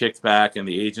agents kicked back, and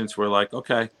the agents were like,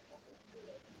 "Okay,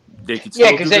 they could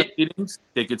still do their meetings.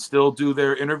 They could still do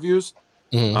their interviews,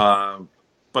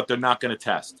 but they're not going to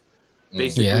test."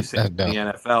 Basically, saying to the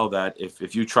NFL that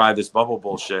if you try this bubble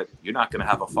bullshit, you're not going to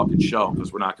have a fucking show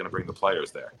because we're not going to bring the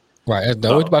players there. Right.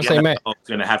 That's what about to say, Matt.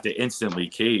 Going to have to instantly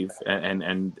cave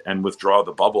and withdraw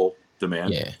the bubble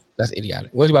demand. Yeah, that's idiotic.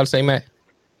 What you about to say, Matt?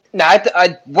 No,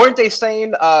 I weren't they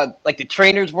saying like the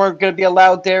trainers weren't going to be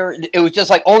allowed there? It was just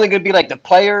like only going to be like the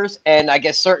players and I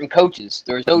guess certain coaches.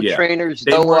 There's no trainers,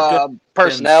 no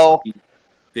personnel.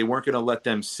 They weren't going to let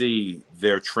them see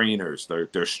their trainers,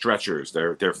 their stretchers,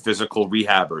 their physical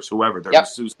rehabbers, whoever, their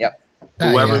masseuses,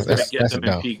 whoever's going to get them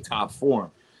in peak top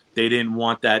form. They didn't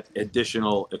want that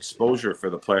additional exposure for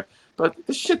the player. But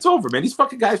this shit's over, man. These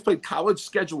fucking guys played college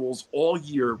schedules all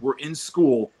year. We're in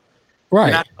school. Right.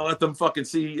 You're not going to let them fucking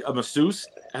see a masseuse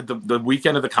at the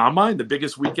weekend of the combine, the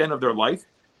biggest weekend of their life,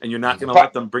 and you're not going to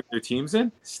let them bring their teams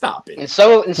in? Stop it. And some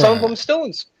of them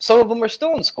some of them are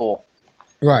still in school.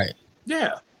 Right.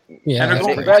 Yeah. Yeah. And they're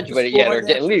going to graduate yet or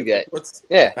didn't leave yet.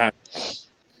 Yeah.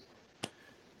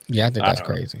 Yeah, I think that's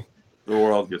crazy. The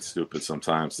world gets stupid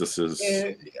sometimes.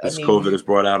 COVID has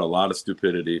brought out a lot of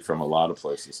stupidity from a lot of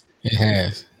places. It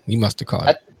has. You must have caught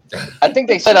it. I think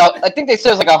they said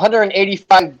like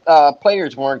 185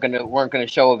 players weren't gonna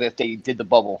show if they did the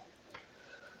bubble.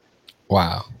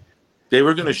 Wow. They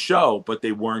were gonna show, but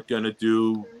they weren't gonna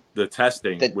do the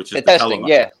testing, which is the testing.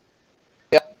 Yeah.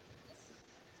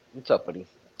 What's up, buddy?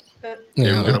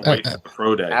 They were going to wait for the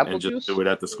pro day and just do it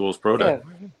at the school's pro day.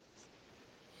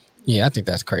 Yeah, I think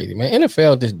that's crazy, man.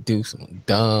 NFL just do some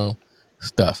dumb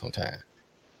stuff sometimes.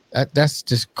 That's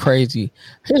just crazy.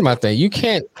 Here's my thing: you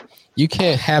can't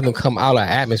have them come out of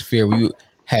the atmosphere where you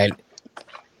had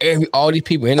all these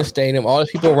people in the stadium, all the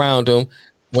people around them.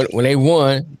 When they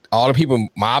won, all the people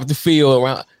mobbed the field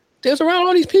around. There's around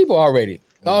all these people already.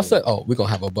 All of a sudden, we're gonna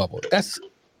have a bubble. That's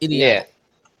idiot. Yeah.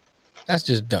 That's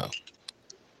just dumb.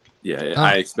 Yeah,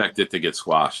 I expect it to get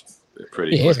squashed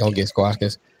pretty quick. It's gonna get squashed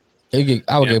because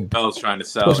NFL's trying to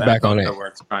sell back on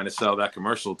that. Trying to sell that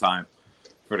commercial time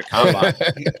for the combine.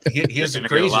 Here's the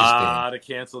craziest thing. A lot of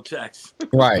canceled checks.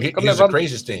 Right. Here's the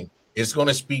craziest thing. It's going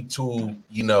to speak to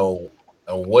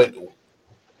what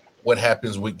what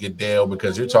happens with Goodell,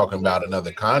 because you're talking about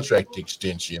another contract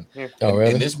extension. Oh,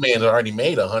 really? And this man's already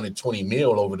made $120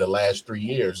 million over the last 3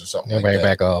 years or something. Bring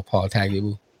back Paul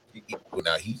Tagliabue.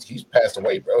 Now he's passed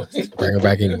away, bro. Bring him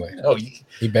back anyway. Oh,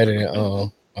 he better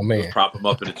than a man. Prop him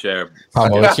up in a chair.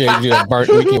 Prop him up in a chair.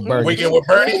 Weekend Bernie. Weekend with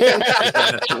Bernie.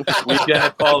 Weekend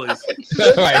at Paulie's.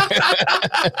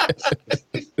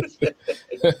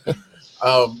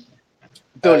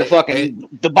 Doing the fucking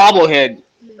the bobblehead.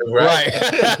 Right.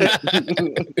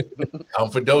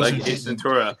 For those like who Ace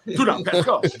Ventura, do not pass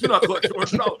go. Do not collect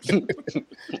 $200.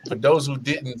 For those who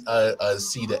didn't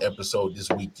see the episode this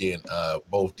weekend,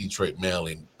 both Detroit Mail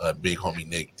and Big Homie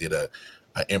Nick did an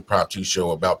impromptu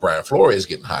show about Brian Flores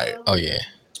getting hired. Oh yeah.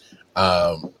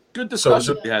 Good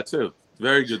discussion we had too.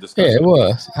 Very good discussion. Yeah, it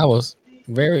was. I was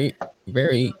very,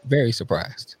 very, very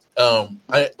surprised.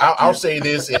 I'll say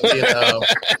this, and then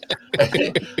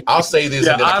I'll say this,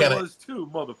 Yeah, and then I was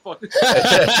too, motherfucker.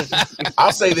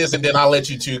 I'll say this, and then I'll let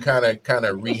you two kind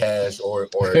of rehash or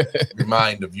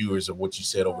remind the viewers of what you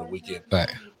said over the weekend.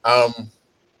 Right. I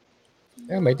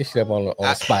made this shit up on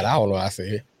the spot. I don't know what I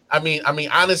said. I mean,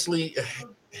 honestly,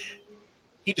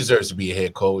 he deserves to be a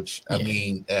head coach. I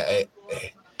mean,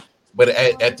 but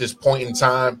at this point in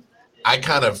time, I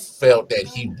kind of felt that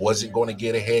he wasn't going to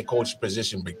get a head coach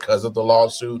position because of the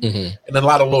lawsuit. Mm-hmm. And a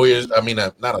lot of lawyers,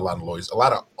 not a lot of lawyers, a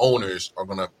lot of owners are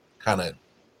going to kind of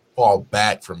fall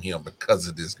back from him because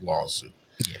of this lawsuit.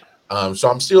 Yeah. So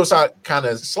I'm still kind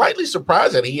of slightly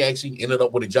surprised that he actually ended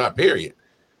up with a job, period.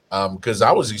 Because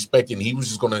I was expecting he was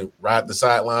just going to ride the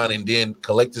sideline and then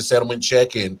collect the settlement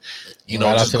check and,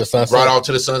 right just ride out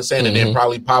to the sunset, and then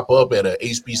probably pop up at a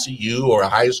HBCU or a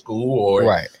high school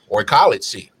or a college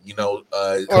seat. Or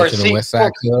coaching the West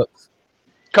Side Club.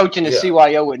 Coaching the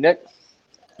CYO with Nick.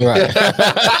 Right.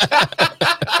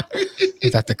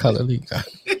 Is that the color league? No,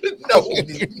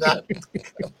 it's not.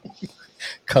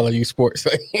 Color U Sports.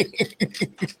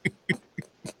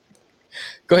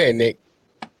 Go ahead, Nick.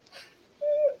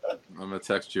 I'm gonna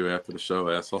text you after the show,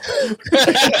 asshole.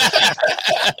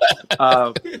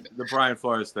 The Brian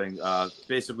Flores thing.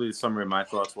 Basically, the summary of my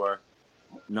thoughts were: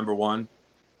 number one,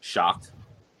 shocked,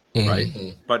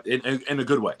 right? But in a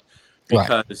good way,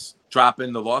 because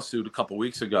dropping the lawsuit a couple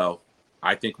weeks ago,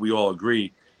 I think we all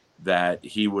agree that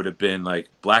he would have been like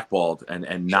blackballed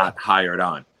and not hired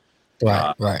on.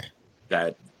 Right.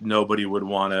 That nobody would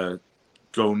want to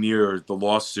go near the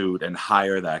lawsuit and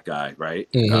hire that guy, right?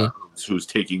 Who's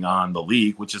taking on the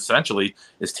league, which essentially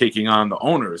is taking on the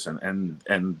owners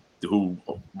and who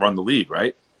run the league,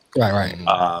 right?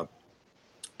 Right.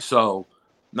 So,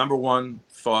 number one,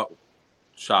 thought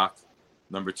shocked.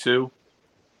 Number two,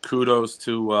 kudos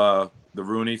to the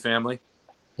Rooney family.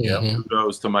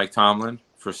 Kudos to Mike Tomlin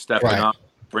for stepping up,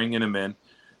 bringing him in.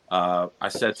 I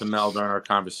said to Mel during our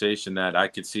conversation that I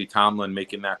could see Tomlin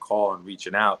making that call and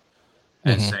reaching out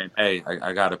and saying, hey,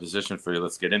 I got a position for you.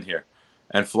 Let's get in here.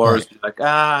 And Flores be like,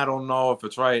 I don't know if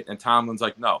it's right. And Tomlin's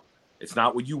like, no, it's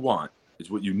not what you want. It's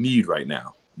what you need right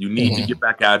now. You need to get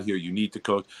back out here. You need to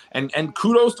coach. And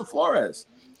kudos to Flores.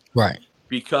 Right.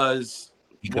 Because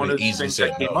one of the things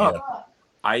that came up,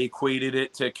 I equated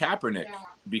it to Kaepernick.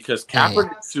 Because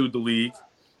Kaepernick sued the league,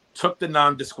 took the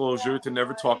non-disclosure to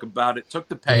never talk about it, took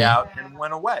the payout, and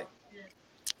went away.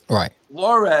 Right.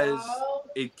 Flores,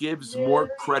 it gives more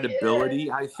credibility,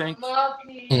 I think,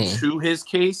 to his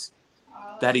case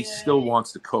that he still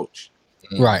wants to coach.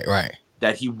 Right.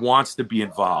 That he wants to be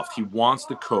involved. He wants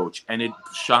to coach. And it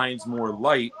shines more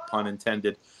light, pun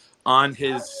intended, on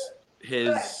his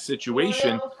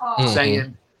situation,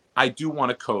 saying, I do want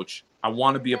to coach. I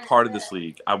want to be a part of this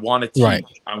league. I want to teach.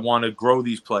 I want to grow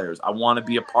these players. I want to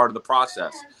be a part of the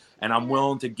process. And I'm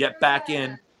willing to get back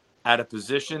in at a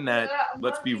position that,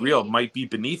 let's be real, might be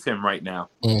beneath him right now.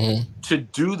 To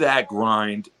do that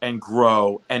grind and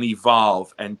grow and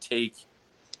evolve and take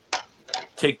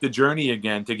the journey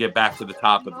again to get back to the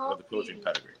top of the coaching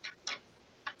pedigree.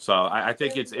 So I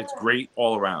think it's great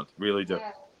all around. Really do.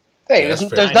 Hey, there's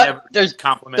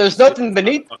nothing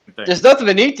beneath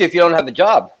you if you don't have a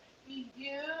job.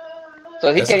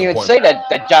 So he can't even say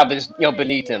that job is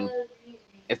beneath him.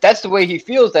 If that's the way he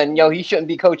feels, then he shouldn't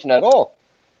be coaching at all.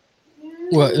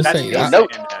 Well, that's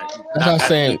what I'm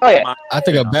saying. I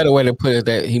think a better way to put it is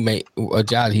that he made a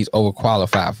job he's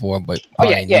overqualified for, but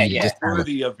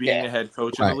worthy of being a head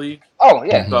coach in the league. Oh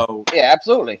yeah, so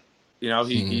absolutely. He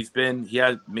has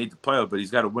made the playoff, but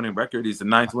he's got a winning record. He's the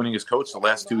 9th winningest coach the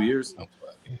last 2 years,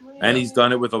 and he's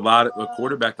done it with a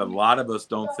quarterback that a lot of us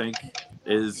don't think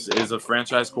is a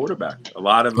franchise quarterback. A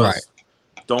lot of us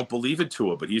don't believe it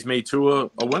Tua, but he's made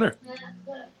Tua a winner.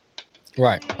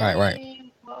 Right.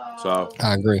 So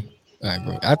I agree.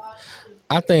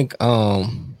 I think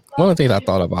one of the things I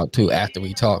thought about too after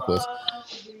we talked was,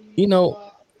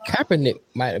 Kaepernick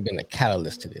might have been a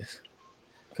catalyst to this.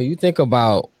 Because you think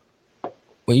about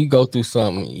when you go through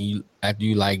something, you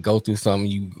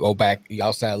go back, you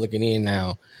outside looking in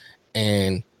now,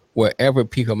 and wherever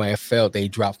people may have felt they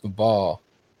dropped the ball,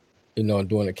 doing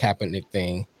the Kaepernick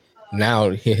thing,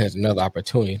 now he has another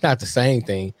opportunity. It's not the same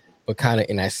thing, but kind of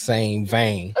in that same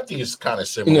vein. I think it's kind of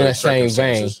similar. In that same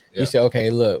vein, yeah. You say, okay,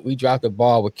 look, we dropped the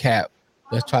ball with Cap.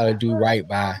 Let's try to do right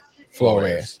by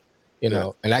Flores.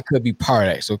 And that could be part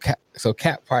of that. So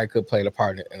Cap probably could play the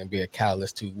part and be a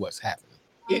catalyst to what's happening.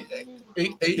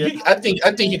 I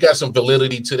think you got some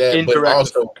validity to that, Indirect but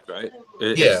also, effect, right?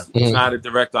 It's not a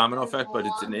direct domino effect, but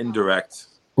it's an indirect.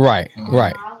 Right. And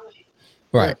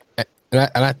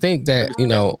I think that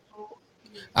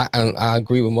I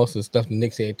agree with most of the stuff that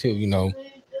Nick said too.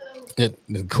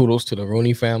 Kudos to the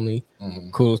Rooney family,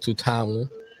 kudos to Tomlin,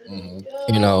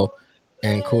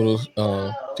 and kudos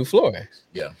to Flores.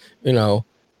 Yeah,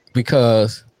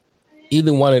 because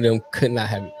either one of them could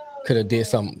have did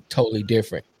something totally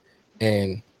different,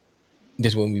 and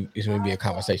this wouldn't be a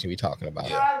conversation we're talking about.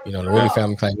 The Rooney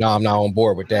family claimed, no, I'm not on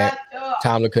board with that.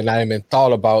 Tomlin could not even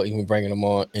thought about even bringing them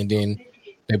on, and then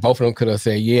both of them could have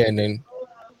said yeah, and then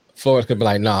Flores could be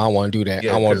like, no, I don't want to do that.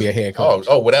 I want to be a head coach.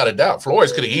 Oh, without a doubt.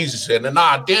 Flores could have easily said,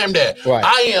 nah, damn that. Right.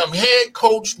 I am head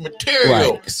coach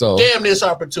material. Right. So damn this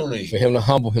opportunity. For him to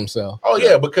humble himself. Oh,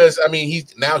 yeah, because,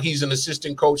 he's an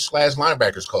assistant coach /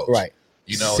 linebackers coach. Right.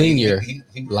 Senior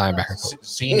linebacker coach.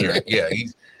 Senior, yeah.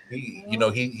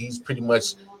 He's pretty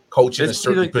much coaching a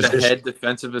certain position. The head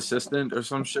defensive assistant or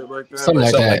some shit like that.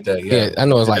 Something like that. Yeah. I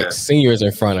know it's like seniors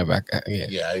in front of it.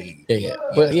 Yeah.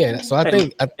 But yeah, so I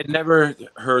think it never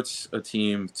hurts a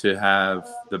team to have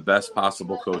the best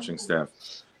possible coaching staff.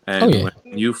 And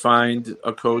when you find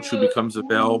a coach who becomes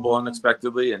available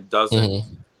unexpectedly and doesn't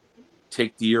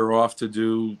take the year off to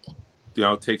do,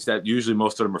 takes that. Usually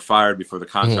most of them are fired before the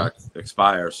contract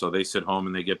expires, so they sit home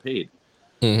and they get paid.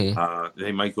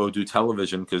 They might go do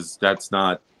television because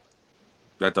that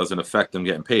doesn't affect them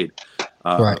getting paid.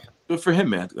 Right. Good for him,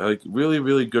 man. Like really,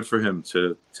 really good for him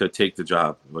to take the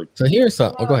job. Like, so here's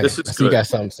something. Go ahead. This is you got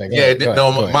something to say.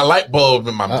 My light bulb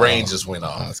in my brain just went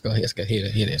off. Let's go ahead. Let's hear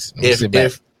this.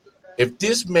 If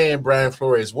this man Brian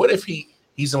Flores, what if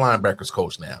he's a linebackers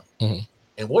coach now?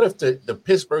 And what if the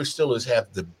Pittsburgh Steelers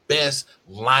have the best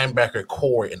linebacker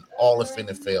core in all of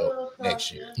NFL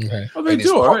next year? Okay. Well, they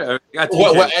do. All right.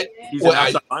 He's an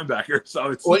outside linebacker,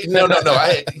 so it's no.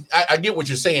 I get what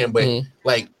you're saying, but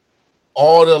like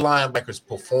all the linebackers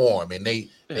perform, and they're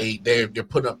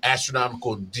putting up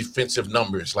astronomical defensive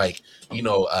numbers, like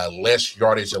less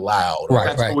yardage allowed.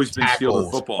 That's always been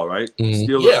Steelers football, right?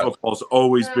 Steelers football's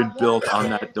always been built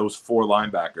on those four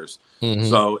linebackers.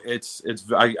 So it's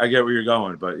I get where you're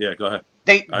going, but yeah, go ahead.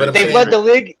 They've led the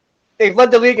league. They've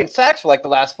led the league in sacks for like the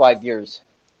last 5 years.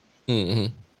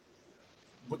 But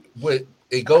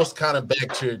it goes kind of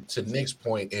back to Nick's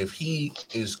point. If he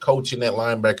is coaching that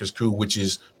linebackers crew, which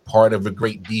is part of a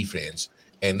great defense,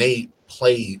 and they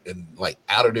play and like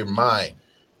out of their mind,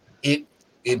 it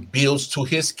builds to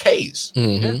his case.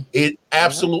 It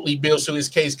absolutely builds to his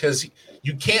case, because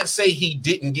you can't say he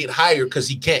didn't get hired because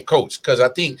he can't coach. Because I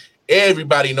think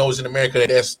everybody knows in America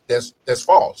that that's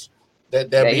false.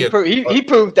 He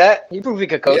proved that. He proved he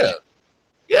could coach.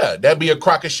 Yeah, that'd be a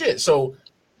crock of shit. So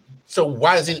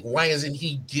why isn't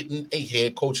he getting a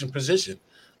head coaching position?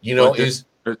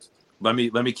 Let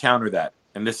me counter that.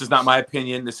 And this is not my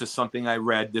opinion. This is something I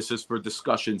read. This is for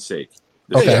discussion's sake.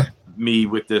 This is me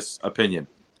with this opinion.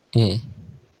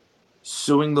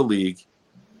 Suing the league,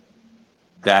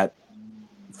 that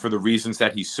for the reasons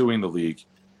that he's suing the league,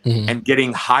 and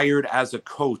getting hired as a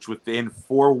coach within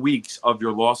 4 weeks of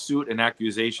your lawsuit and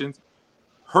accusations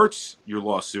hurts your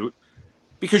lawsuit,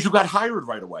 because you got hired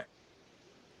right away.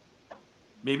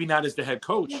 Maybe not as the head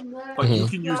coach, but you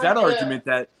can use that argument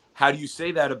that, how do you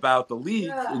say that about the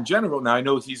league in general? Now, I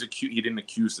know he didn't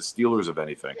accuse the Steelers of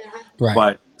anything,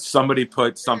 but somebody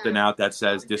put something out that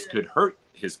says this could hurt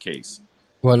his case.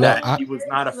 Well, he was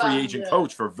not a free agent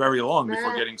coach for very long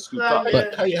before getting scooped up.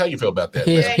 But how you feel about that?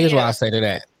 Here's what I say to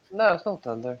that. No, it's not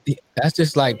done there. That's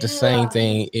just like the same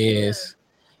thing is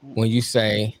when you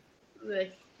say,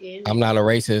 I'm not a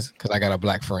racist because I got a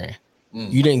black friend.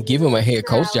 You didn't give him a head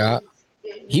coach job.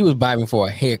 He was vibing for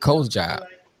a head coach job.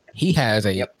 He has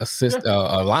a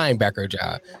linebacker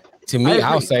job. To me,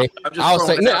 I'm saying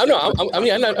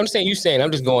you saying,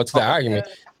 I'm just going to the argument.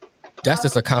 That's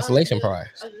just a consolation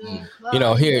prize.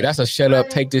 Here, that's a shut up,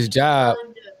 take this job.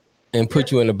 and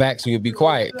put you in the back so you'll be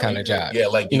quiet kind of job. Yeah,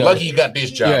 like you're lucky you got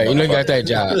this job. Yeah, you know you got that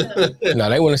job. No,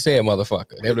 they wouldn't have said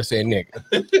motherfucker. They would have said nigga.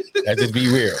 That just be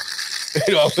real.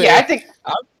 You know what I'm saying? Yeah,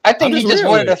 I think he just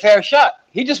wanted a fair shot.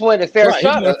 He just wanted a fair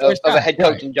shot of a head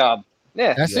coaching job.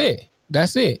 Yeah,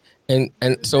 That's it. And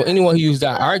so anyone who used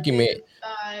that argument,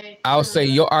 I'll say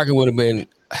your argument would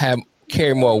have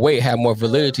carry more weight, have more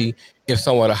validity if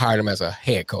someone had hired him as a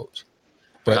head coach.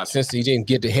 But since he didn't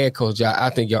get the head coach job, I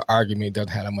think your argument doesn't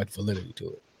have that much validity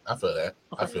to it. I feel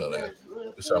that.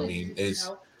 So I mean,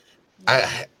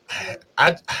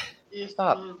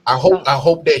 I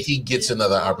hope that he gets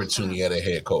another opportunity at a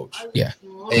head coach. Yeah.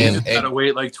 And gotta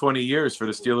wait like 20 years for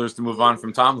the Steelers to move on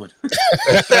from Tomlin.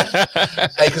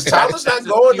 Hey, because Tomlin's not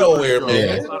going nowhere,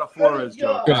 man. It's not a Flores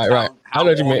joke. Right. I know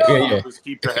what you mean. Yeah.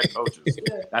 Keep their head coaches.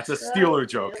 That's a Steeler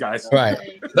joke, guys.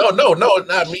 Right. No,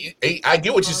 not me. I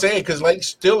get what you're saying because, like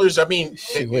Steelers, I mean,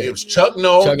 it was Chuck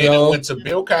Noll, then it went to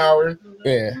Bill Cowher,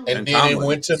 and then it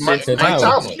went to Mike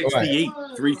Tomlin. 68,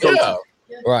 3 coaches.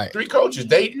 Yeah. Right, 3 coaches.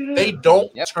 They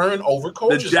don't turn over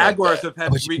coaches. The Jaguars have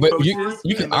had 3 coaches.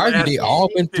 You can argue they all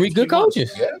been 3 good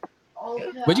coaches. Yeah.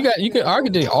 But you can argue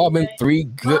they all been 3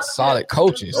 good solid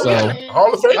coaches. So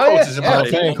Hall of Fame coaches, Hall of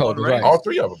Fame coaches, right? All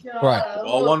 3 of them, right?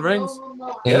 All won rings.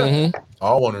 Yeah,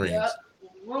 all won rings.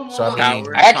 So I mean,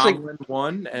 Tomlin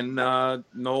won and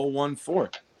Noel won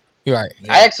 4. You're right.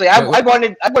 I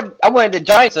wanted the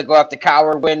Giants to go after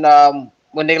Cowher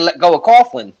when they let go of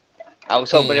Coughlin. I was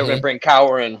hoping they were going to bring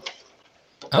Cowher in.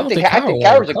 I think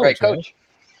Cowher's a great coach.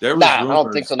 I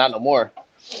don't think so. Not no more.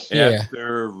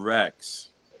 After Rex,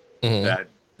 that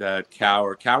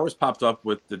Cowher's popped up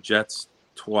with the Jets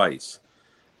twice,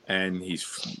 and he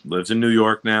lives in New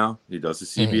York now. He does the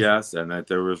CBS, and that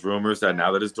there was rumors that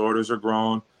now that his daughters are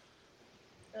grown,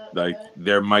 like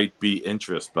there might be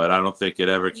interest, but I don't think it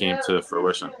ever came to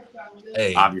fruition.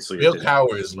 Hey, obviously, Bill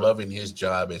Cowher is loving his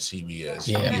job at CBS.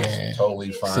 Yeah, he's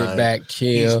totally fine. Sit back,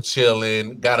 chill. He's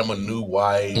chilling. Got him a new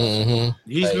wife.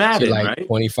 He's Madden, like right?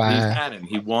 25. He's Madden.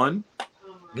 He won.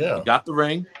 Yeah, he got the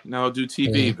ring. Now he'll do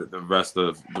TV the rest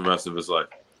of his life.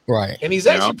 Right, and he's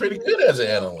actually pretty good as an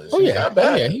analyst. Oh yeah, not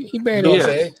bad. Oh, yeah. He better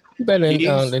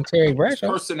than Terry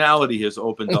Bradshaw. His personality has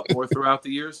opened up more throughout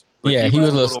the years. Yeah, he was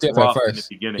a little stiff at first in the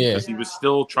beginning because he was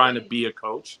still trying to be a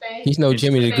coach. He's no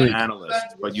Jimmy the Greek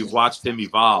analyst, but you've watched him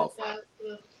evolve.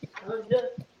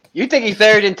 You think he's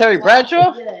better than Terry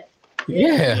Bradshaw?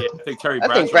 Yeah. I think Terry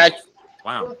Bradshaw.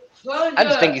 Wow. I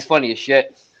just think he's funny as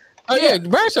shit. Oh yeah,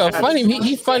 Bradshaw funny.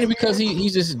 He's funny because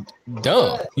he's just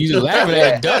dumb. You just laughing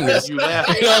at dumbness. You laugh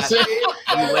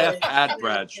at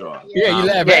Bradshaw. Yeah, you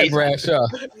laugh at Bradshaw.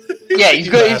 Yeah, he's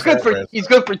good. He's good for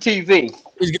TV.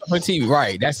 He's good for TV,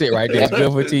 right? That's it, right there. He's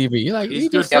good for TV. You're like, he's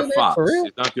good for Fox. For real?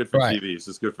 He's not good for TV. He's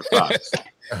just good for Fox.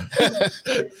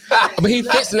 But he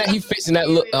fits in that. He fits in that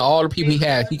look. All the people he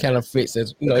has, he kind of fits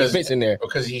as he fits in there.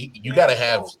 Because you got to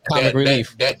have comic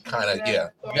relief. That kind of You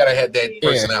got to have that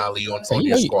personality on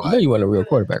your squad. You know you want a real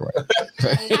quarterback, right?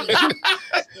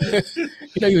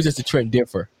 You know you was just a Trent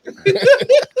Differ.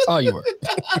 That's all you were.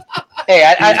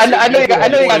 Hey, I know you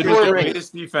got one of the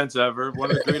greatest defense ever, one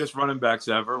of the greatest running backs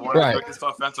ever, one of the greatest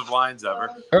offensive lines ever.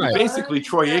 Right. Basically,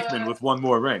 Troy Aikman with one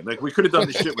more ring. Like we could have done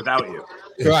this shit without you.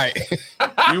 Right.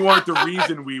 You weren't the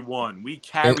reason we won. We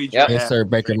carried you. Yes, sir.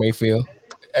 Baker Mayfield.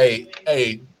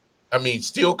 Hey. I mean,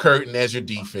 Steel Curtain as your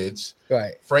defense.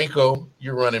 Right. Franco,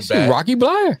 you're running back. Rocky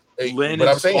Blyer. Hey, Lynn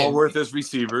and Stallworth as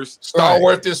receivers.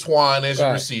 Stallworth and Swan as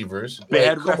receivers.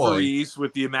 Bad referees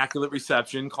with the immaculate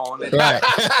reception calling it. Right.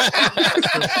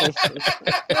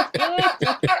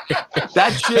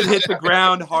 That shit hit the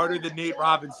ground harder than Nate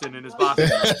Robinson in his boxing.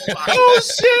 Oh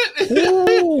shit!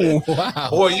 Ooh, wow.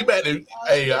 Boy, you better.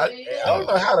 Hey, I don't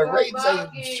know how the ratings ain't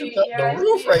shooting up the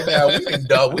roof right now.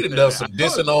 We done some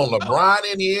dissing on LeBron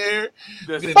in here.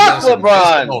 Fuck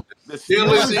LeBron. The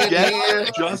Steelers in here.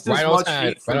 Just as much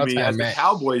hate for me as the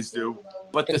Cowboys do,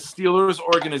 but the Steelers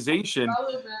organization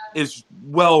is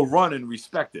well run and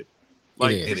respected.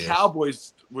 Like the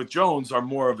Cowboys with Jones are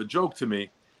more of a joke to me,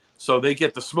 so they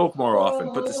get the smoke more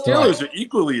often. But the Steelers are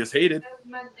equally as hated.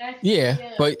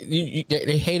 Yeah, but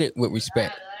they hate it with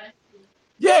respect.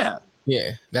 Yeah.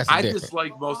 Yeah, that's I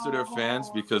dislike most of their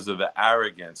fans because of the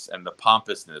arrogance and the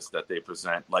pompousness that they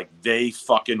present. Like they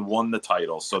fucking won the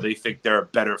title, so they think they're a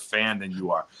better fan than you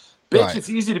are. Bitch, It's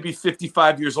easy to be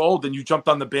 55 years old and you jumped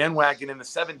on the bandwagon in the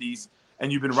 70s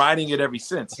and you've been riding it ever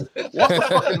since. Walk a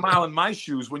fucking mile in my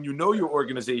shoes when you know your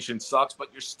organization sucks, but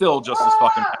you're still just as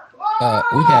fucking.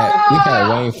 We had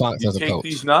Wayne Fox as a coach. Take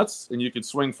these nuts and you can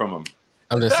swing from them.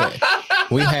 I'm just saying.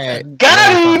 We had Wayne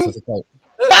Fox as a coach.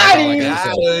 That's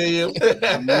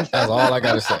all I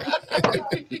gotta say.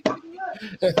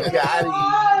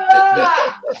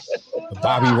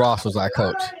 Bobby Ross was our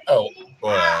coach. Oh,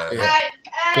 boy. Yeah.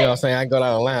 You know what I'm saying? I go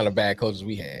down the line of bad coaches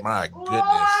we had. My goodness.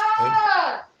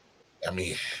 I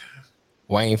mean,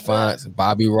 Wayne Fonts,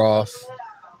 Bobby Ross.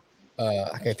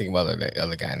 I can't think of the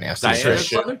other guy now.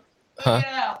 Huh?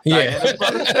 Yeah.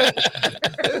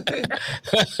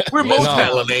 We're most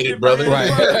talented, brother.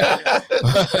 Right.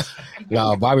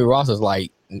 No, Bobby Ross is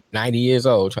like 90 years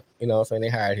old. You know what I'm saying? They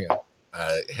hired him.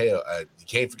 You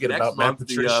can't forget Next about month, Matt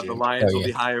Patricia. the Lions will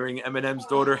be hiring Eminem's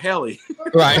daughter, Haley.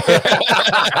 Right.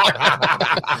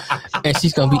 And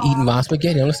she's going to be eating mom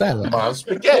spaghetti on the sideline. Mom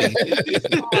spaghetti.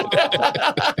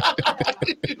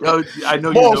 I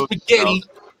know Mom you know spaghetti.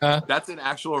 That's an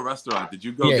actual restaurant. Did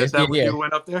you go get that when you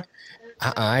went up there?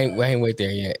 I ain't wait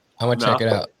there yet. I'm gonna check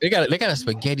it out. They got a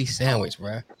spaghetti sandwich,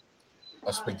 bro.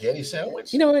 A spaghetti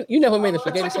sandwich? You know, you never made a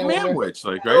spaghetti sandwich.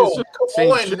 Like, right? No,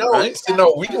 come on,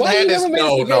 no, we didn't have this.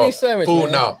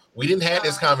 No, we didn't have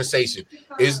this conversation.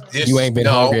 Is this? You ain't been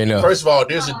hungry enough. First of all,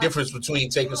 there's a difference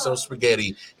between taking some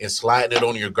spaghetti and sliding it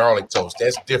on your garlic toast.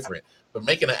 That's different. But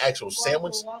making an actual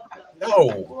sandwich,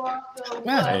 no. Ain't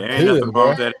nothing wrong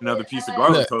with that. Another piece of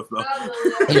garlic toast, though.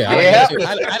 Yeah,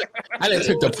 I didn't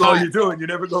took the That's all pot you're doing. You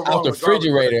never go wrong out the with garlic.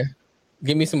 refrigerator.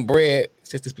 Give me some bread,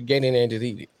 stick the spaghetti in there, and just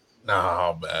eat it.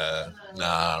 Nah, man.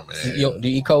 Do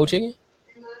you eat cold chicken?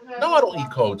 No, I don't eat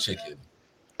cold chicken.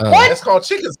 What? That's called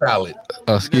chicken salad.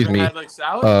 Excuse me. Had, like,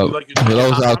 salad? For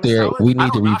those out there, we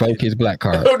need to revoke his black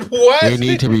card. What? We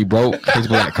need to revoke his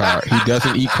black card. He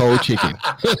doesn't eat cold chicken.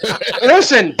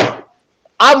 Listen,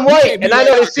 I'm white, and I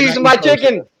know to season my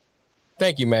chicken.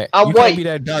 Thank you, Matt. I'm you white. Can't be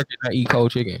that dark and not eat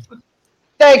cold chicken.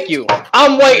 Thank you.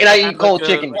 I'm white, and I eat cold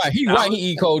chicken. Right, he white,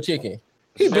 he eat cold chicken.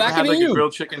 He's blacker than you.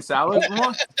 Grilled chicken salad,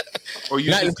 Lamar? Or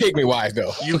you not in pygmy wise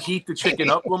though. You heat the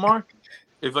chicken up, Lamar?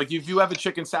 If you have a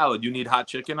chicken salad, you need hot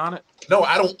chicken on it? No,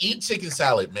 I don't eat chicken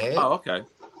salad, man. Oh, okay.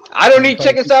 I don't eat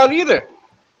chicken salad either.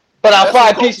 But I'll fry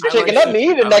a piece of chicken up and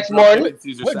eat it next morning.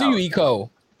 What do you eat cold?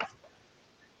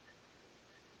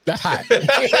 That's hot.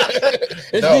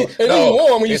 It's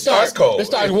warm when you start. Cold. It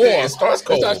starts warm. It starts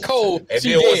cold. It starts cold. And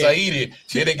then once I eat it,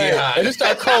 then it get hot. And it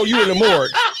starts cold, you in the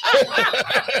morgue.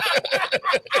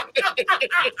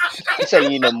 You say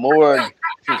you in the morgue.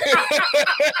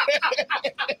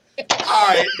 All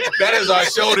right, that is our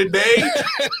show today.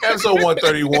 Episode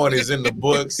 131 is in the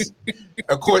books.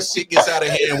 Of course, shit gets out of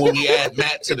hand when we add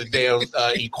Matt to the damn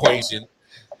equation.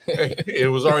 It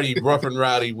was already rough and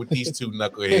rowdy with these two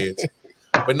knuckleheads.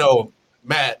 But no,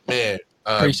 Matt, man.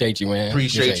 Appreciate you, man.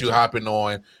 Appreciate you hopping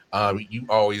on. You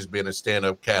always been a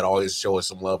stand-up cat, always showing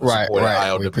some love and support at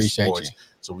ILW Sports. You.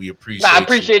 So we appreciate I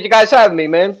appreciate you guys having me,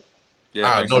 man.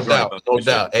 Yeah, no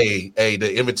doubt. Hey,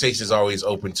 the invitation is always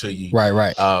open to you.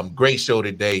 Right. Great show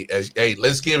today. Hey,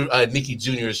 let's give Nicky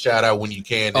Jr. a shout out when you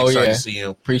can. Next time you see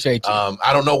him. Appreciate you.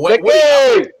 I don't know what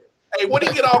did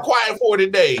he get all quiet for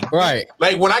today? Right.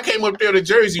 Like when I came up there to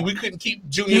Jersey, we couldn't keep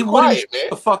Junior quiet, man.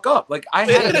 The fuck up. Like I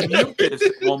had to mute this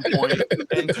at one point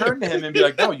and turn to him and be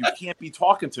like, "No, you can't be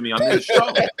talking to me on this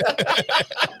show."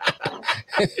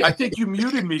 I think you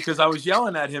muted me because I was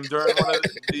yelling at him during one of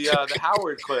the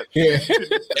Howard clip. Yeah.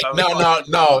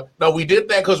 No. We did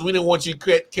that because we didn't want you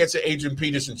to catch an Adrian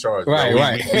Peterson charge.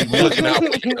 Right. We looking out for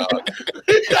you, dog.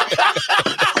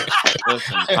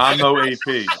 Listen, I'm no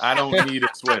AP. I don't need a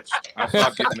switch.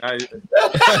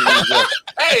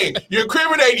 Hey, you're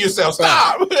incriminating yourself.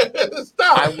 Stop.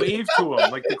 Stop. I waved to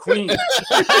him like the queen.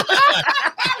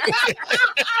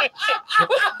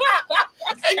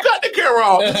 Hey, cut the camera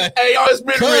off. Hey, y'all, it's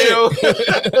been real.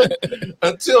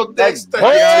 Until next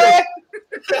Thursday.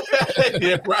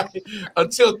 Yeah, right.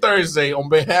 Until Thursday, on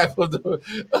behalf of the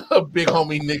big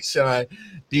homie Nick Shine,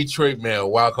 Detroit Man,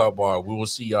 Wildcard Bar, we will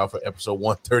see y'all for episode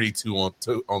 132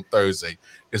 on Thursday.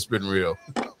 It's been real.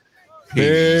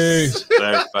 Peace.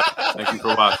 Thank you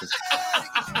for watching.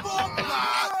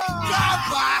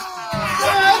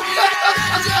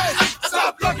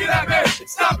 Stop looking at me.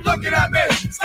 Stop looking at me.